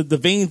the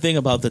vain thing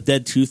about the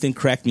dead tooth thing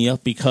cracked me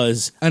up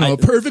because I know a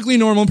perfectly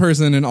normal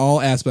person in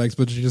all aspects,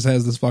 but she just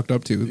has this fucked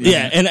up tooth.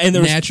 Yeah, and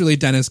naturally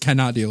Dennis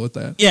cannot deal with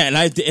that. Yeah, and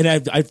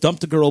I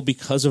dumped a girl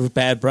because of her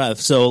bad breath.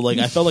 So like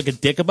I felt like a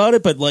dick about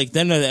it, but like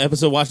then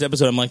watched the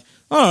episode, I'm like,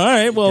 oh, all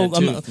right, well,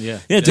 dead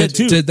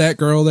tooth. Did that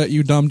girl that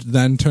you dumped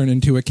then turn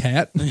into a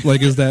cat?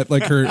 Like, is that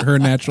like her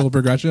natural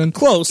progression?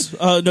 Close.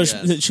 No,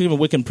 she's a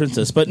Wiccan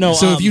princess, but no.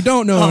 So if you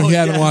don't know and you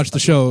haven't watched the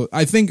show,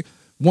 I think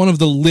one of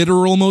the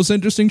literal most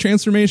interesting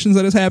transformations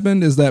that has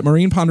happened is that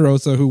Maureen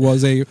Ponderosa, who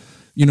was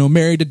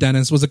married to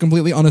Dennis, was a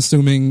completely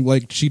unassuming,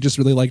 like she just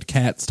really liked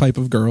cats type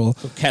of girl.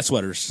 Cat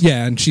sweaters.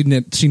 Yeah, and she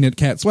knit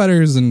cat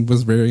sweaters and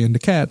was very into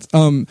cats.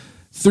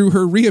 Through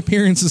her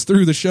reappearances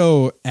through the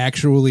show,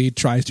 actually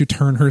tries to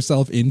turn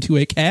herself into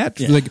a cat,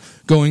 like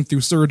going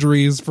through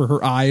surgeries for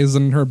her eyes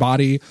and her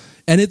body.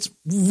 And it's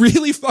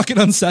really fucking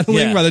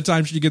unsettling by the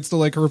time she gets to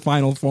like her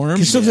final form.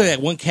 She's still like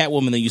that one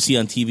Catwoman that you see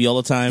on TV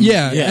all the time.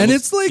 Yeah, and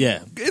it's like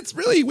it's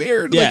really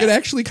weird. Like it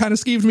actually kind of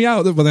skeeved me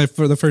out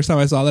for the first time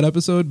I saw that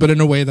episode, but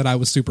in a way that I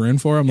was super in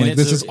for. I'm like,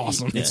 this is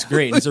awesome. It's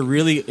great. It's a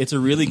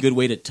really good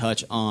way to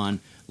touch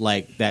on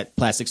like that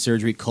plastic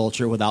surgery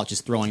culture without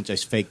just throwing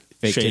just fake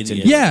tits in.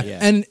 Yeah,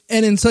 and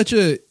in such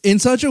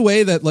a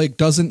way that like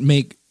doesn't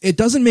make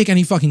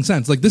any fucking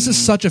sense. Like this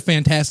is such a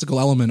fantastical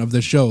element of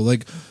this show.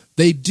 Like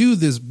they do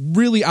this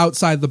really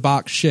outside the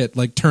box shit,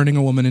 like turning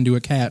a woman into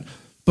a cat.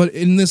 But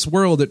in this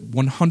world, it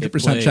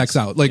 100% checks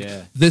out. Like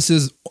this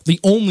is the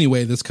only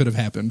way this could have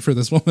happened for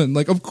this woman.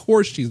 Like, of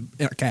course she's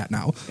a cat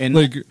now. And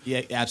like,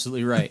 yeah,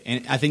 absolutely right.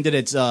 And I think that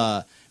it's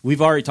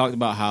we've already talked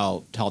about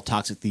how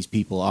toxic these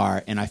people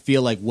are, and I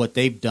feel like what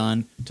they've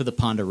done to the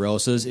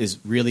Ponderosas is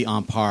really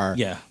on par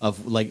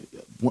of like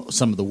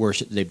some of the worst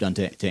shit that they've done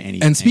to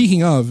any. And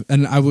speaking of,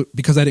 and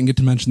because I didn't get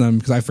to mention them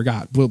because I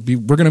forgot. We're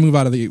gonna move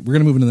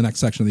into the next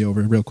section of the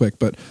over real quick,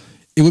 but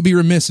it would be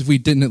remiss if we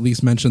didn't at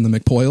least mention the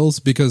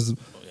McPoyles because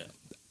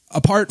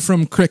apart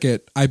from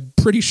Cricket, I'm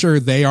pretty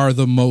sure they are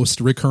the most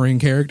recurring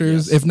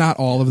characters, if not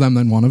all of them,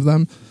 then one of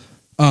them.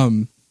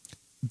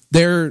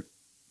 They're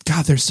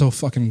so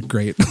fucking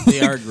great.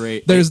 They are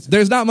great.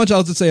 There's not much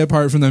else to say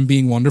apart from them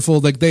being wonderful.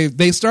 Like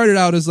they started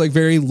out as like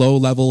very low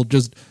level,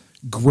 just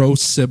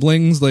gross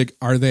siblings. Like,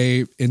 are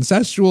they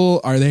incestual?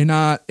 Are they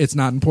not? It's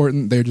not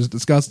important. They're just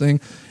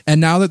disgusting.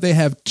 And now that they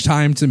have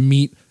time to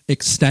meet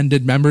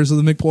extended members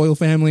of the McPoyle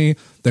family,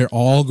 they're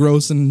all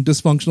gross and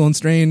dysfunctional and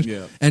strange.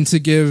 Yeah. And to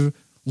give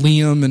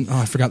Liam and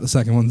I forgot the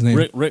second one's name.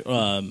 Rick,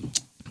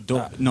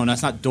 no,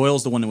 that's not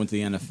Doyle's the one that went to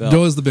the NFL.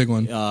 Doyle's the big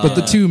one, but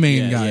the two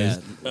main guys.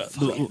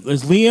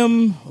 There's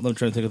Liam. I'm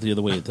trying to think of the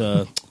other way.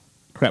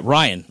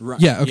 Ryan.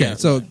 Yeah. Okay. Yeah,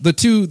 so the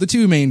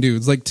two main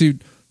dudes,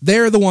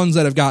 they're the ones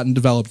that have gotten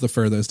developed the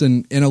furthest,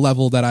 and in a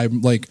level that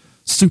I'm like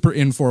super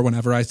in for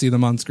whenever I see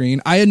them on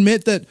screen. I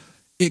admit that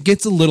it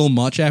gets a little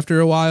much after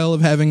a while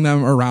of having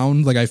them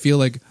around. Like I feel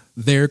like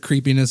their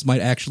creepiness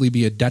might actually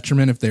be a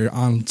detriment if they're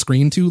on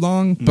screen too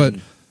long, but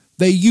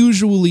they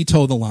usually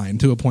toe the line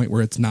to a point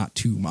where it's not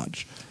too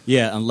much.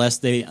 Yeah,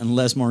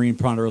 unless Maureen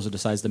Ponderosa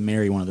decides to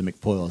marry one of the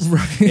McPoyles.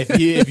 Right.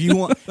 If you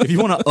want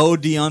to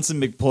OD on some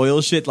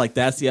McPoyle shit, like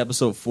that's the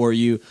episode for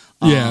you.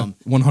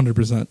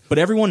 100%. But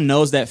everyone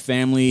knows that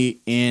family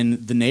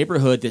in the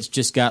neighborhood that's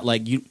just got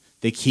like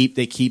they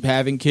keep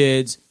having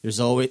kids. There's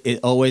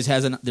always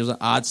has there's an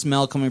odd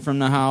smell coming from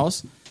the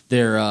house.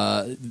 They're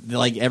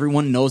like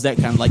everyone knows that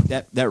kind of like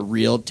that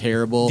real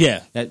terrible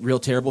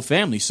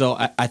family. So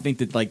I think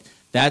that like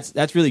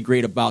that's really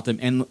great about them.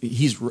 And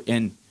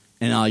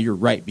you're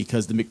right,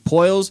 because the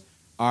McPoyles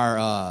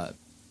are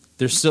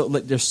they're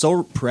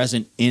so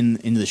present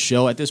in the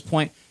show at this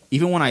point.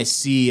 Even when I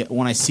see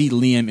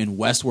Liam in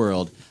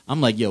Westworld,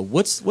 I'm like, yo,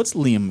 what's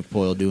Liam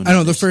McPoyle doing? I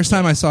know the first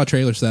time I saw a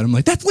trailer set, I'm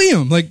like, that's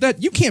Liam. Like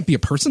that, you can't be a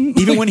person.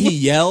 Even when he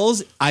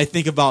yells, I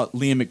think about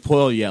Liam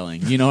McPoyle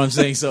yelling. You know what I'm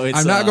saying? So it's,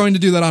 I'm not going to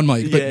do that on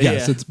mic, but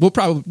yes,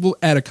 we'll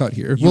add a cut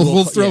here.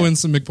 We'll throw in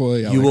some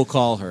McPoyle yelling. You will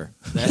call her.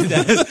 That is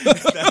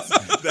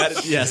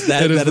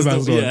the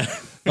best one. Yeah.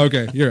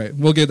 Okay, you're right.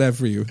 We'll get that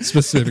for you,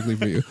 specifically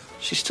for you.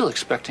 She's still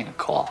expecting a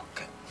call.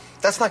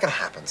 That's not going to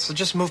happen, so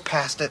just move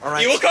past it. All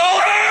right. You will call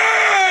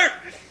her!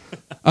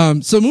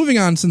 So moving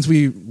on, since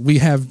we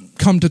have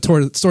come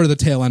to sort of the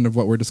tail end of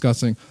what we're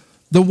discussing,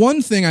 the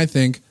one thing I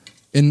think,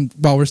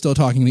 while we're still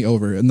talking the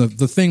over, and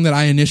the thing that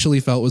I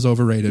initially felt was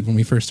overrated when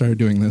we first started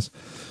doing this,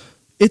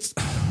 it's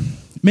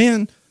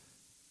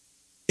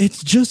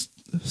just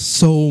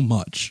so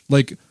much.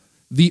 Like,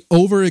 the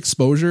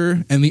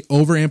overexposure and the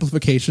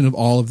overamplification of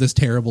all of this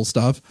terrible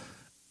stuff,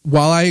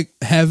 while I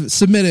have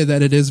submitted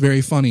that it is very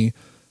funny,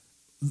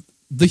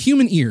 the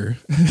human ear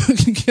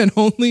can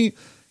only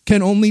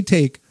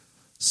take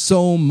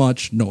so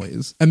much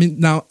noise. I mean,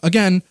 now,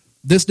 again,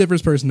 this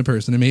differs person to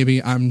person, and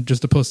maybe I'm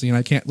just a pussy and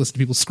I can't listen to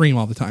people scream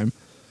all the time.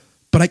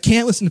 But I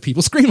can't listen to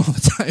people scream all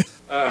the time.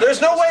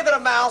 There's no way that a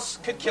mouse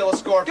could kill a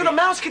scorpion. Dude, a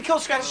mouse could kill a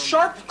scorpion.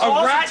 Sharp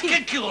claws. A rat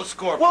could kill a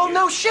scorpion. Well,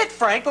 no shit,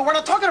 Frank, but we're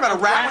not talking about a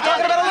rat. We're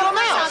talking about a little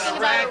mouse. Talking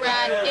about a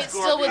rat. It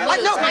still would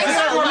lose. No, this is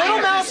a little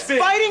mouse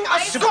fighting a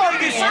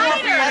scorpion.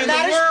 And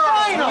that is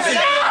final.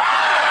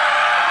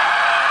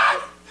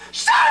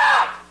 Shut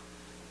up!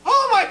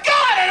 Oh my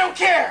God, I don't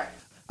care!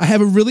 I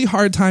have a really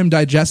hard time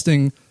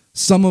digesting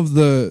some of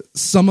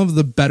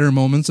the better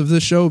moments of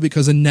this show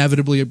because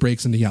inevitably it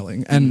breaks into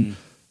yelling. And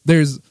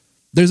there's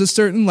a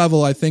certain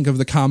level, I think, of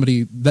the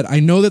comedy that I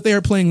know that they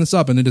are playing this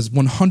up, and it is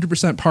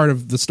 100% part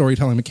of the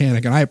storytelling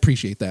mechanic, and I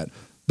appreciate that.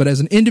 But as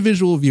an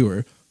individual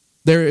viewer,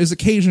 there is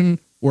occasion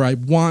where I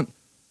want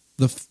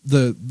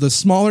the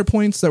smaller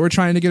points that we're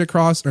trying to get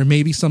across, or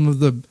maybe some of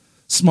the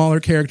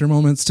smaller character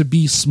moments to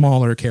be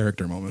smaller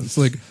character moments.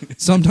 Like,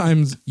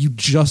 sometimes you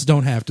just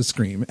don't have to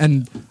scream.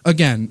 And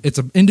again, it's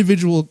an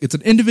individual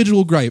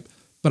gripe,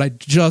 but I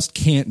just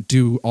can't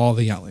do all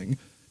the yelling.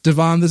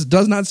 Devon, this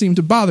does not seem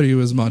to bother you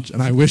as much,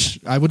 and I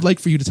would like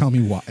for you to tell me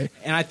why.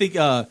 And I think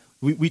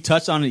we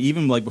touched on it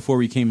even like before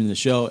we came into the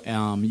show.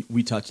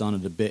 We touched on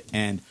it a bit,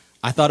 and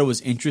I thought it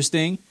was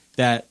interesting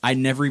that I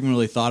never even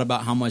really thought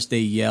about how much they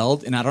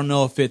yelled. And I don't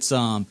know if it's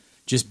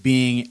just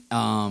being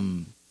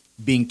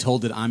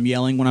told that I'm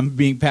yelling when I'm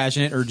being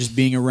passionate, or just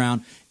being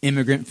around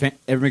immigrant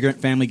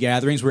family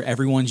gatherings where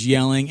everyone's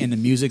yelling and the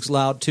music's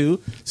loud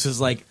too. So it's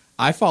like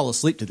I fall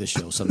asleep to this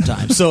show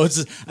sometimes. So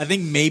I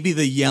think maybe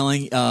the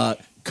yelling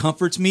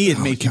comforts me.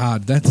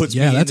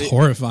 That's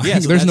horrifying. Yeah,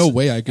 so there's no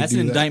way I could do that. That's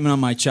an indictment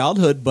on my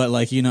childhood, but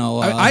like, you know,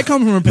 I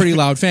come from a pretty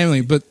loud family,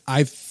 but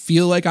I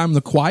feel like I'm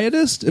the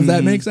quietest, if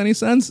that makes any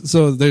sense.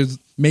 So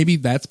maybe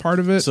that's part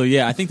of it. So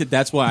yeah, I think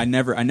that's why I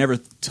never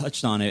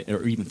touched on it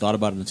or even thought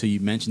about it until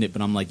you mentioned it.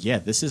 But I'm like, yeah,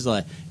 this is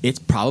it's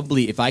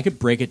probably, if I could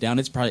break it down,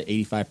 it's probably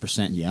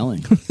 85%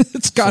 yelling.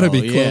 It's got to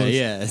be close.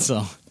 Yeah.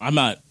 So I'm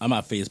not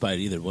fazed by it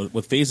either.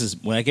 What phases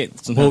when I get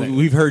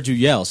we've heard you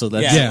yell, so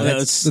that's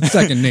that's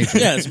second nature.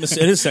 Yeah, it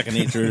is second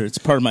nature. It's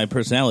part of my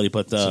personality.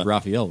 But this is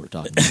Raphael we're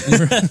talking.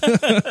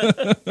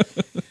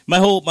 my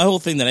whole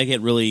thing that I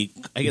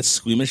get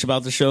squeamish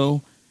about the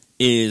show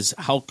is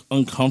how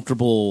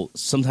uncomfortable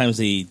sometimes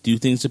they do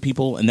things to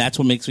people, and that's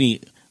what makes me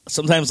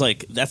sometimes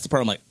like that's the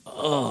part I'm like,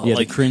 oh, yeah,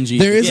 like cringy.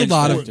 There is a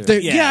lot of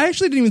I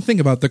actually didn't even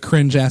think about the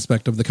cringe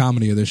aspect of the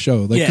comedy of this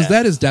show, because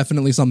that is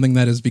definitely something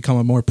that has become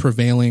a more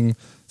prevailing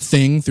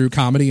thing through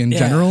comedy in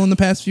general in the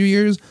past few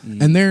years.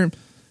 And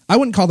I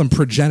wouldn't call them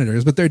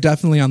progenitors, but they're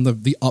definitely on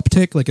the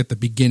uptick, like at the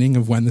beginning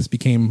of when this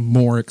became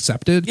more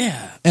accepted.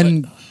 Yeah,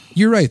 and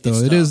you're right, though.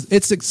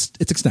 It's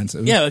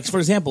extensive. Yeah, like for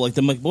example, like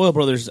the McBoyle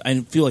brothers, I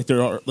feel like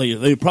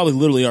they probably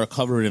literally are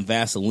covered in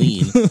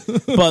Vaseline,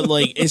 but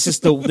like it's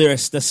just their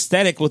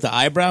aesthetic with the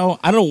eyebrow.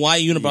 I don't know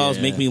why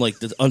unibrows make me like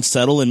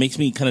unsettled and makes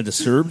me kind of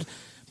disturbed,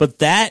 but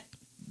that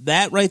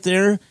right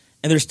there,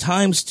 and there's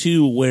times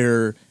too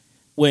where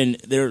when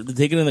they're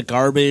digging in the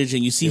garbage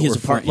and you see his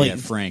apartment,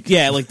 Frank,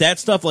 like that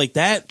stuff, like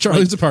that.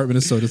 Charlie's apartment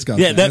is so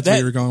disgusting. Yeah, that's what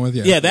you were going with.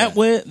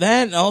 That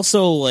and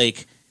also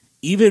like.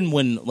 Even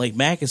when like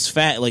Mac is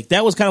fat, like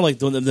that was kind of like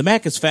the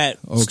Mac is fat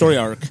story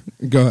arc.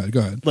 Go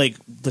ahead. Like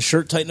the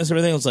shirt tightness and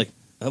everything. I was like,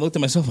 I looked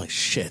at myself like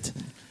shit.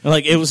 And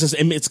like it was just,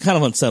 it's kind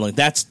of unsettling.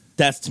 That's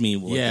that's to me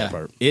what that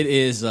part. It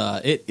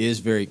is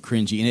very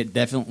cringy, and it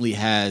definitely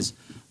has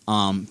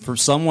for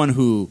someone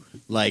who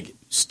like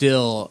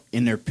still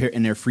in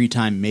their free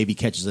time maybe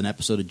catches an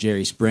episode of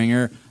Jerry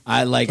Springer.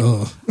 I like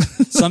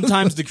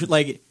sometimes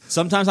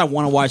sometimes I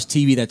want to watch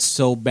TV that's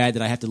so bad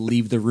that I have to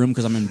leave the room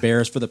because I'm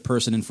embarrassed for the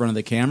person in front of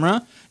the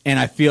camera, and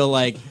I feel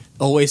like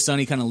Always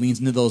Sunny kind of leans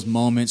into those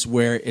moments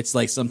where it's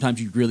like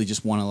sometimes you really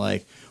just want to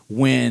like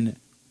when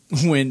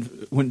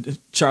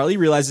Charlie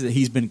realizes that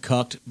he's been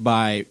cucked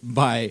by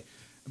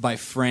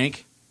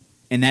Frank,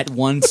 and that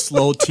one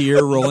slow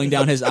tear rolling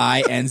down his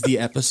eye ends the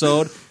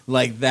episode.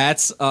 Like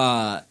that's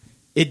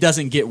it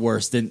doesn't get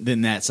worse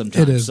than that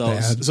sometimes. It is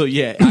bad. So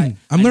yeah,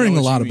 I'm learning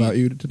a lot about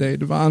you today,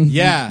 Devon.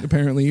 Yeah.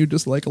 Apparently you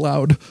just like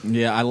loud.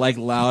 Yeah, I like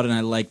loud and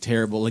I like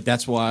terrible. Like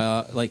that's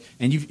why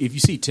and if you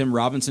see Tim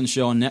Robinson's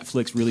show on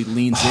Netflix really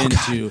leans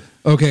into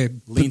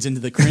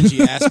the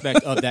cringy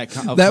aspect of that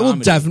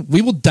comedy.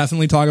 We will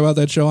definitely talk about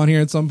that show on here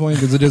at some point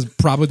because it is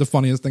probably the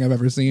funniest thing I've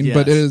ever seen. Yes.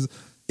 But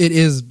it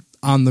is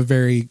on the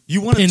very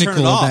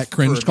pinnacle of that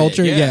cringe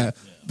culture. Yeah.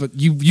 But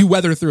you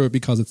weather through it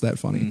because it's that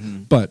funny.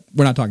 Mm-hmm. But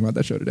we're not talking about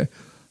that show today.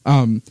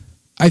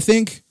 I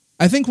think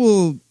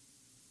we'll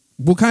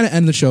kind of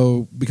end the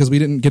show because we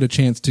didn't get a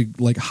chance to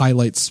like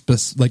highlight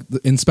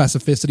in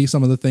specificity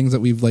some of the things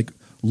that we've like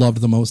loved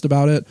the most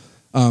about it.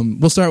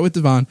 We'll start with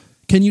Devon.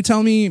 Can you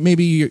tell me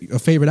maybe a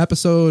favorite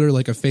episode or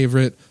like a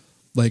favorite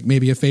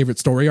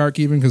story arc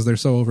even because they're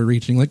so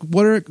overreaching? Like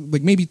what are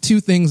like maybe two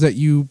things that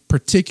you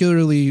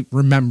particularly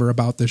remember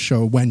about this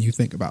show when you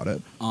think about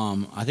it?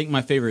 I think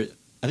my favorite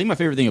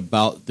thing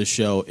about the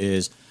show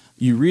is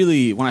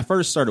when I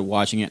first started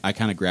watching it, I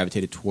kind of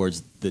gravitated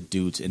towards the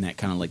dudes in that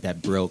kind of like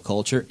that bro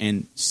culture,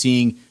 and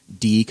seeing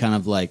Dee kind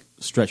of like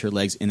stretch her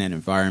legs in that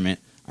environment,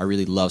 I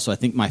really love. So I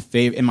think my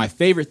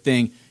favorite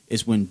thing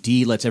is when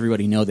Dee lets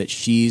everybody know that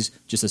she's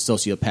just as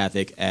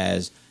sociopathic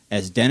as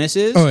Dennis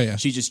is. Oh yeah,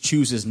 she just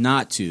chooses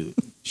not to.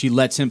 She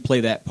lets him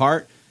play that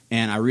part,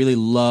 and I really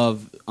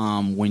love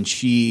when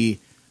she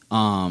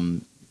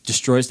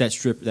destroys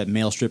that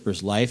male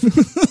stripper's life.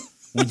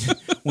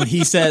 When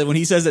he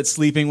says that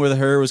sleeping with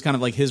her was kind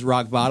of like his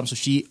rock bottom, so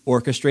she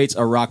orchestrates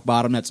a rock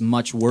bottom that's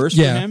much worse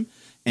for him.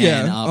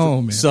 And,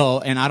 man. So,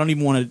 and I don't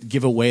even want to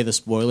give away the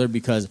spoiler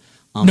because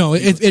no,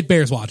 it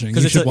bears watching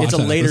because it's a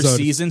later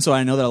season, so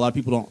I know that a lot of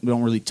people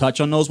don't really touch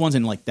on those ones,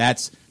 and like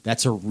that's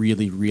a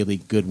really really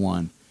good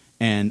one.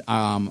 And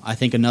I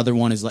think another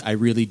one is I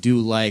really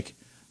do like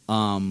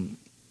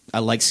I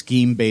like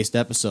scheme based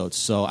episodes,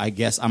 so I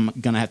guess I'm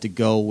gonna have to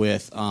go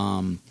with.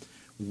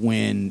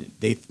 When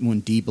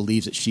Dee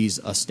believes that she's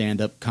a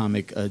stand-up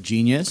comic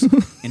genius,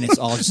 and it's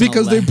all just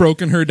because they've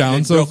broken her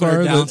down so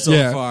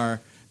far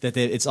that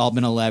it's all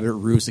been elaborate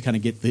ruse to kind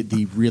of get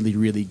the really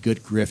really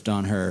good grift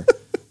on her.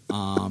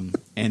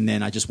 And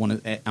then I'm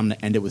going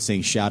to end it with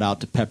saying shout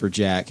out to Pepper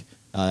Jack.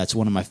 That's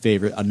one of my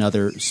favorite.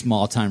 Another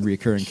small time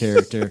recurring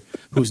character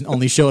who's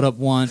only showed up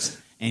once,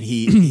 and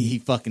he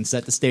fucking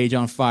set the stage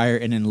on fire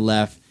and then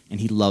left. And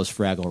he loves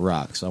Fraggle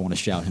Rock, so I want to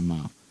shout him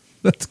out.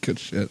 That's good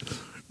shit,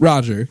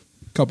 Roger.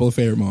 Couple of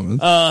favorite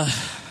moments.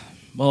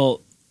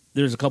 Well,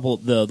 there's a couple.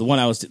 The one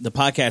the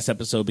podcast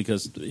episode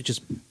because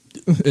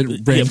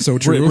it rang so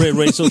true.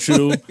 Rang so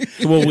true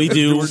to what we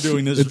do. We're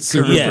doing this. It's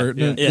super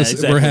pertinent. Yeah,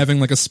 exactly. We're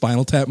having like a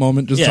Spinal Tap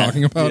moment just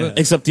talking about it.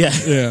 Except, yeah.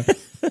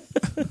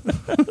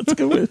 That's a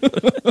good one.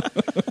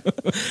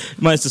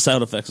 Minus the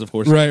sound effects, of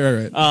course.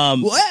 Right.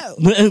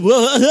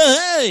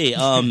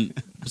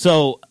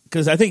 So,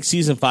 because I think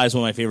season 5 is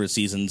one of my favorite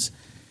seasons,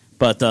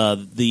 but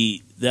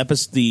the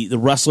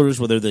wrestlers,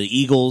 whether they're the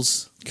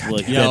Eagles, in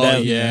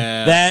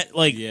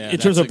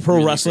terms of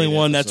pro wrestling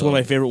one, that's one of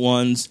my favorite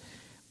ones.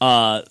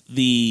 That's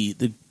the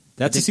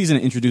season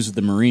that introduces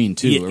the Marine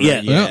too.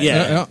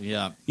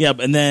 Yeah.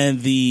 And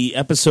then the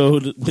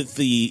episode with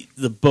the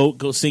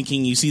boat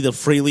sinking, you see the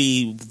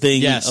Fraley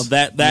thing of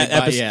that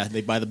episode.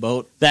 They buy the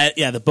boat.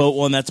 The boat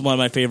one. That's one of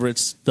my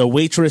favorites. The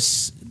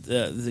waitress.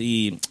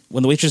 When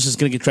the waitress is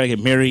going to try to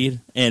get married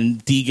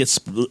and Dee gets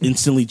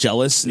instantly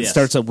jealous, it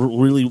starts a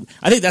really.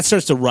 I think that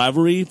starts a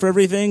rivalry for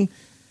everything.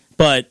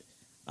 But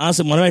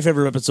honestly, one of my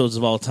favorite episodes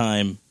of all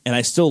time, and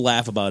I still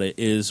laugh about it,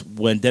 is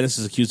when Dennis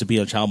is accused of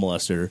being a child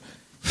molester,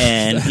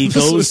 and he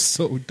goes. It was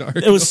so dark.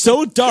 It was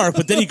so dark,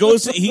 but then he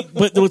goes.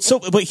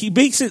 But he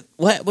makes it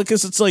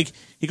because it's like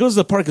he goes to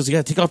the park because you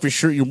got to take off your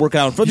shirt and work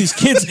out in front of these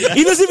kids.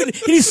 He doesn't even.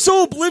 He's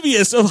so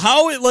oblivious of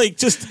how it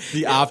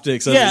the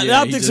optics. Of the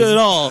optics of it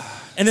all.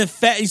 And then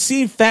you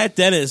see Fat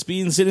Dennis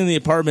sitting in the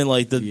apartment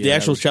like the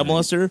actual child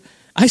molester.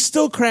 I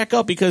still crack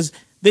up because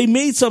they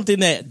made something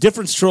that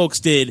Different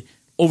Strokes did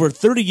over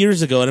 30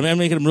 years ago, and I'm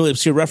making a really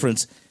obscure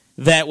reference,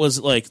 that was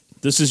like,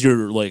 this is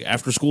your like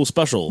after school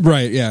special.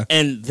 Right, yeah.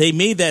 And they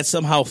made that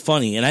somehow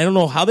funny, and I don't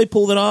know how they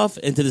pulled it off,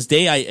 and to this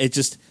day, I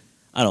don't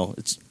know,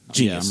 it's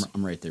genius. Yeah,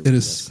 I'm right there with you.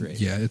 That's great.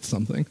 Yeah, it's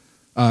something.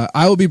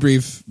 I will be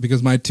brief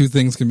because my two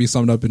things can be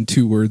summed up in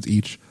 2 words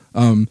each.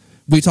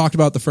 We talked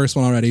about the first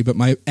one already, but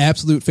my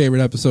absolute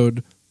favorite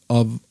episode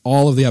of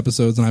all of the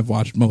episodes, and I've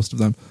watched most of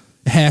them,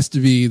 has to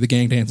be the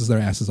gang dances their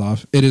asses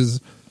off. It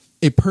is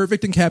a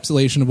perfect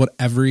encapsulation of what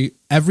every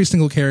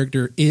single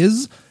character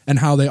is and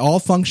how they all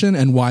function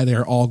and why they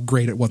are all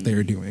great at what they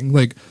are doing.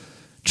 Like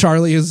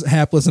Charlie is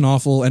hapless and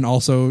awful and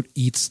also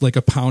eats like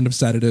a pound of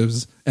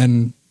sedatives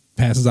and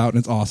passes out, and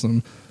it's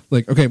awesome.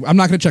 Like, okay, I'm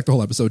not going to check the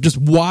whole episode. Just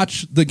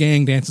watch the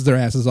gang dances their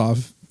asses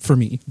off for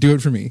me. Do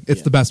it for me.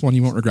 It's the best one.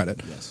 You won't regret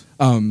it. Yes.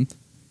 And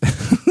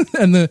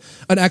an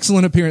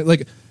excellent appearance.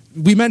 Like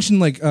we mentioned,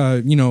 like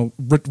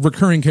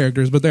recurring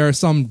characters, but there are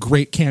some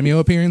great cameo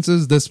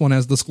appearances. This one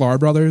has the Sklar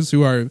brothers,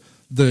 who are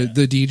the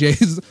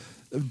DJs.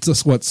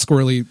 Just what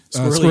Squirrely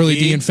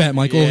D and Fat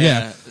Michael.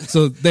 Yeah.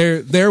 So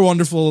they're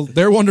wonderful.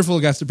 They're wonderful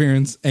guest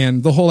appearance,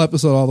 and the whole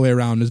episode all the way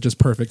around is just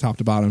perfect top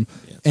to bottom.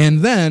 Yeah. And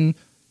then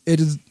it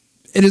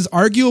is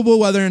arguable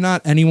whether or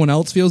not anyone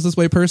else feels this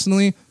way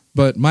personally,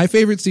 but my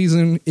favorite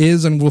season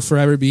is and will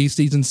forever be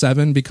season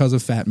 7 because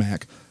of Fat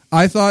Mac.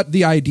 I thought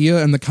the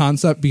idea and the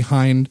concept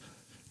behind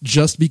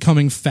just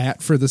becoming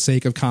fat for the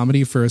sake of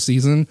comedy for a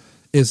season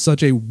is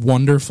such a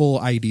wonderful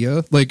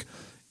idea. Like,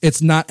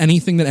 it's not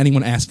anything that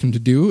anyone asked him to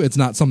do. It's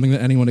not something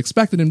that anyone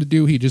expected him to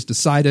do. He just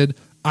decided,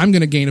 I'm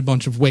going to gain a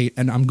bunch of weight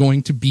and I'm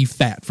going to be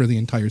fat for the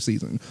entire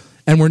season.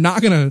 And we're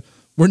not going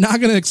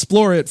to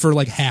explore it for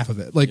like half of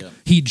it. Like,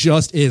 he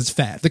just is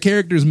fat. The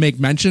characters make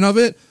mention of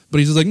it, but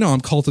he's just like, no, I'm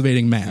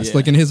cultivating mass. Yeah.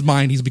 Like, in his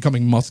mind, he's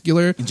becoming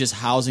muscular. And just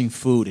housing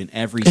food in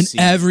every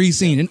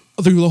scene. And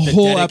through the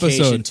whole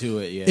dedication episode. to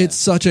it, yeah. It's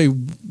such a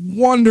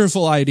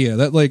wonderful idea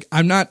that, like,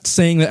 I'm not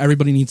saying that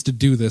everybody needs to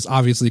do this,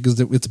 obviously, because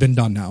it's been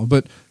done now.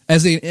 But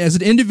as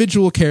an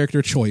individual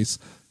character choice,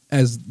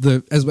 as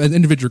an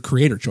individual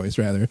creator choice,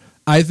 rather,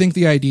 I think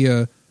the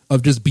idea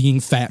of just being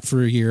fat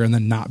for a year and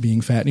then not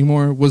being fat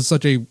anymore was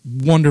such a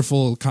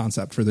wonderful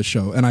concept for the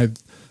show. And I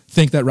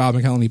think that Rob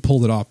McElhenney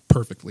pulled it off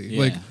perfectly. Yeah.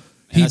 Like,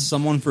 and as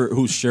someone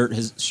whose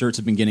shirts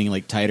have been getting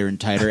like tighter and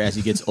tighter as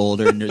he gets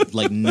older, and there's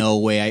like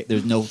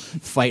there's no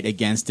fight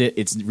against it.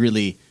 It's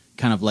really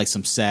kind of like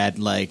some sad,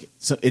 like,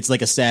 so it's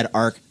like a sad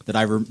arc that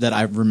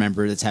I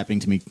remember that's happening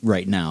to me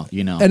right now.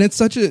 You know, and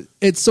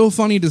it's so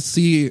funny to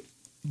see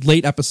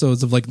late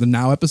episodes of like the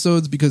Now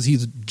episodes because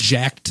he's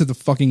jacked to the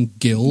fucking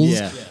gills.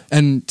 Yeah.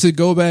 And to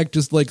go back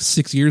just like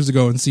 6 years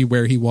ago and see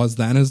where he was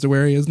then as to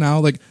where he is now,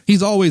 like,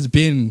 he's always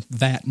been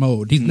that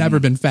mode. He's never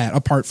been fat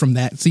apart from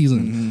that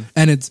season.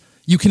 And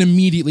you can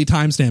immediately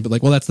timestamp it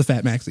like, well, that's the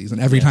Fat Mac season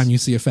every time you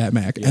see a Fat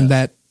Mac. And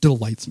that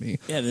delights me.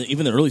 Yeah,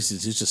 even the early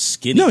seasons, he's just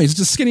skinny. No, he's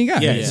just a skinny guy.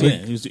 Yeah,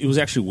 Like, He was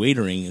actually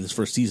waitering in his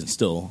first season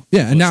still.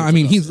 yeah, and now, I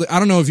mean, I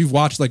don't know if you've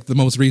watched like the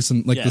most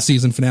recent, like the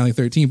season finale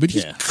 13, but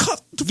he's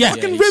cut to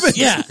fucking ribbons.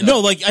 Yeah, no,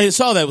 like I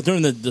saw that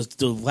during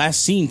the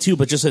last scene too,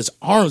 but just his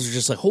arms are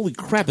just like, holy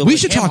crap. We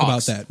should talk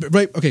about that. But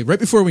right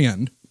before we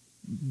end,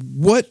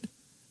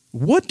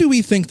 what do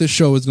we think the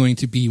show is going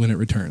to be when it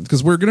returns?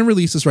 Because we're going to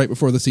release this right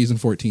before the season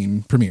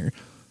 14 premiere.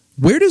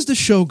 Where does the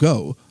show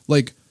go?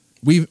 Like,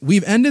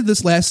 we've ended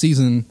this last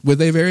season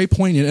with a very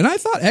poignant, and I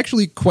thought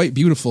actually quite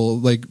beautiful,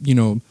 like, you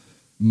know,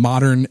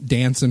 modern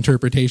dance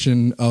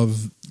interpretation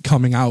of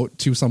coming out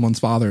to someone's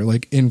father,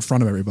 like in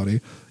front of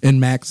everybody.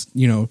 And Max,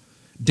 you know,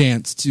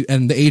 dance to,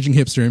 and the aging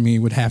hipster in me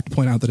would have to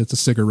point out that it's a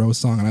Sigur Rós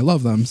song, and I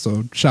love them,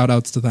 so shout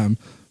outs to them.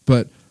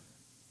 But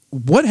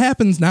what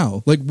happens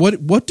now? Like,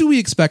 what do we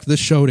expect this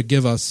show to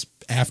give us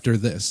after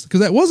this? Because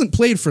that wasn't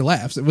played for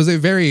laughs. It was a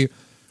very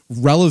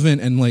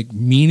relevant and like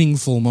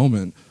meaningful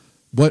moment.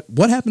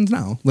 What happens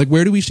now? Like,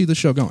 where do we see the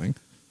show going?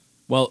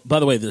 Well, by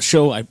the way, the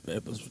show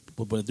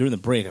during the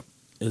break,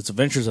 it's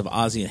Adventures of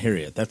Ozzie and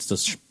Harriet. That's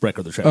the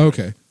record they're trying.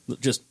 Okay.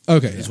 Just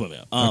okay. Just went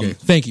okay.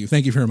 Thank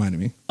you for reminding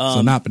me.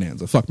 So not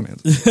Bonanza. Fuck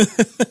Bonanza.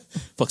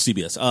 Fuck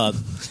CBS.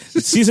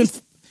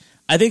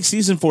 I think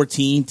season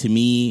 14 to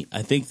me.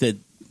 I think that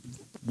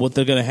what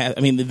they're gonna have. I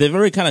mean, they've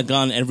already kind of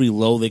gone every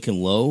low they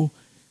can low.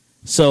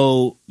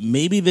 So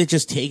maybe they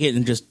just take it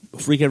and just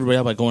freak everybody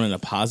out by going in a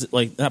positive,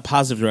 like not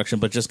positive direction,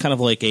 but just kind of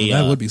like a.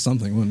 That would be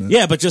something, wouldn't it?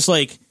 Yeah, but just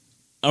like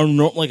a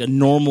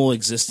normal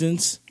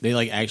existence. They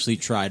like actually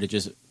try to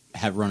just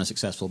have run a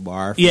successful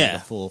bar for a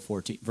full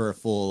 14 for a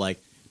full like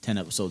 10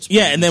 episodes.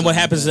 Yeah, and then what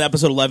happens in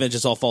episode 11? It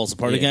just all falls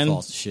apart again. It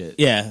falls to shit.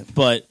 Yeah,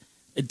 but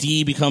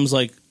Dee becomes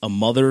like a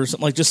mother or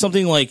something, like just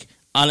something like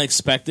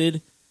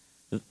unexpected.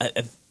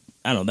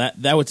 I don't know,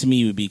 that would to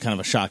me would be kind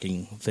of a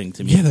shocking thing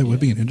to me. Yeah, that would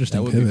be an interesting.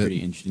 That would pivot. be pretty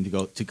interesting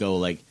to go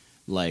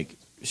like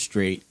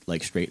straight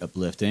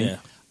uplifting. Yeah.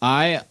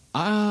 I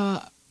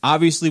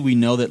obviously we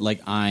know that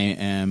like I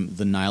am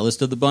the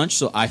nihilist of the bunch,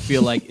 so I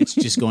feel like it's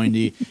just going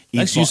to.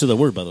 Nice use of the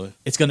word, by the way.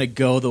 It's going to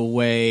go the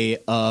way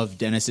of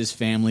Dennis's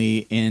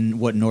family in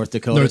North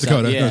Dakota. North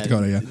Dakota,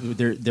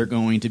 yeah. They're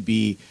going to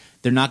be.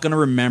 They're not going to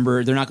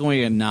remember. They're not going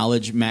to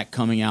acknowledge Mac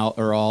coming out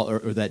or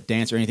that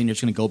dance or anything. They're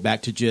just going to go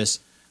back to just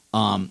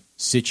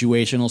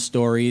situational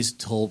stories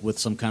told with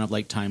some kind of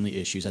like timely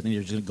issues. I think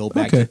they're just going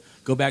to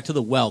go back to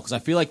the well, because I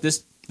feel like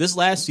this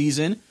last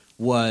season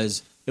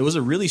was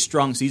a really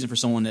strong season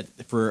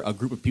for a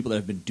group of people that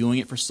have been doing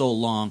it for so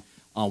long.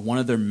 One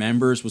of their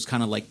members was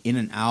kind of like in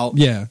and out,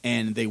 Yeah.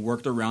 and they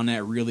worked around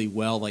that really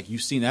well. Like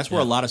you've seen, that's where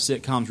a lot of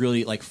sitcoms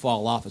really like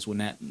fall off, is when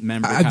that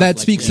member that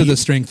speaks to the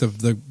strength of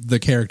the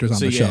characters on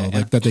the show,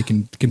 like that they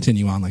can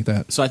continue on like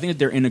that. So I think that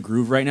they're in a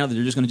groove right now. That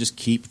they're just going to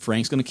keep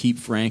Frank's going to keep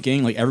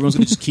franking. Like everyone's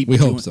going to just keep. We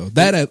hope so.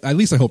 That at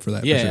least I hope for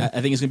that. Yeah, for sure.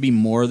 I think it's going to be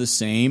more of the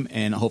same,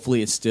 and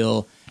hopefully it's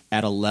still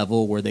at a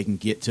level where they can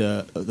get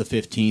to the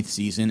 15th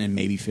season and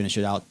maybe finish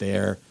it out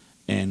there,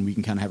 and we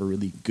can kind of have a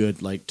really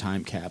good like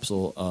time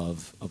capsule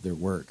of their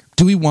work.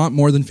 Do we want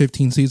more than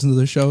 15 seasons of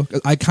the show?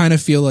 I kind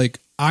of feel like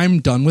I'm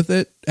done with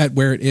it at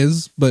where it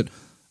is, but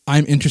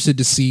I'm interested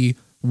to see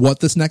what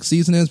this next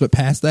season is. But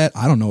past that,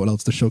 I don't know what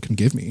else the show can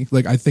give me.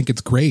 Like, I think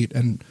it's great,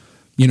 and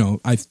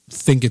I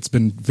think it's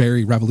been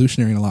very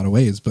revolutionary in a lot of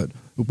ways. But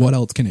what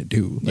else can it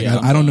do? Like, Yeah,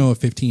 I don't know if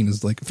 15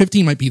 is like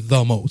 15 might be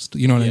the most.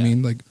 You know what I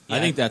mean? Like, I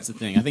think that's the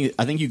thing. I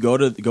think you go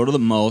to the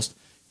most,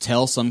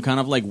 tell some kind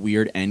of like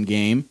weird end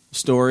game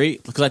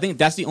story, because I think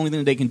that's the only thing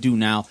that they can do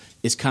now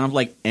is kind of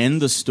like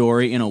end the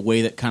story in a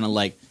way that kind of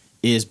like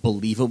is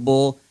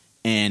believable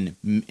and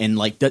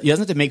like that, it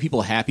doesn't have to make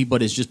people happy,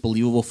 but it's just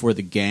believable for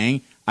the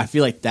gang. I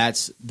feel like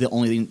that's the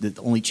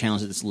only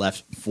challenge that's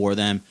left for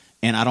them,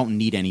 and I don't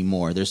need any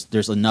more.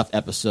 There's enough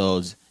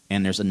episodes,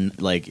 and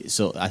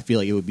so I feel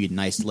like it would be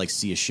nice to like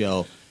see a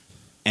show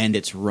end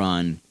its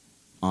run.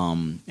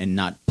 And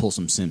not pull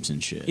some Simpson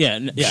shit.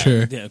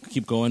 Sure. Yeah,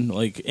 keep going.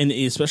 Like, and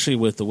especially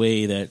with the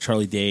way that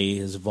Charlie Day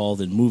is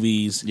involved in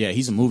movies. Yeah,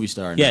 he's a movie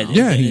star Yeah, now.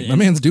 yeah, my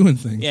man's doing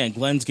things. Yeah, and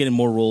Glenn's getting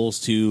more roles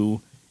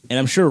too. And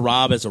I'm sure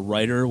Rob, as a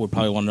writer, would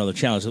probably want another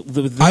challenge.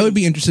 I would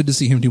be interested to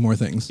see him do more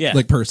things. Yeah.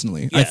 Like,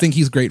 personally, I think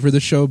he's great for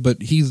this show,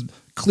 but he's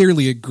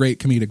clearly a great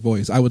comedic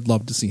voice. I would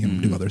love to see him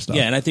do other stuff.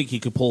 Yeah, and I think he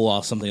could pull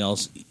off something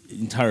else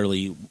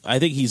entirely. I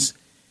think he's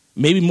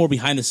maybe more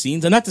behind the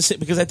scenes, and not to say,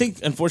 because I think,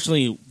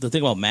 unfortunately, the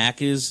thing about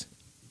Mac is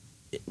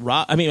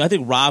Rob. I mean, I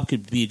think Rob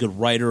could be a good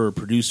writer or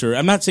producer.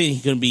 I'm not saying he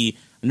can be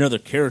another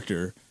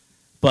character,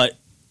 but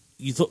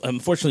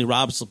unfortunately,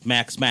 Rob's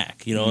Mac's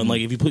Mac. And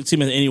like if you see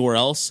him anywhere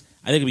else,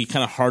 I think it'd be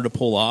kind of hard to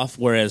pull off.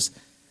 Whereas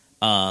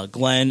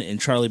Glenn and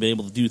Charlie have been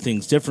able to do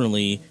things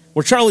differently.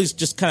 Where Charlie's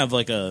just kind of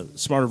like a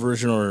smarter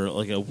version or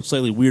like a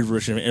slightly weird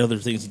version of other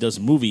things he does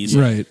in movies.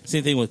 Right.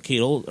 Same thing with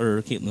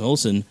Caitlin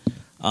Olsen.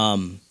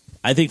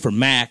 I think for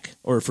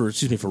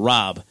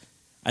Rob,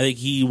 I think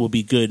he will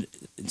be good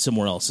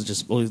somewhere else. It's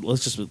just,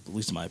 let's just, at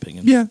least in my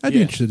opinion. Yeah, I'd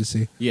be interested to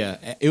see. Yeah,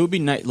 it would be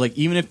nice. Like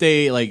even if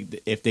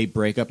they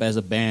break up as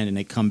a band and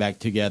they come back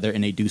together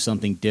and they do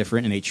something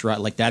different and they try,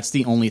 like that's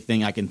the only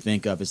thing I can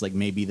think of is like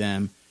maybe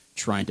them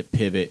trying to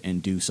pivot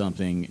and do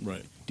something.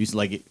 Right.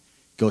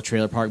 Go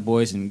Trailer Park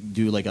Boys and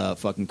do like a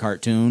fucking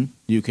cartoon.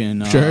 You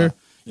can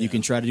You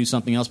can try to do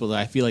something else, but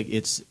I feel like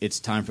it's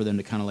time for them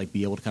to kind of like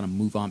be able to kind of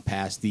move on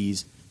past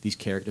these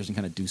characters and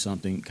kind of do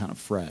something kind of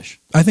fresh.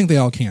 I think they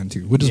all can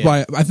too, which is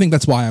why I think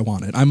that's why I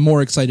want it. I'm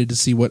more excited to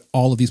see what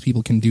all of these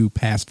people can do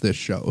past this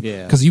show.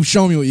 Yeah. Because you've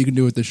shown me what you can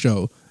do with this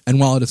show, and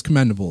while it is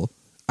commendable,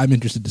 I'm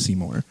interested to see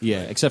more.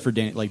 Yeah, except for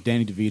Danny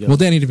DeVito. Well,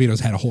 Danny DeVito's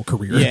had a whole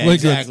career. Yeah,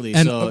 exactly.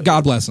 And so,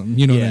 God bless him.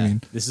 You know what I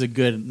mean? This is a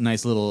good,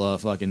 nice little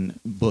fucking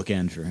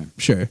bookend for him.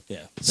 Sure.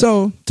 Yeah.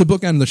 So to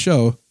bookend the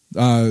show,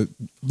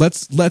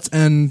 let's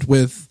end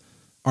with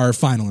our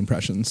final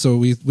impressions. So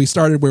we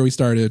started where we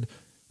started.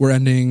 We're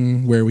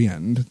ending where we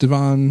end.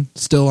 Devon,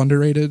 still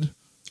underrated?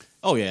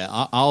 Oh yeah,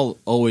 I'll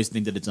always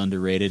think that it's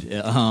underrated.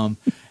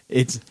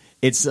 It's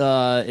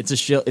a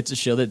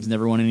show that's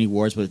never won any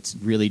awards, but it's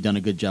really done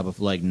a good job of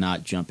like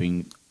not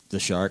jumping the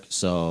shark.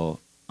 So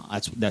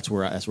that's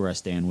where I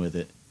stand with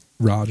it.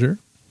 Roger,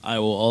 I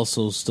will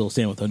also still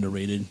stand with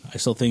underrated. I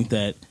still think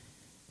that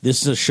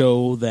this is a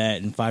show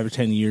that in 5 or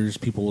 10 years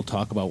people will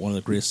talk about one of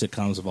the greatest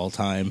sitcoms of all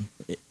time.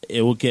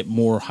 It will get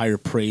more higher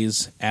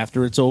praise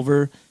after it's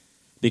over,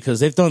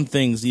 because they've done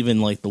things, even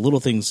like the little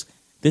things.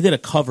 They did a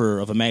cover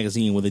of a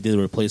magazine where they did the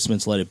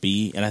replacements, Let It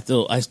Be, and I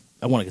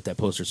want to get that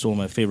poster. It's one of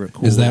my favorite.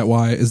 Cool. Is that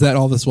why? Is that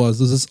all this was?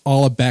 Was this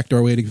all a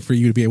backdoor way for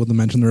you to be able to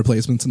mention the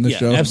replacements in this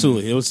show?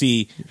 Absolutely. It was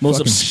the most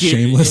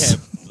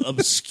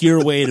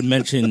obscure way to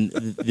mention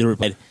the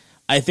replacement.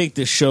 I think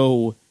the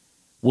show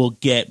will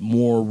get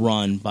more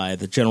run by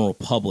the general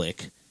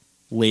public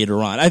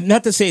later on.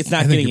 Not to say it's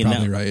not getting it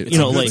now. Right.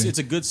 It's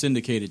a good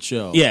syndicated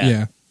show.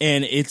 Yeah.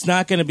 And it's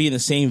not going to be in the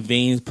same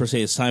vein per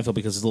se as Seinfeld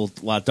because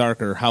it's a lot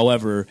darker.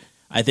 However,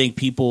 I think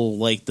people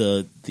like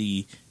the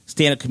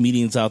stand-up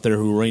comedians out there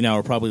who right now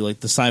are probably like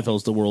the Seinfelds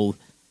of the world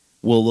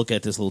will look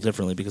at this a little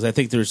differently, because I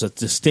think there's a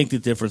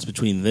distinctive difference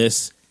between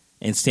this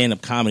and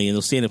stand-up comedy, and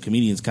those stand-up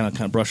comedians kind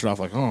of brush it off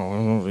like,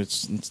 oh,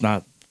 it's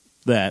not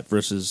that,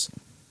 versus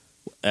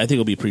I think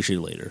it'll be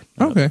appreciated later.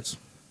 Okay.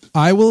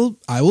 I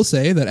will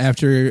say that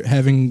after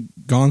having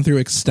gone through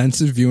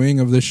extensive viewing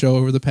of this show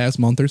over the past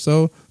month or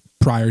so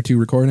prior to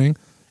recording,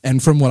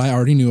 and from what I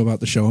already knew about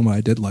the show and what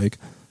I did like,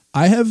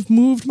 I have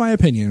moved my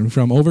opinion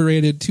from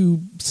overrated to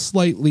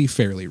slightly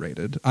fairly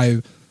rated.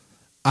 I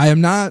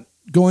am not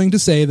going to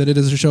say that it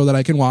is a show that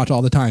I can watch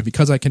all the time,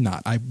 because I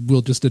cannot. I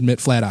will just admit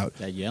flat out.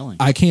 That yelling.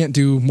 I can't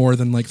do more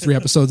than like 3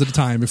 episodes at a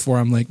time before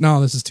I'm like,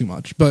 no, this is too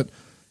much. But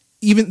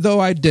even though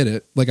I did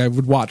it, like I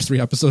would watch 3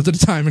 episodes at a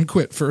time and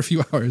quit for a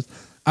few hours.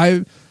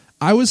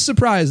 I was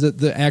surprised at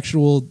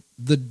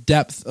the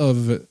depth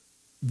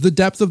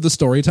of the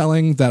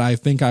storytelling that I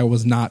think I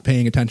was not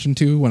paying attention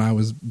to when I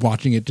was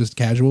watching it just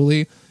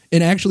casually,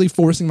 and actually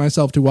forcing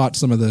myself to watch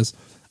some of this.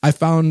 I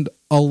found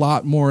a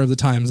lot more of the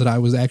times that I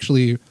was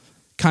actually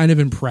kind of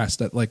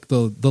impressed at like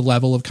the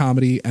level of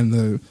comedy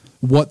and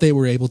what they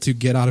were able to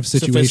get out of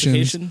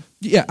situations. Sophistication?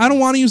 Yeah, I don't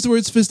want to use the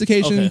word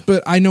sophistication, Okay.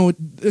 but I know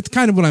it's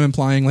kind of what I'm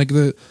implying. Like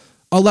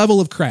a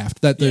level of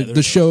craft that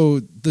the show.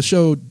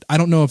 I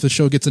don't know if the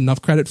show gets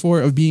enough credit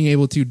for, of being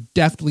able to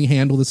deftly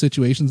handle the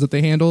situations that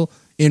they handle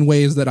in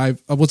ways that I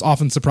was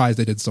often surprised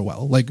they did so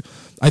well. Like,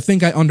 I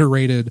think I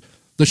underrated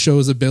the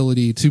show's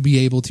ability to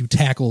be able to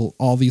tackle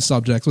all these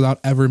subjects without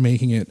ever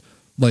making it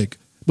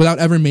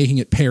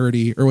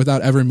parody, or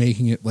without ever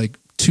making it like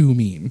too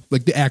mean,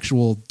 like the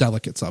actual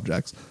delicate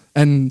subjects.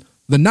 And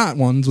the not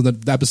ones, or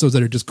the episodes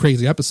that are just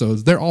crazy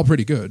episodes, they're all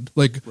pretty good.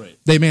 Like,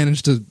 they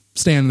managed to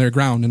stand their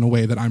ground in a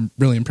way that I'm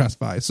really impressed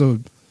by. So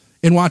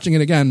in watching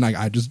it again, like,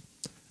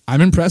 I'm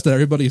impressed that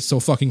everybody is so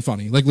fucking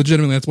funny. Like,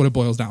 legitimately, that's what it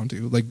boils down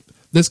to. Like,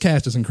 this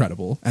cast is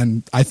incredible,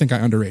 and I think I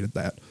underrated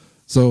that.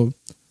 So,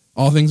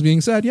 all things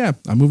being said, yeah,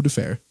 I moved to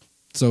Fair.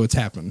 So it's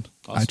happened.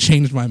 Awesome. I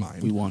changed my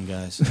mind. We won,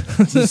 guys.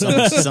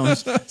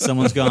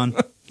 Someone's gone.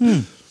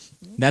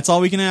 That's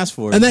all we can ask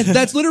for. And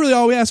that's literally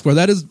all we ask for.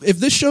 That is, if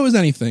this show is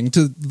anything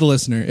to the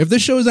listener, if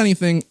this show is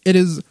anything, it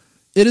is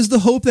the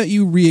hope that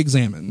you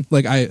re-examine.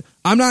 Like,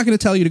 I'm not going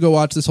to tell you to go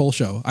watch this whole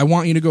show. I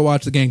want you to go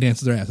watch The Gang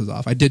Dances Their Asses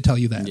Off. I did tell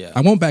you that. Yeah.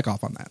 I won't back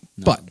off on that.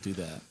 No, but do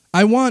that.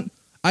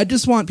 I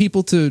just want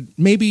people to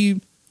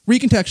maybe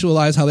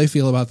recontextualize how they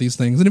feel about these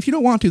things. And if you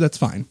don't want to, that's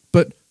fine.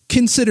 But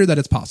consider that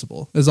it's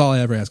possible, is all I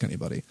ever ask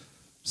anybody.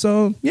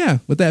 So, yeah,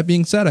 with that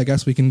being said, I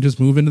guess we can just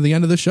move into the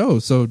end of the show.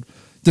 So,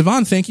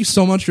 Devon, thank you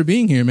so much for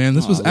being here, man.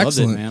 This was I loved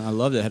excellent. it, man. I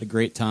loved it. I had a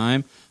great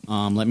time.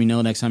 Let me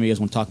know next time you guys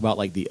want to talk about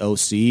like the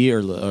OC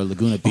or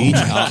Laguna Beach.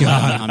 Oh my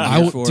God.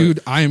 I'm here for Dude,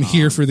 it. I am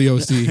here for the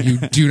OC. You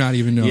do not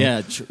even know.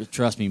 Yeah,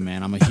 trust me,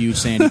 man. I'm a huge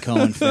Sandy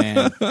Cohen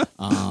fan.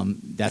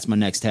 That's my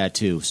next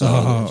tattoo.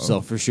 So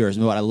for sure.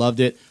 But I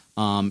loved it.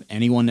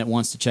 Anyone that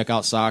wants to check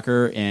out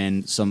soccer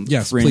and some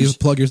please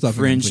plug your stuff.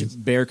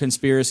 Fringe Bear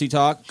conspiracy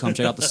talk, come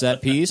check out the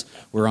Set Piece.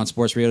 We're on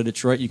Sports Radio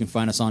Detroit. You can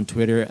find us on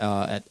Twitter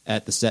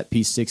at the Set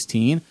Piece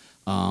 16.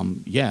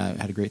 Yeah,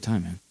 I had a great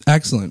time, man.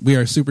 Excellent. We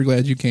are super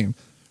glad you came.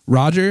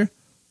 Roger,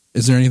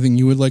 is there anything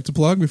you would like to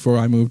plug before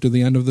I move to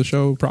the end of the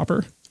show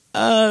proper?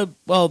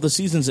 Well, the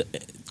season's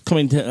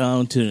coming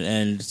down to an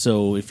end,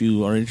 so if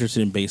you are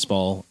interested in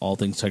baseball, all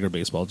things Tiger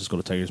baseball, just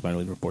go to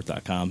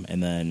tigersminorleaguereport.com,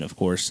 and then, of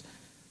course,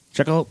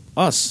 check out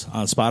us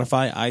on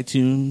Spotify,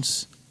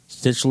 iTunes,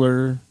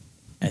 Stitcher.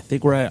 I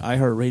think we're at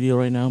iHeartRadio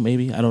right now,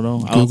 maybe. I don't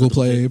know. Google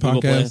Play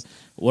podcast.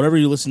 Whatever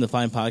you listen to,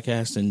 find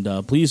podcasts,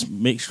 and please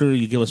make sure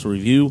you give us a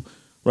review.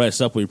 Write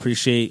us up. We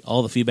appreciate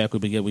all the feedback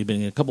we've been getting. We've been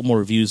getting a couple more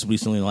reviews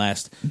recently in the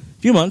last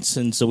few months,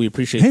 and so we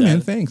appreciate that. Hey,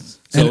 man, thanks.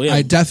 So, and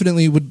I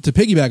definitely would, to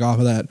piggyback off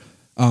of that,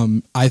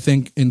 I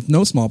think in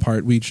no small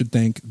part we should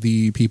thank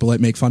the people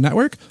at Make Fun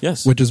Network,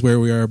 yes, which is where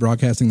we are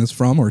broadcasting this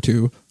from, or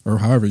to, or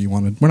however you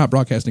wanted. We're not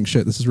broadcasting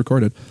shit. This is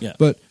recorded. Yeah.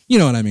 But you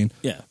know what I mean.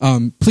 Yeah.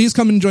 Please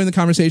come and join the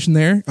conversation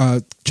there.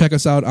 Check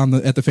us out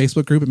at the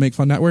Facebook group at Make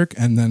Fun Network,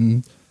 and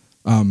then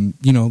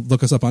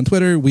look us up on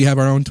Twitter. We have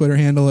our own Twitter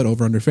handle at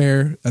Over Under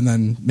Fair, and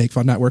then Make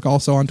Fun Network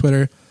also on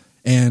Twitter.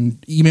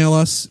 And email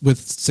us with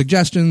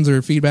suggestions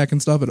or feedback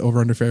and stuff at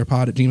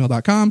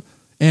overunderfairpod@gmail.com.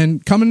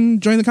 And come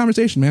and join the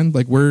conversation, man. And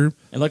like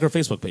our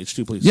Facebook page,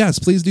 too, please. Yes,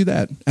 please do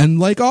that. And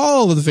like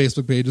all of the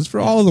Facebook pages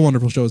for all of the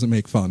wonderful shows that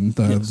make fun.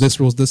 This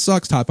Rules, This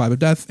Sucks, Top 5 of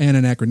Death, and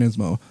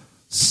Anachronismo.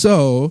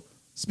 So,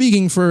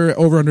 speaking for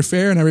Over Under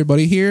Fair and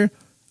everybody here,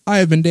 I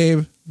have been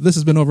Dave. This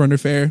has been Over Under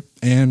Fair,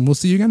 and we'll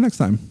see you again next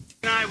time.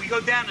 We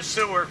go down the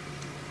sewer,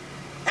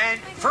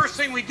 and first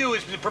thing we do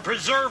is to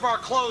preserve our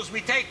clothes. We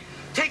take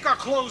our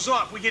clothes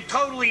off. We get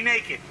totally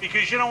naked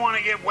because you don't want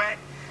to get wet.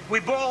 We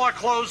ball our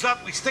clothes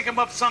up. We stick them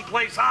up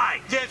someplace high.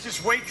 There's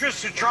this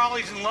waitress who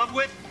Charlie's in love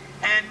with,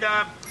 and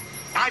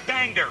I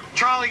banged her.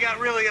 Charlie got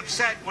really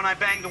upset when I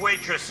banged the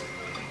waitress,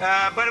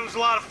 but it was a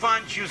lot of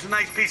fun. She was a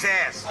nice piece of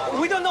ass.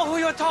 We don't know who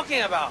you're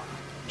talking about.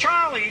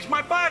 Charlie, he's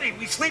my buddy.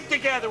 We sleep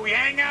together. We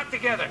hang out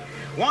together.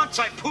 Once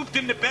I pooped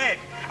in the bed.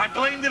 I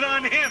blamed it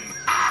on him.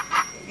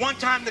 One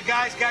time the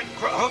guys got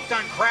hooked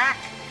on crack.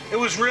 It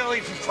was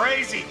really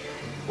crazy.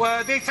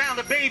 Well, they found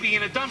a baby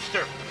in a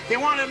dumpster. They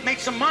wanted to make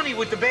some money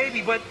with the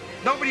baby, but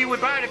nobody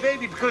would buy the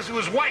baby because it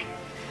was white.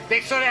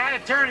 They had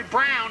to turn it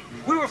brown.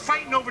 We were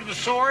fighting over the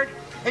sword,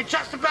 and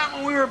just about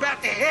when we were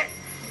about to hit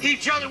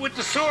each other with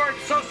the sword,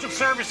 social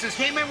services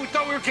came in. We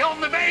thought we were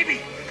killing the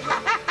baby.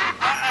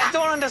 I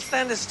don't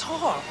understand this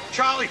talk.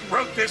 Charlie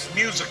wrote this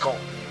musical.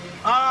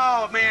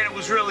 Oh, man, it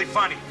was really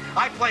funny.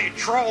 I play a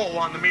troll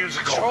on the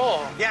musical.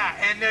 Troll? Yeah,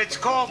 and it's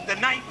called The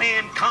Night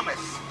Man Cometh.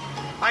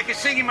 I can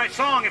sing you my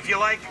song if you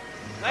like.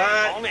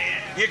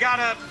 You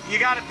gotta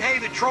pay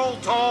the troll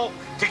toll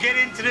to get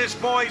into this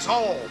boy's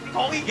hole.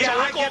 Yeah,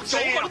 I kept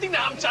saying, but you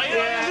gotta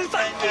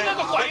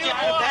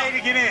pay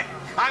to get in.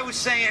 I was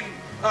saying,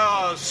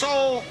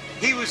 Soul,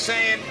 he was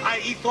saying,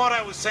 he thought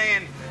I was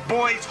saying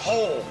boys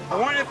hole.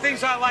 One of the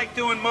things I like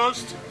doing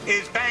most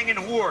is banging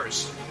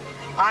whores.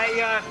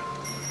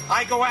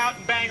 I go out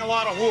and bang a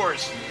lot of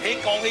whores. 你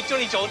講你中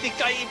意做啲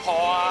雞婆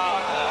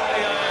啊？